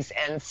 degrees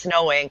and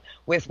snowing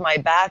with my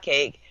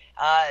backache,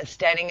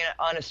 standing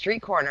on a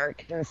street corner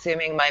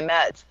consuming my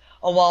meds.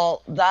 Oh,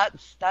 well,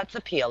 that's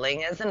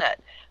appealing, isn't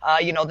it?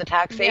 The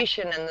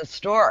taxation in the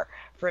store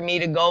for me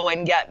to go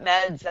and get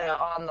meds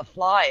on the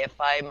fly if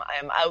I'm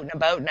out and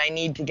about and I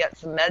need to get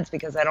some meds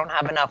because I don't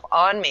have enough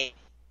on me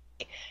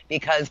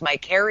because my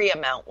carry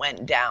amount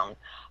went down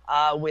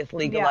with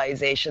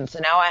legalization. So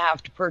now I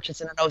have to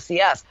purchase an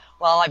OCS.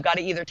 Well, I've got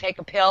to either take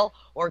a pill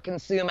or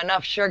consume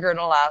enough sugar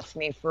to last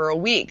me for a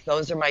week.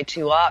 Those are my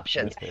two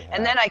options.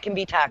 And then I can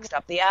be taxed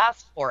up the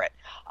ass for it.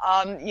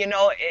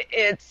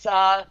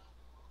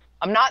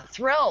 I'm not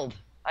thrilled,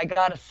 I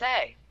gotta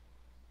say.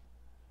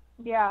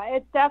 Yeah,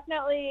 it's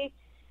definitely,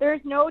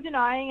 there's no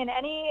denying, and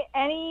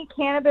any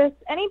cannabis,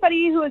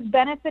 anybody who has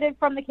benefited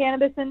from the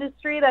cannabis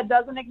industry that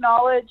doesn't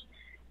acknowledge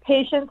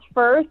patients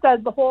first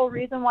as the whole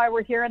reason why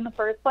we're here in the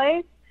first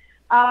place,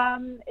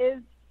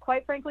 is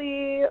quite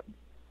frankly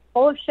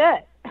full of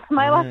shit. Am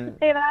I allowed to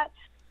say that?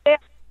 Yeah.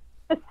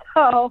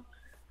 So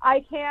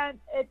I can't,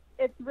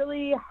 it's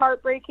really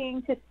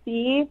heartbreaking to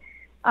see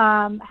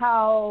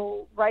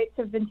how rights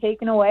have been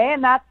taken away,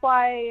 and that's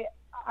why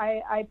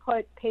I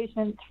put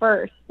patients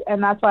first,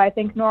 and that's why I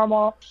think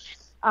NORML,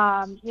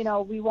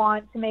 we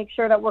want to make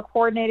sure that we're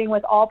coordinating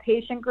with all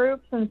patient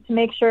groups and to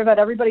make sure that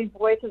everybody's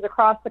voices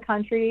across the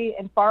country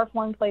and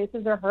far-flung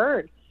places are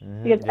heard,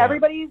 because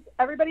everybody's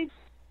experience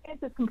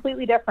is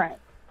completely different.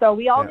 So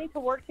we all need to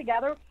work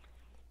together.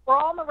 We're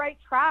all on the right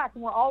track,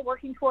 and we're all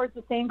working towards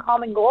the same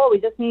common goal. We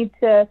just need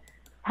to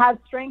have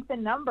strength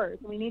in numbers.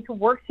 We need to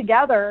work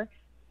together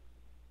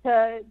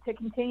to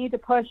continue to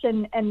push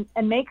and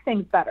make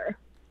things better.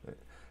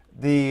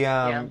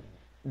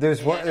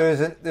 There's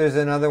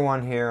another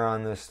one here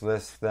on this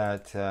list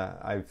that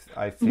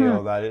I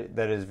feel that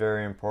is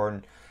very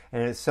important,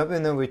 and it's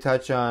something that we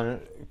touch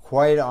on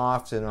quite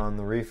often on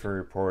the Reefer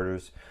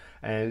Reporters,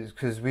 and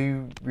because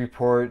we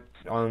report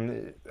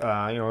on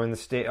in the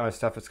state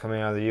stuff that's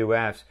coming out of the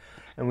U.S.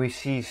 and we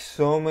see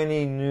so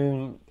many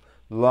new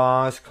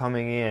laws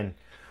coming in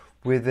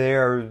where they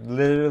are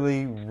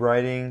literally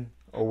writing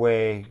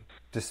away,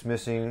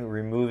 dismissing,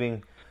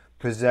 removing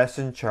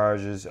possession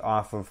charges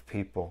off of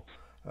people,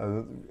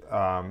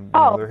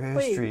 their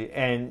history,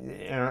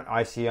 and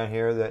I see on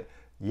here that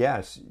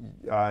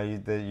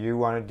that you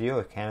want to deal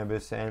with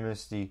cannabis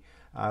amnesty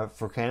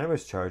for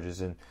cannabis charges,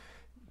 and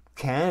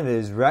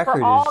Canada's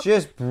record is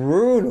just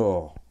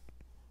brutal.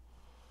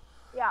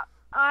 Yeah,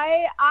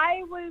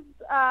 I was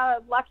a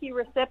lucky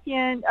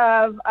recipient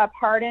of a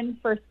pardon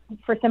for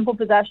simple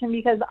possession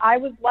because I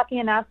was lucky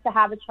enough to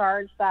have a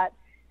charge that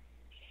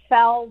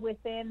fell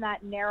within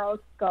that narrow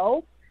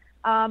scope.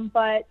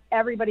 But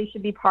everybody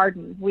should be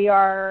pardoned.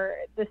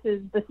 This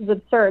is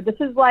absurd. This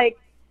is like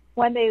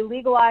when they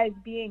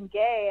legalized being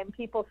gay and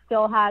people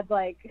still had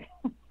like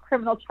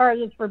criminal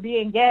charges for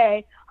being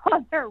gay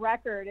on their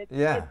record. It's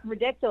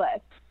ridiculous.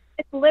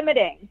 It's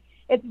limiting.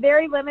 It's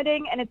very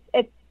limiting, and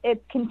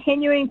it's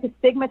continuing to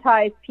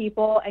stigmatize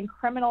people and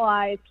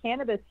criminalize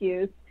cannabis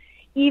use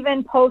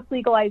even post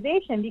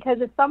legalization,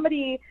 because if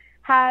somebody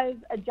has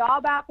a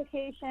job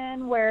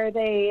application where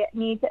they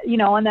need to,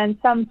 and then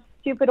some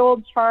stupid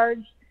old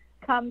charge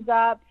comes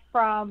up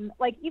from,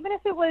 like, even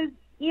if it was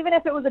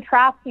a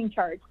trafficking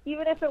charge,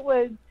 even if it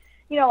was,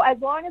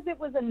 as long as it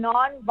was a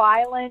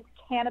non-violent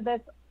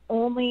cannabis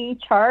only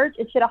charge,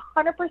 it should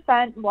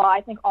 100%, well,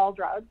 I think all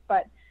drugs,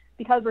 but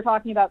because we're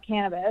talking about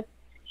cannabis,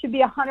 should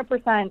be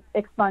 100%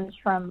 expunged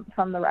from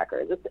the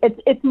records.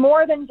 It's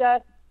more than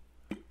just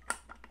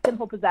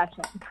simple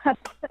possession.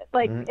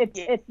 Like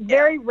it's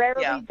very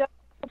rarely just.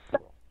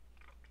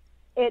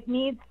 It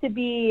needs to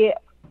be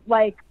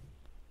like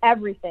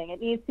everything.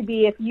 It needs to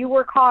be, if you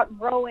were caught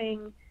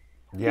growing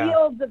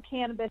fields of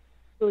cannabis,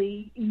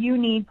 you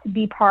need to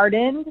be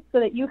pardoned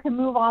so that you can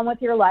move on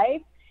with your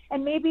life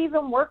and maybe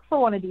even work for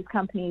one of these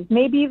companies.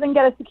 Maybe even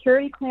get a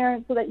security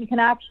clearance so that you can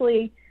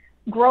actually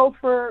grow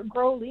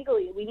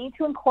legally. We need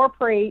to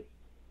incorporate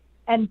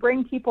and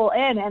bring people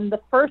in, and the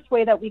first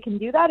way that we can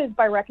do that is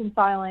by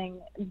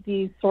reconciling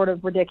these sort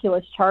of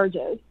ridiculous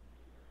charges.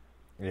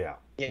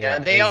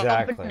 They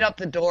opened up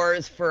the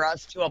doors for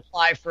us to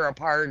apply for a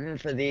pardon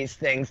for these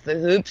things. The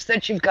hoops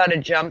that you've got to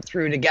jump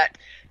through to get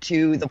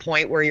to the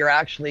point where you're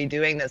actually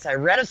doing this. I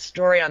read a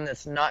story on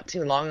this not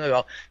too long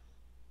ago.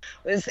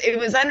 It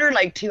was under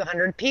like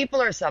 200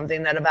 people or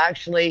something that have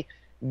actually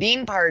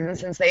been pardoned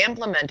since they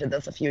implemented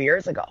this a few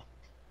years ago.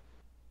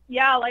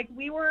 Yeah, like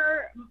me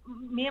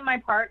and my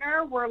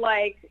partner were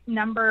like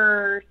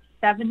number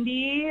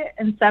 70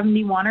 and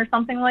 71 or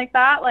something like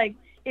that. Like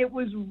it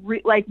was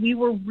we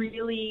were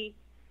really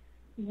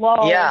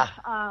low. Yeah.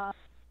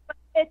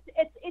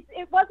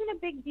 it wasn't a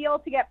big deal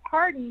to get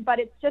pardoned, but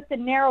it's just a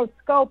narrow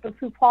scope of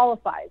who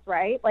qualifies,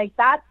 right? Like,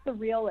 that's the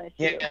real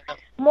issue. Yeah.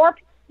 More,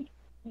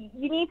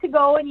 you need to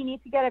go and you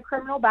need to get a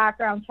criminal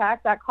background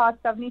check that costs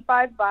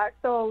 $75.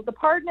 So the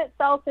pardon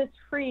itself is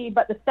free,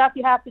 but the stuff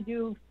you have to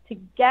do to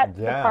get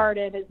the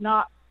pardon is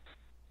not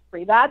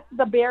free. That's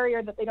the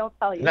barrier that they don't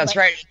tell you. That's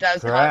right. It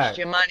does cost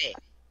you money.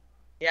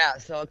 Yeah,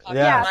 so it costs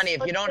you money.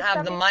 If you don't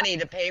have the money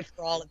to pay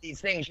for all of these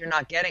things, you're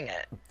not getting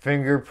it.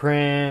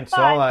 Fingerprints,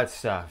 all that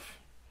stuff.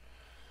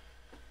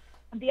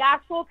 The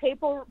actual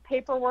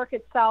paperwork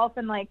itself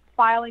and, like,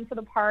 filing for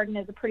the pardon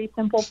is a pretty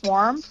simple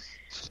form.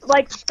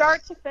 Like,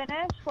 start to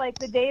finish, like,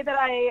 the day that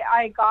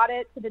I got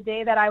it to the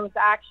day that I was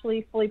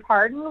actually fully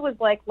pardoned was,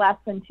 like, less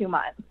than 2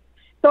 months.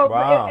 So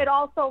it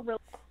also really...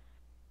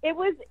 It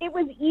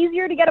was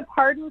easier to get a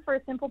pardon for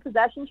a simple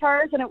possession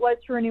charge than it was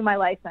to renew my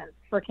license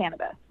for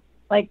cannabis.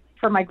 Like,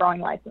 for my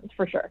growing license,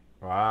 for sure.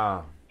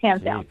 Wow.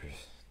 Hands down.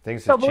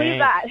 Things have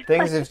changed. That.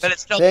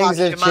 Things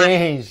have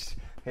changed.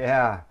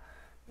 Yeah.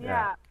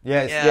 Yeah.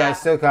 It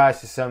still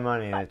costs you some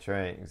money. That's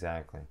right.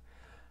 Exactly.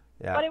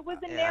 Yeah. But it was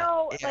a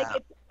narrow, like,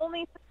 it's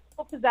only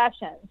simple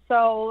possession.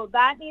 So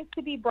that needs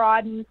to be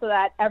broadened so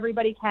that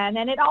everybody can.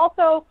 And it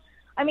also,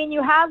 I mean,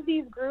 you have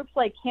these groups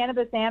like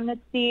Cannabis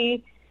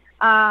Amnesty,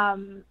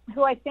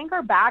 who I think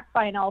are backed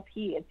by an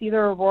LP. It's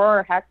either Aurora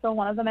or Hexo,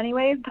 one of them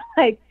anyways.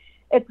 Like,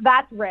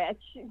 that's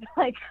rich,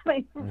 like,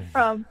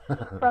 from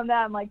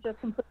them, like, just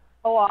completely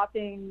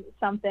co-opting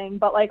something.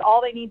 But, like,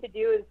 all they need to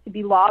do is to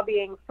be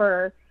lobbying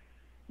for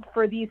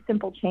these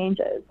simple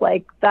changes.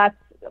 Like, that's,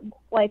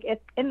 like,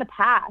 it's in the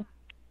past.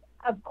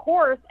 Of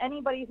course,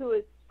 anybody who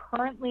is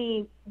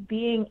currently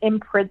being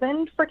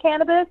imprisoned for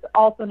cannabis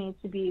also needs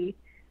to be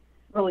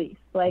released.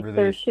 Like,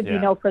 there should be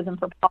no prison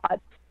for pot.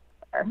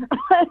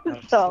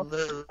 So,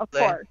 of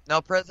course.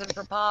 No prison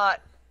for pot.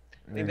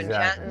 We've been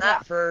chanting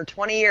that for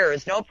 20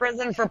 years. No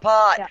prison for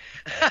pot.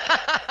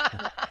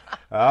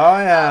 Oh,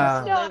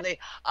 yeah. Absolutely.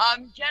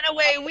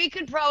 Jennawae, we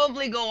could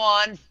probably go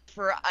on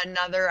for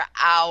another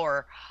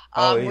hour.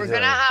 We're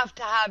going to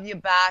have you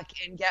back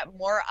and get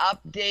more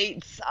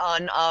updates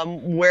on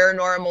where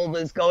NORML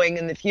is going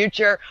in the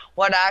future,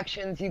 what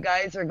actions you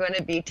guys are going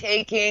to be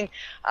taking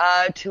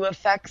to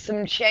affect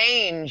some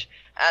change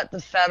at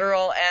the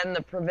federal and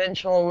the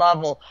provincial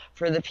level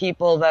for the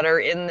people that are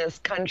in this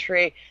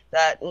country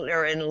that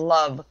are in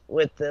love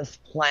with this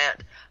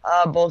plant,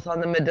 both on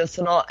the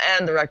medicinal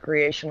and the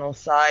recreational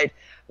side,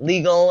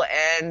 legal,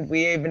 and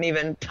we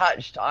even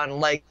touched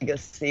on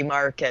legacy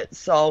market.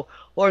 So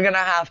we're going to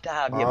have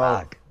you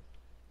back.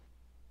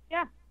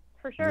 Yeah,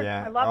 for sure.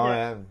 Yeah. I loved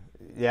it.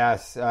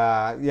 Yes.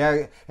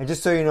 And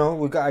just so you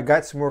know, I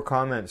got some more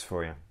comments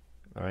for you.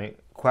 All right.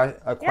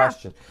 A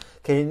question.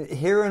 Okay,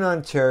 here in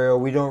Ontario,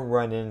 we don't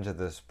run into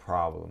this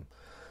problem.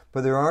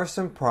 But there are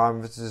some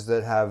provinces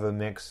that have a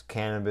mixed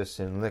cannabis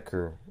and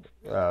liquor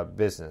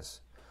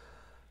business.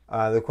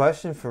 The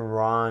question from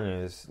Ron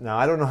is, now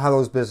I don't know how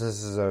those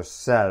businesses are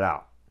set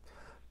up,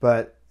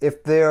 but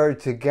if they are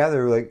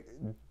together, like,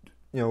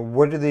 you know,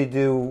 what do they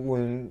do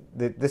when...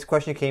 This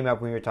question came up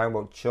when you were talking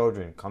about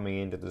children coming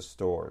into the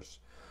stores.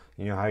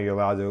 You know how you're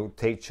allowed to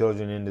take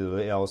children into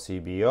the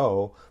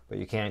LCBO, but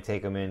you can't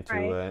take them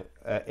into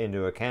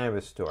a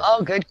cannabis store.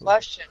 Oh, good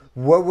question.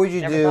 What would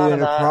you do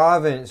in a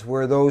province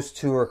where those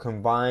two are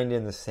combined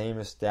in the same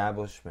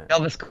establishment?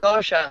 Nova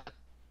Scotia.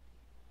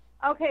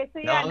 Okay,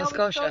 so Nova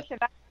Scotia.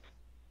 That's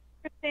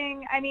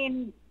interesting. I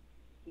mean,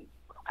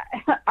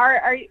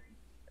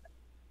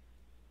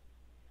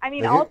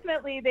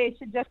 ultimately they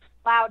should just be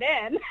allowed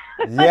in.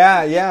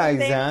 Yeah,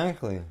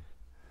 exactly.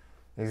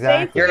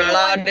 Exactly. You're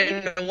allowed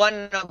in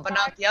one, but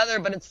not the other,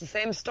 but it's the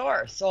same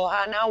store. So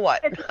now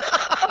what?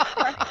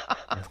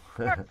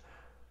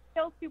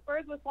 Kill two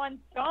birds with one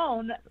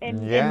stone,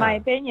 in my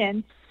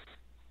opinion.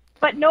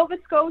 But Nova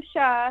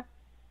Scotia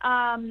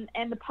and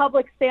the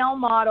public sale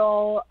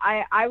model,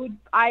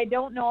 I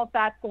don't know if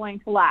that's going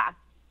to last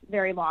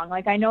very long.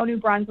 Like, I know New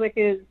Brunswick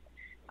is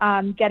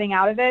getting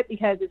out of it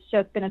because it's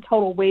just been a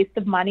total waste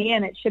of money,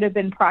 and it should have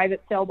been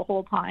private sale the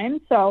whole time.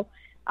 So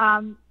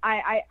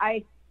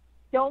I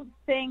don't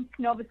think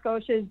Nova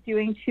Scotia is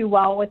doing too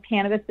well with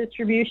cannabis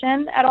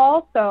distribution at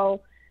all. So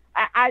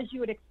as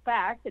you would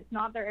expect, it's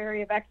not their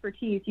area of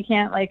expertise. You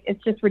can't, like,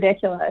 it's just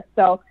ridiculous.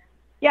 So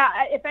yeah,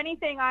 if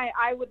anything,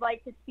 I would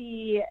like to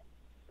see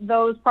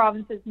those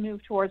provinces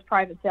move towards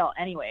private sale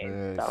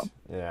anyways. So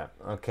yeah,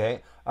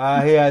 okay.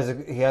 He has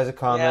a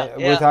comment.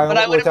 Yeah. But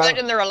I would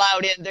imagine they're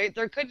allowed in.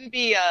 There couldn't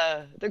be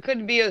a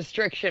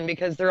restriction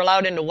because they're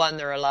allowed into one.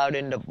 They're allowed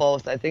into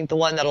both. I think the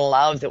one that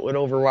allows it would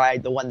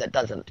override the one that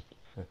doesn't,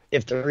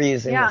 if they're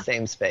using the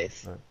same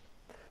space.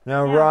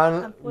 Now,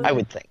 Ron, absolutely. I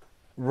would think.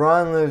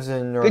 Ron lives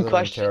in Northern Good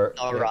question,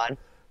 Ontario. Ron.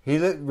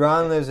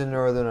 Ron lives in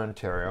Northern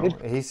Ontario.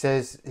 He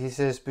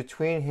says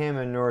between him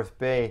and North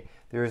Bay,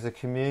 there is a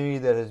community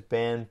that has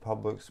banned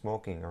public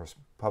smoking or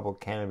public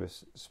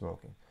cannabis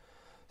smoking.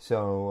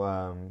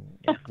 So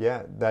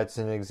that's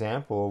an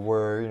example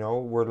where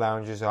where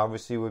lounges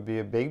obviously would be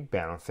a big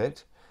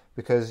benefit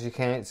because you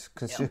can't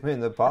consume it in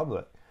the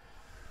public.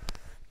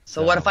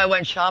 So what if I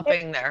went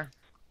shopping there?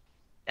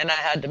 and I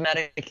had to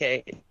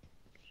medicate.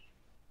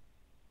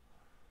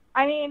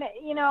 I mean, as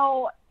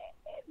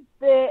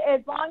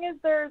long as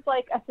there's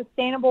like a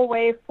sustainable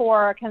way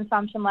for a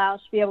consumption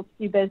lounge to be able to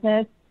do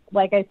business,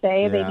 like I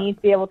say, they need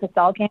to be able to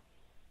sell cannabis.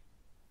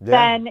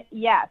 Then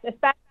yes,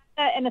 especially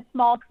in a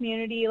small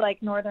community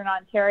like Northern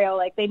Ontario,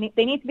 like they need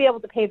to be able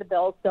to pay the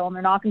bills still, and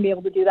they're not going to be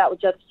able to do that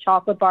with just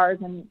chocolate bars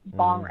and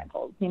bong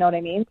rentals. You know what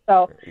I mean?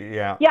 So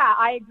yeah,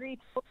 I agree.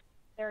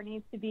 There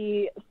needs to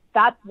be.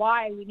 That's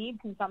why we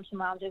need consumption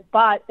lounges,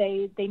 but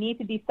they need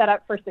to be set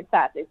up for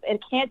success. It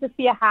can't just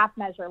be a half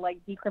measure like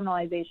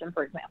decriminalization,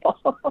 for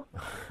example.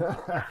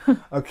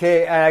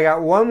 Okay, and I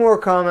got one more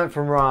comment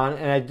from Ron,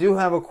 and I do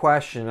have a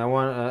question. I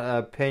want an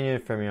opinion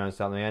from you on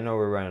something. I know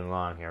we're running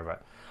along here,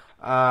 but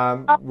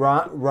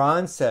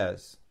Ron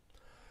says,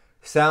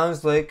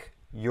 sounds like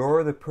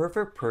you're the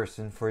perfect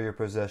person for your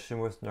position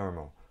with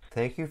NORML.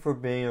 Thank you for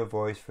being a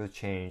voice for the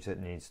change that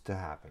needs to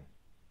happen.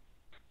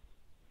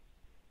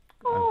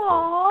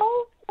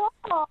 Oh,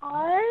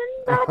 Ron,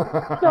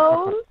 that's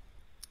so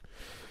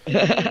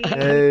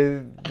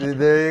Hey,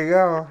 there you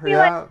go. Be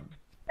like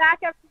back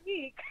every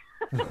week.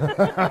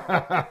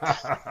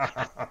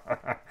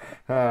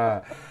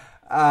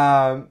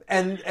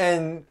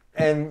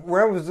 And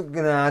where I was going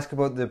to ask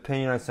about the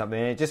opinion on something,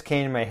 and it just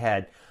came to my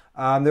head.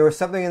 There was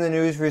something in the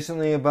news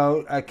recently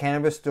about a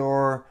cannabis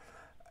store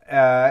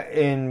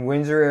in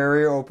Windsor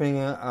area opening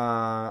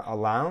a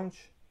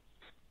lounge.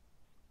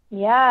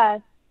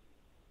 Yes.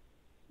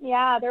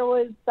 Yeah, there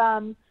was.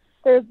 And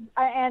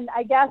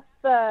I guess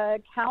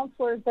the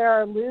counselors there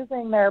are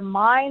losing their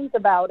minds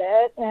about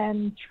it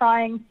and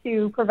trying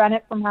to prevent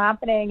it from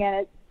happening. And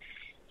it's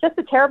just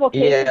a terrible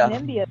case in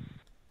India.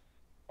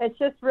 It's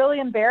just really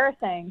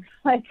embarrassing.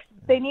 Like,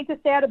 they need to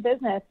stay out of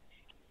business.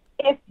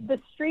 If the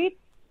streets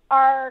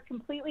are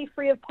completely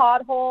free of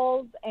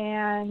potholes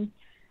and,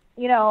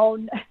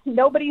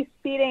 nobody's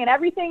speeding and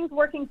everything's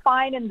working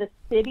fine in the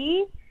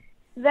city,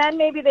 then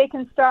maybe they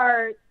can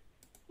start,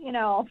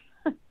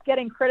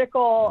 getting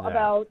critical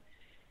about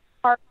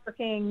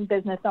hardworking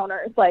business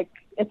owners. Like,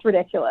 it's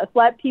ridiculous.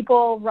 Let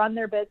people run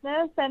their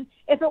business, and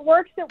if it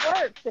works, it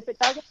works. If it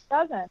doesn't, it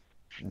doesn't.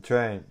 That's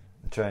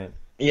right.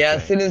 Yeah,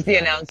 as soon as the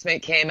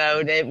announcement came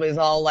out, it was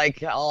all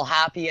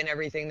happy and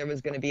everything. There was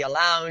going to be a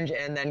lounge,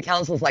 and then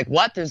council's like,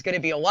 "What? There's going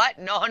to be a what?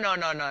 No." And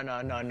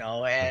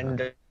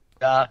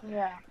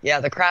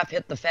the crap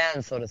hit the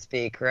fan, so to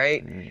speak,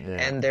 right? Yeah.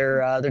 And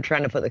they're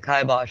trying to put the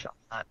kibosh on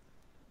that.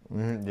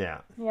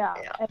 Yeah.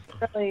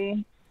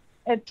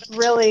 It's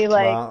really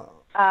like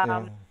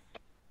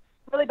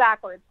really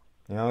backwards.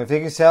 If they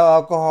can sell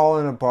alcohol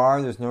in a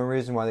bar, there's no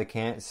reason why they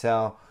can't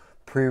sell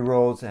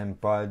pre-rolls and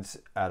buds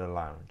at a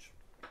lounge,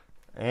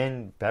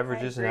 and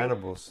beverages and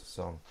edibles.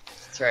 So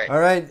that's right. All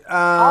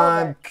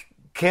right,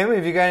 Kim,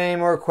 have you got any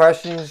more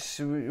questions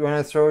you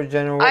want to throw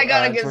Jenna? I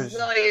got a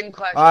gazillion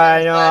questions.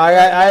 I know. I'm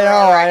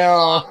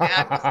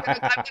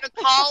gonna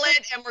call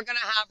it, and we're gonna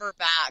have her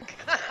back.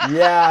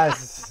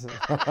 Yes.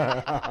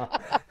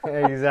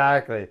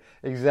 Exactly.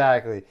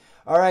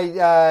 All right,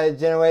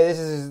 Jennawae, this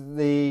is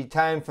the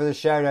time for the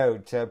shout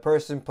out. A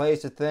person,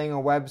 place, a thing, a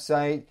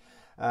website.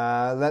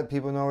 Let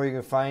people know where you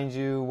can find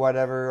you,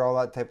 whatever, all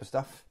that type of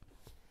stuff.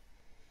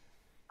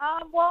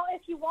 Well,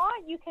 if you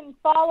want, you can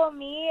follow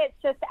me. It's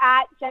just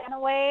at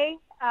Jennawae,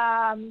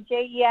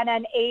 JENNAWAE.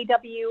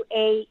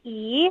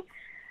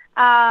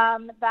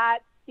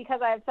 That's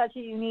because I have such a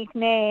unique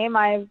name.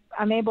 I'm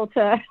able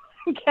to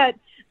get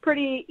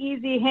pretty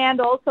easy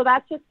handles. So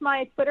that's just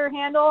my Twitter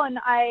handle, and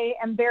I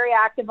am very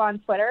active on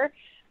Twitter.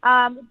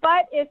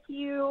 But if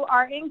you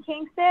are in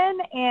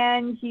Kingston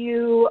and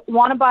you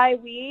want to buy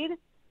weed,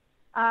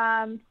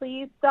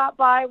 please stop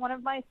by one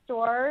of my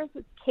stores.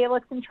 It's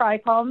Calyx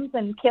Trichromes,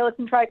 and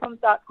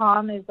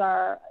calyxandtrichromes.com is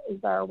our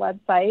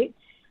website.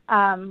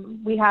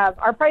 We have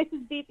our prices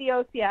beat the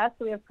OCS,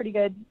 so we have pretty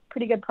good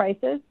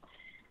prices.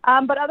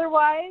 But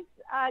otherwise,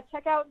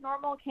 check out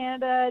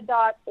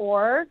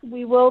NORMLCanada.org.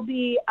 We will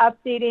be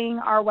updating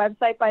our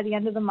website by the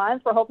end of the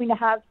month. We're hoping to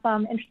have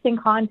some interesting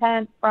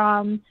content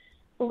from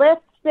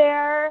lists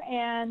there,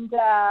 and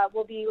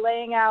we'll be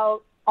laying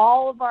out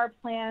all of our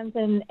plans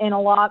in a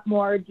lot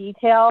more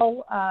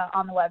detail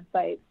on the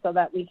website, so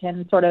that we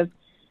can sort of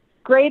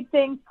grade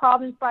things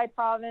province by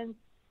province,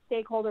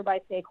 stakeholder by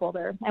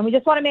stakeholder. And we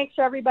just want to make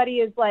sure everybody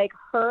is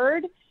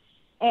heard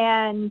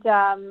and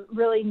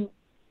really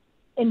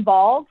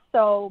involved.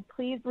 So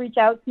please reach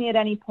out to me at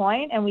any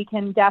point, and we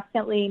can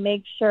definitely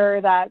make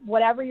sure that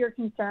whatever your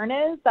concern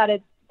is, that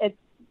it's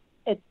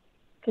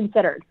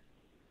considered.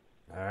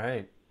 All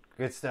right.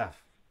 Good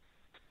stuff.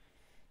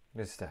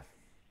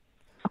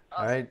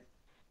 All right.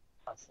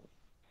 Awesome.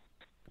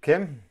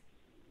 Kim?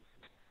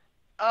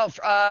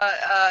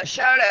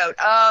 Shout out.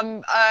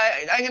 I'm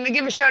going to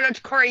give a shout out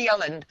to Corey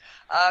Yelland.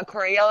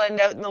 Corey Yelland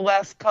out in the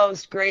West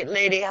Coast, great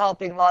lady,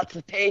 helping lots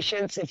of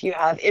patients. If you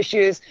have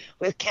issues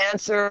with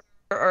cancer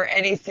or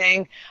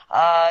anything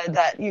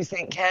that you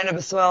think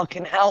cannabis oil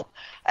can help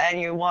and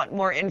you want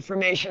more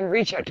information,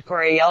 reach out to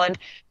Corey Yelland.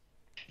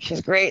 She's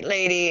a great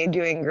lady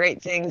doing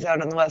great things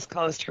out on the West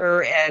Coast.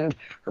 Her and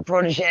her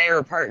protege,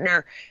 her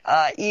partner,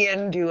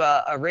 Ian, do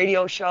a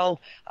radio show,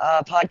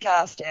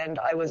 podcast, and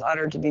I was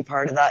honored to be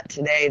part of that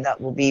today.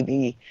 That will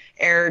be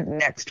aired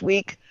next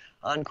week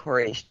on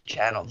Corey's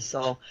channel.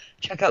 So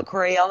check out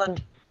Corey Ellen.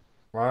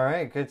 All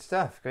right, good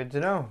stuff. Good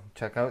to know.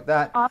 Check out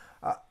that.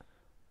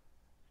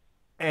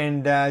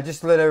 And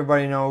just to let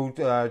everybody know,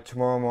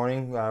 tomorrow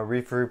morning,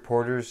 Reefer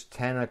Reporters,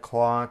 10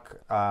 o'clock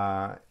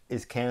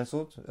is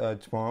canceled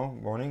tomorrow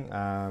morning.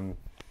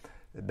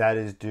 That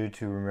is due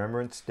to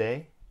Remembrance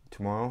Day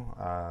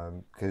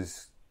tomorrow,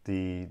 because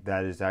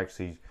that is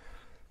actually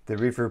the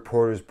Reefer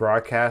Reporters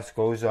broadcast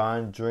goes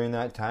on during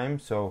that time.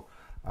 So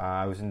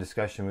I was in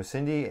discussion with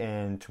Cindy,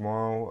 and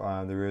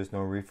tomorrow there is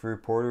no Reefer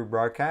Reporter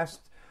broadcast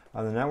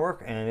on the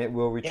network, and it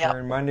will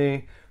return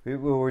Monday. We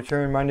will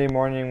return Monday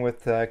morning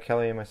with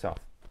Kelly and myself.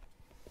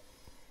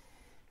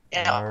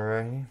 Yeah, all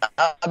right.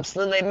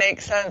 Absolutely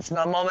makes sense.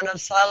 No moment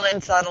of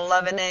silence at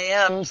 11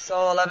 a.m.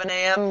 So 11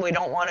 a.m. we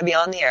don't want to be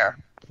on the air.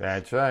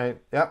 That's right.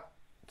 Yep.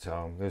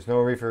 So there's no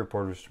Reefer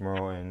Reporters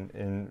tomorrow,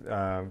 in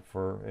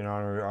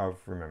honor of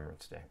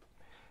Remembrance Day.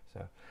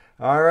 So,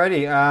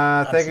 alrighty.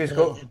 Thank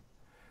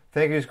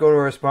you. Go to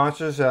our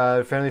sponsors,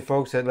 friendly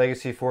folks at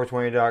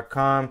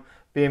Legacy420.com,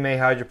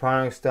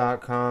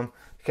 BMAHydroponics.com,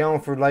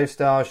 Campbellford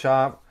Lifestyle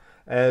Shop,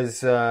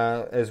 as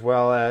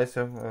well as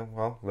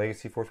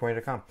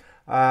Legacy420.com.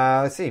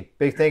 Let's see.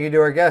 Big thank you to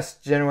our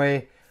guest,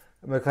 Jennawae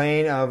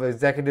McLean, of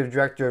Executive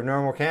Director of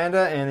NORML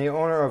Canada and the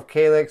owner of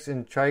Calyx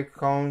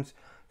Trichromes.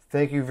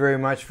 Thank you very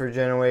much for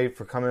Jennawae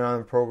for coming on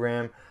the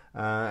program.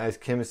 As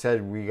Kim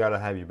said, we got to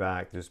have you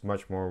back. There's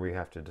much more we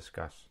have to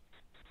discuss.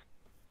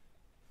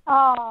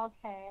 Oh,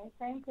 okay.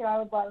 Thank you. I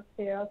would love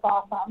to. It's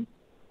awesome.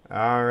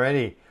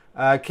 Alrighty.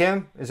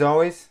 Kim, as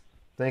always,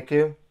 thank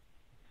you.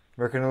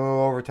 Working a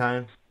little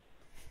overtime.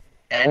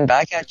 And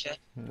back at you.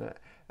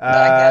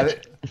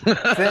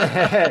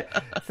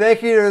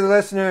 Thank you to the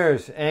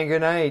listeners, and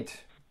good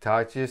night.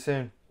 Talk to you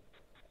soon.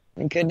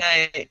 Good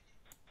night.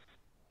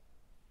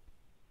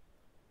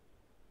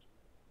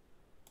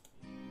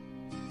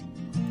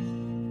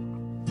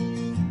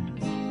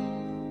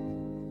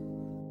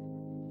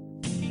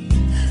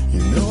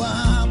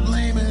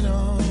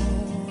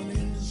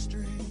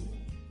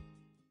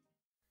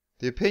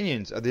 The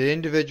opinions of the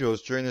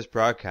individuals during this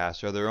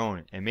broadcast are their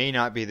own and may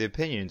not be the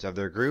opinions of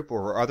their group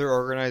or other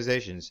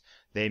organizations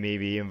they may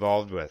be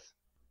involved with.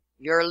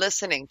 You're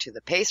listening to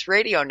the Pace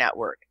Radio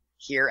Network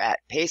here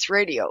at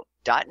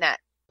paceradio.net.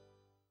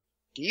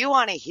 Do you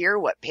want to hear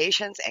what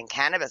patients and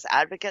cannabis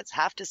advocates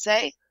have to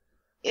say?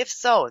 If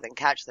so, then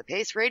catch the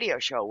Pace Radio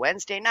Show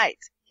Wednesday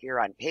nights here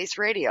on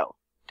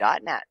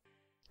paceradio.net.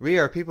 We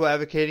are people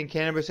advocating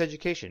cannabis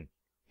education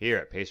here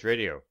at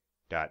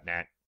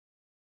paceradio.net.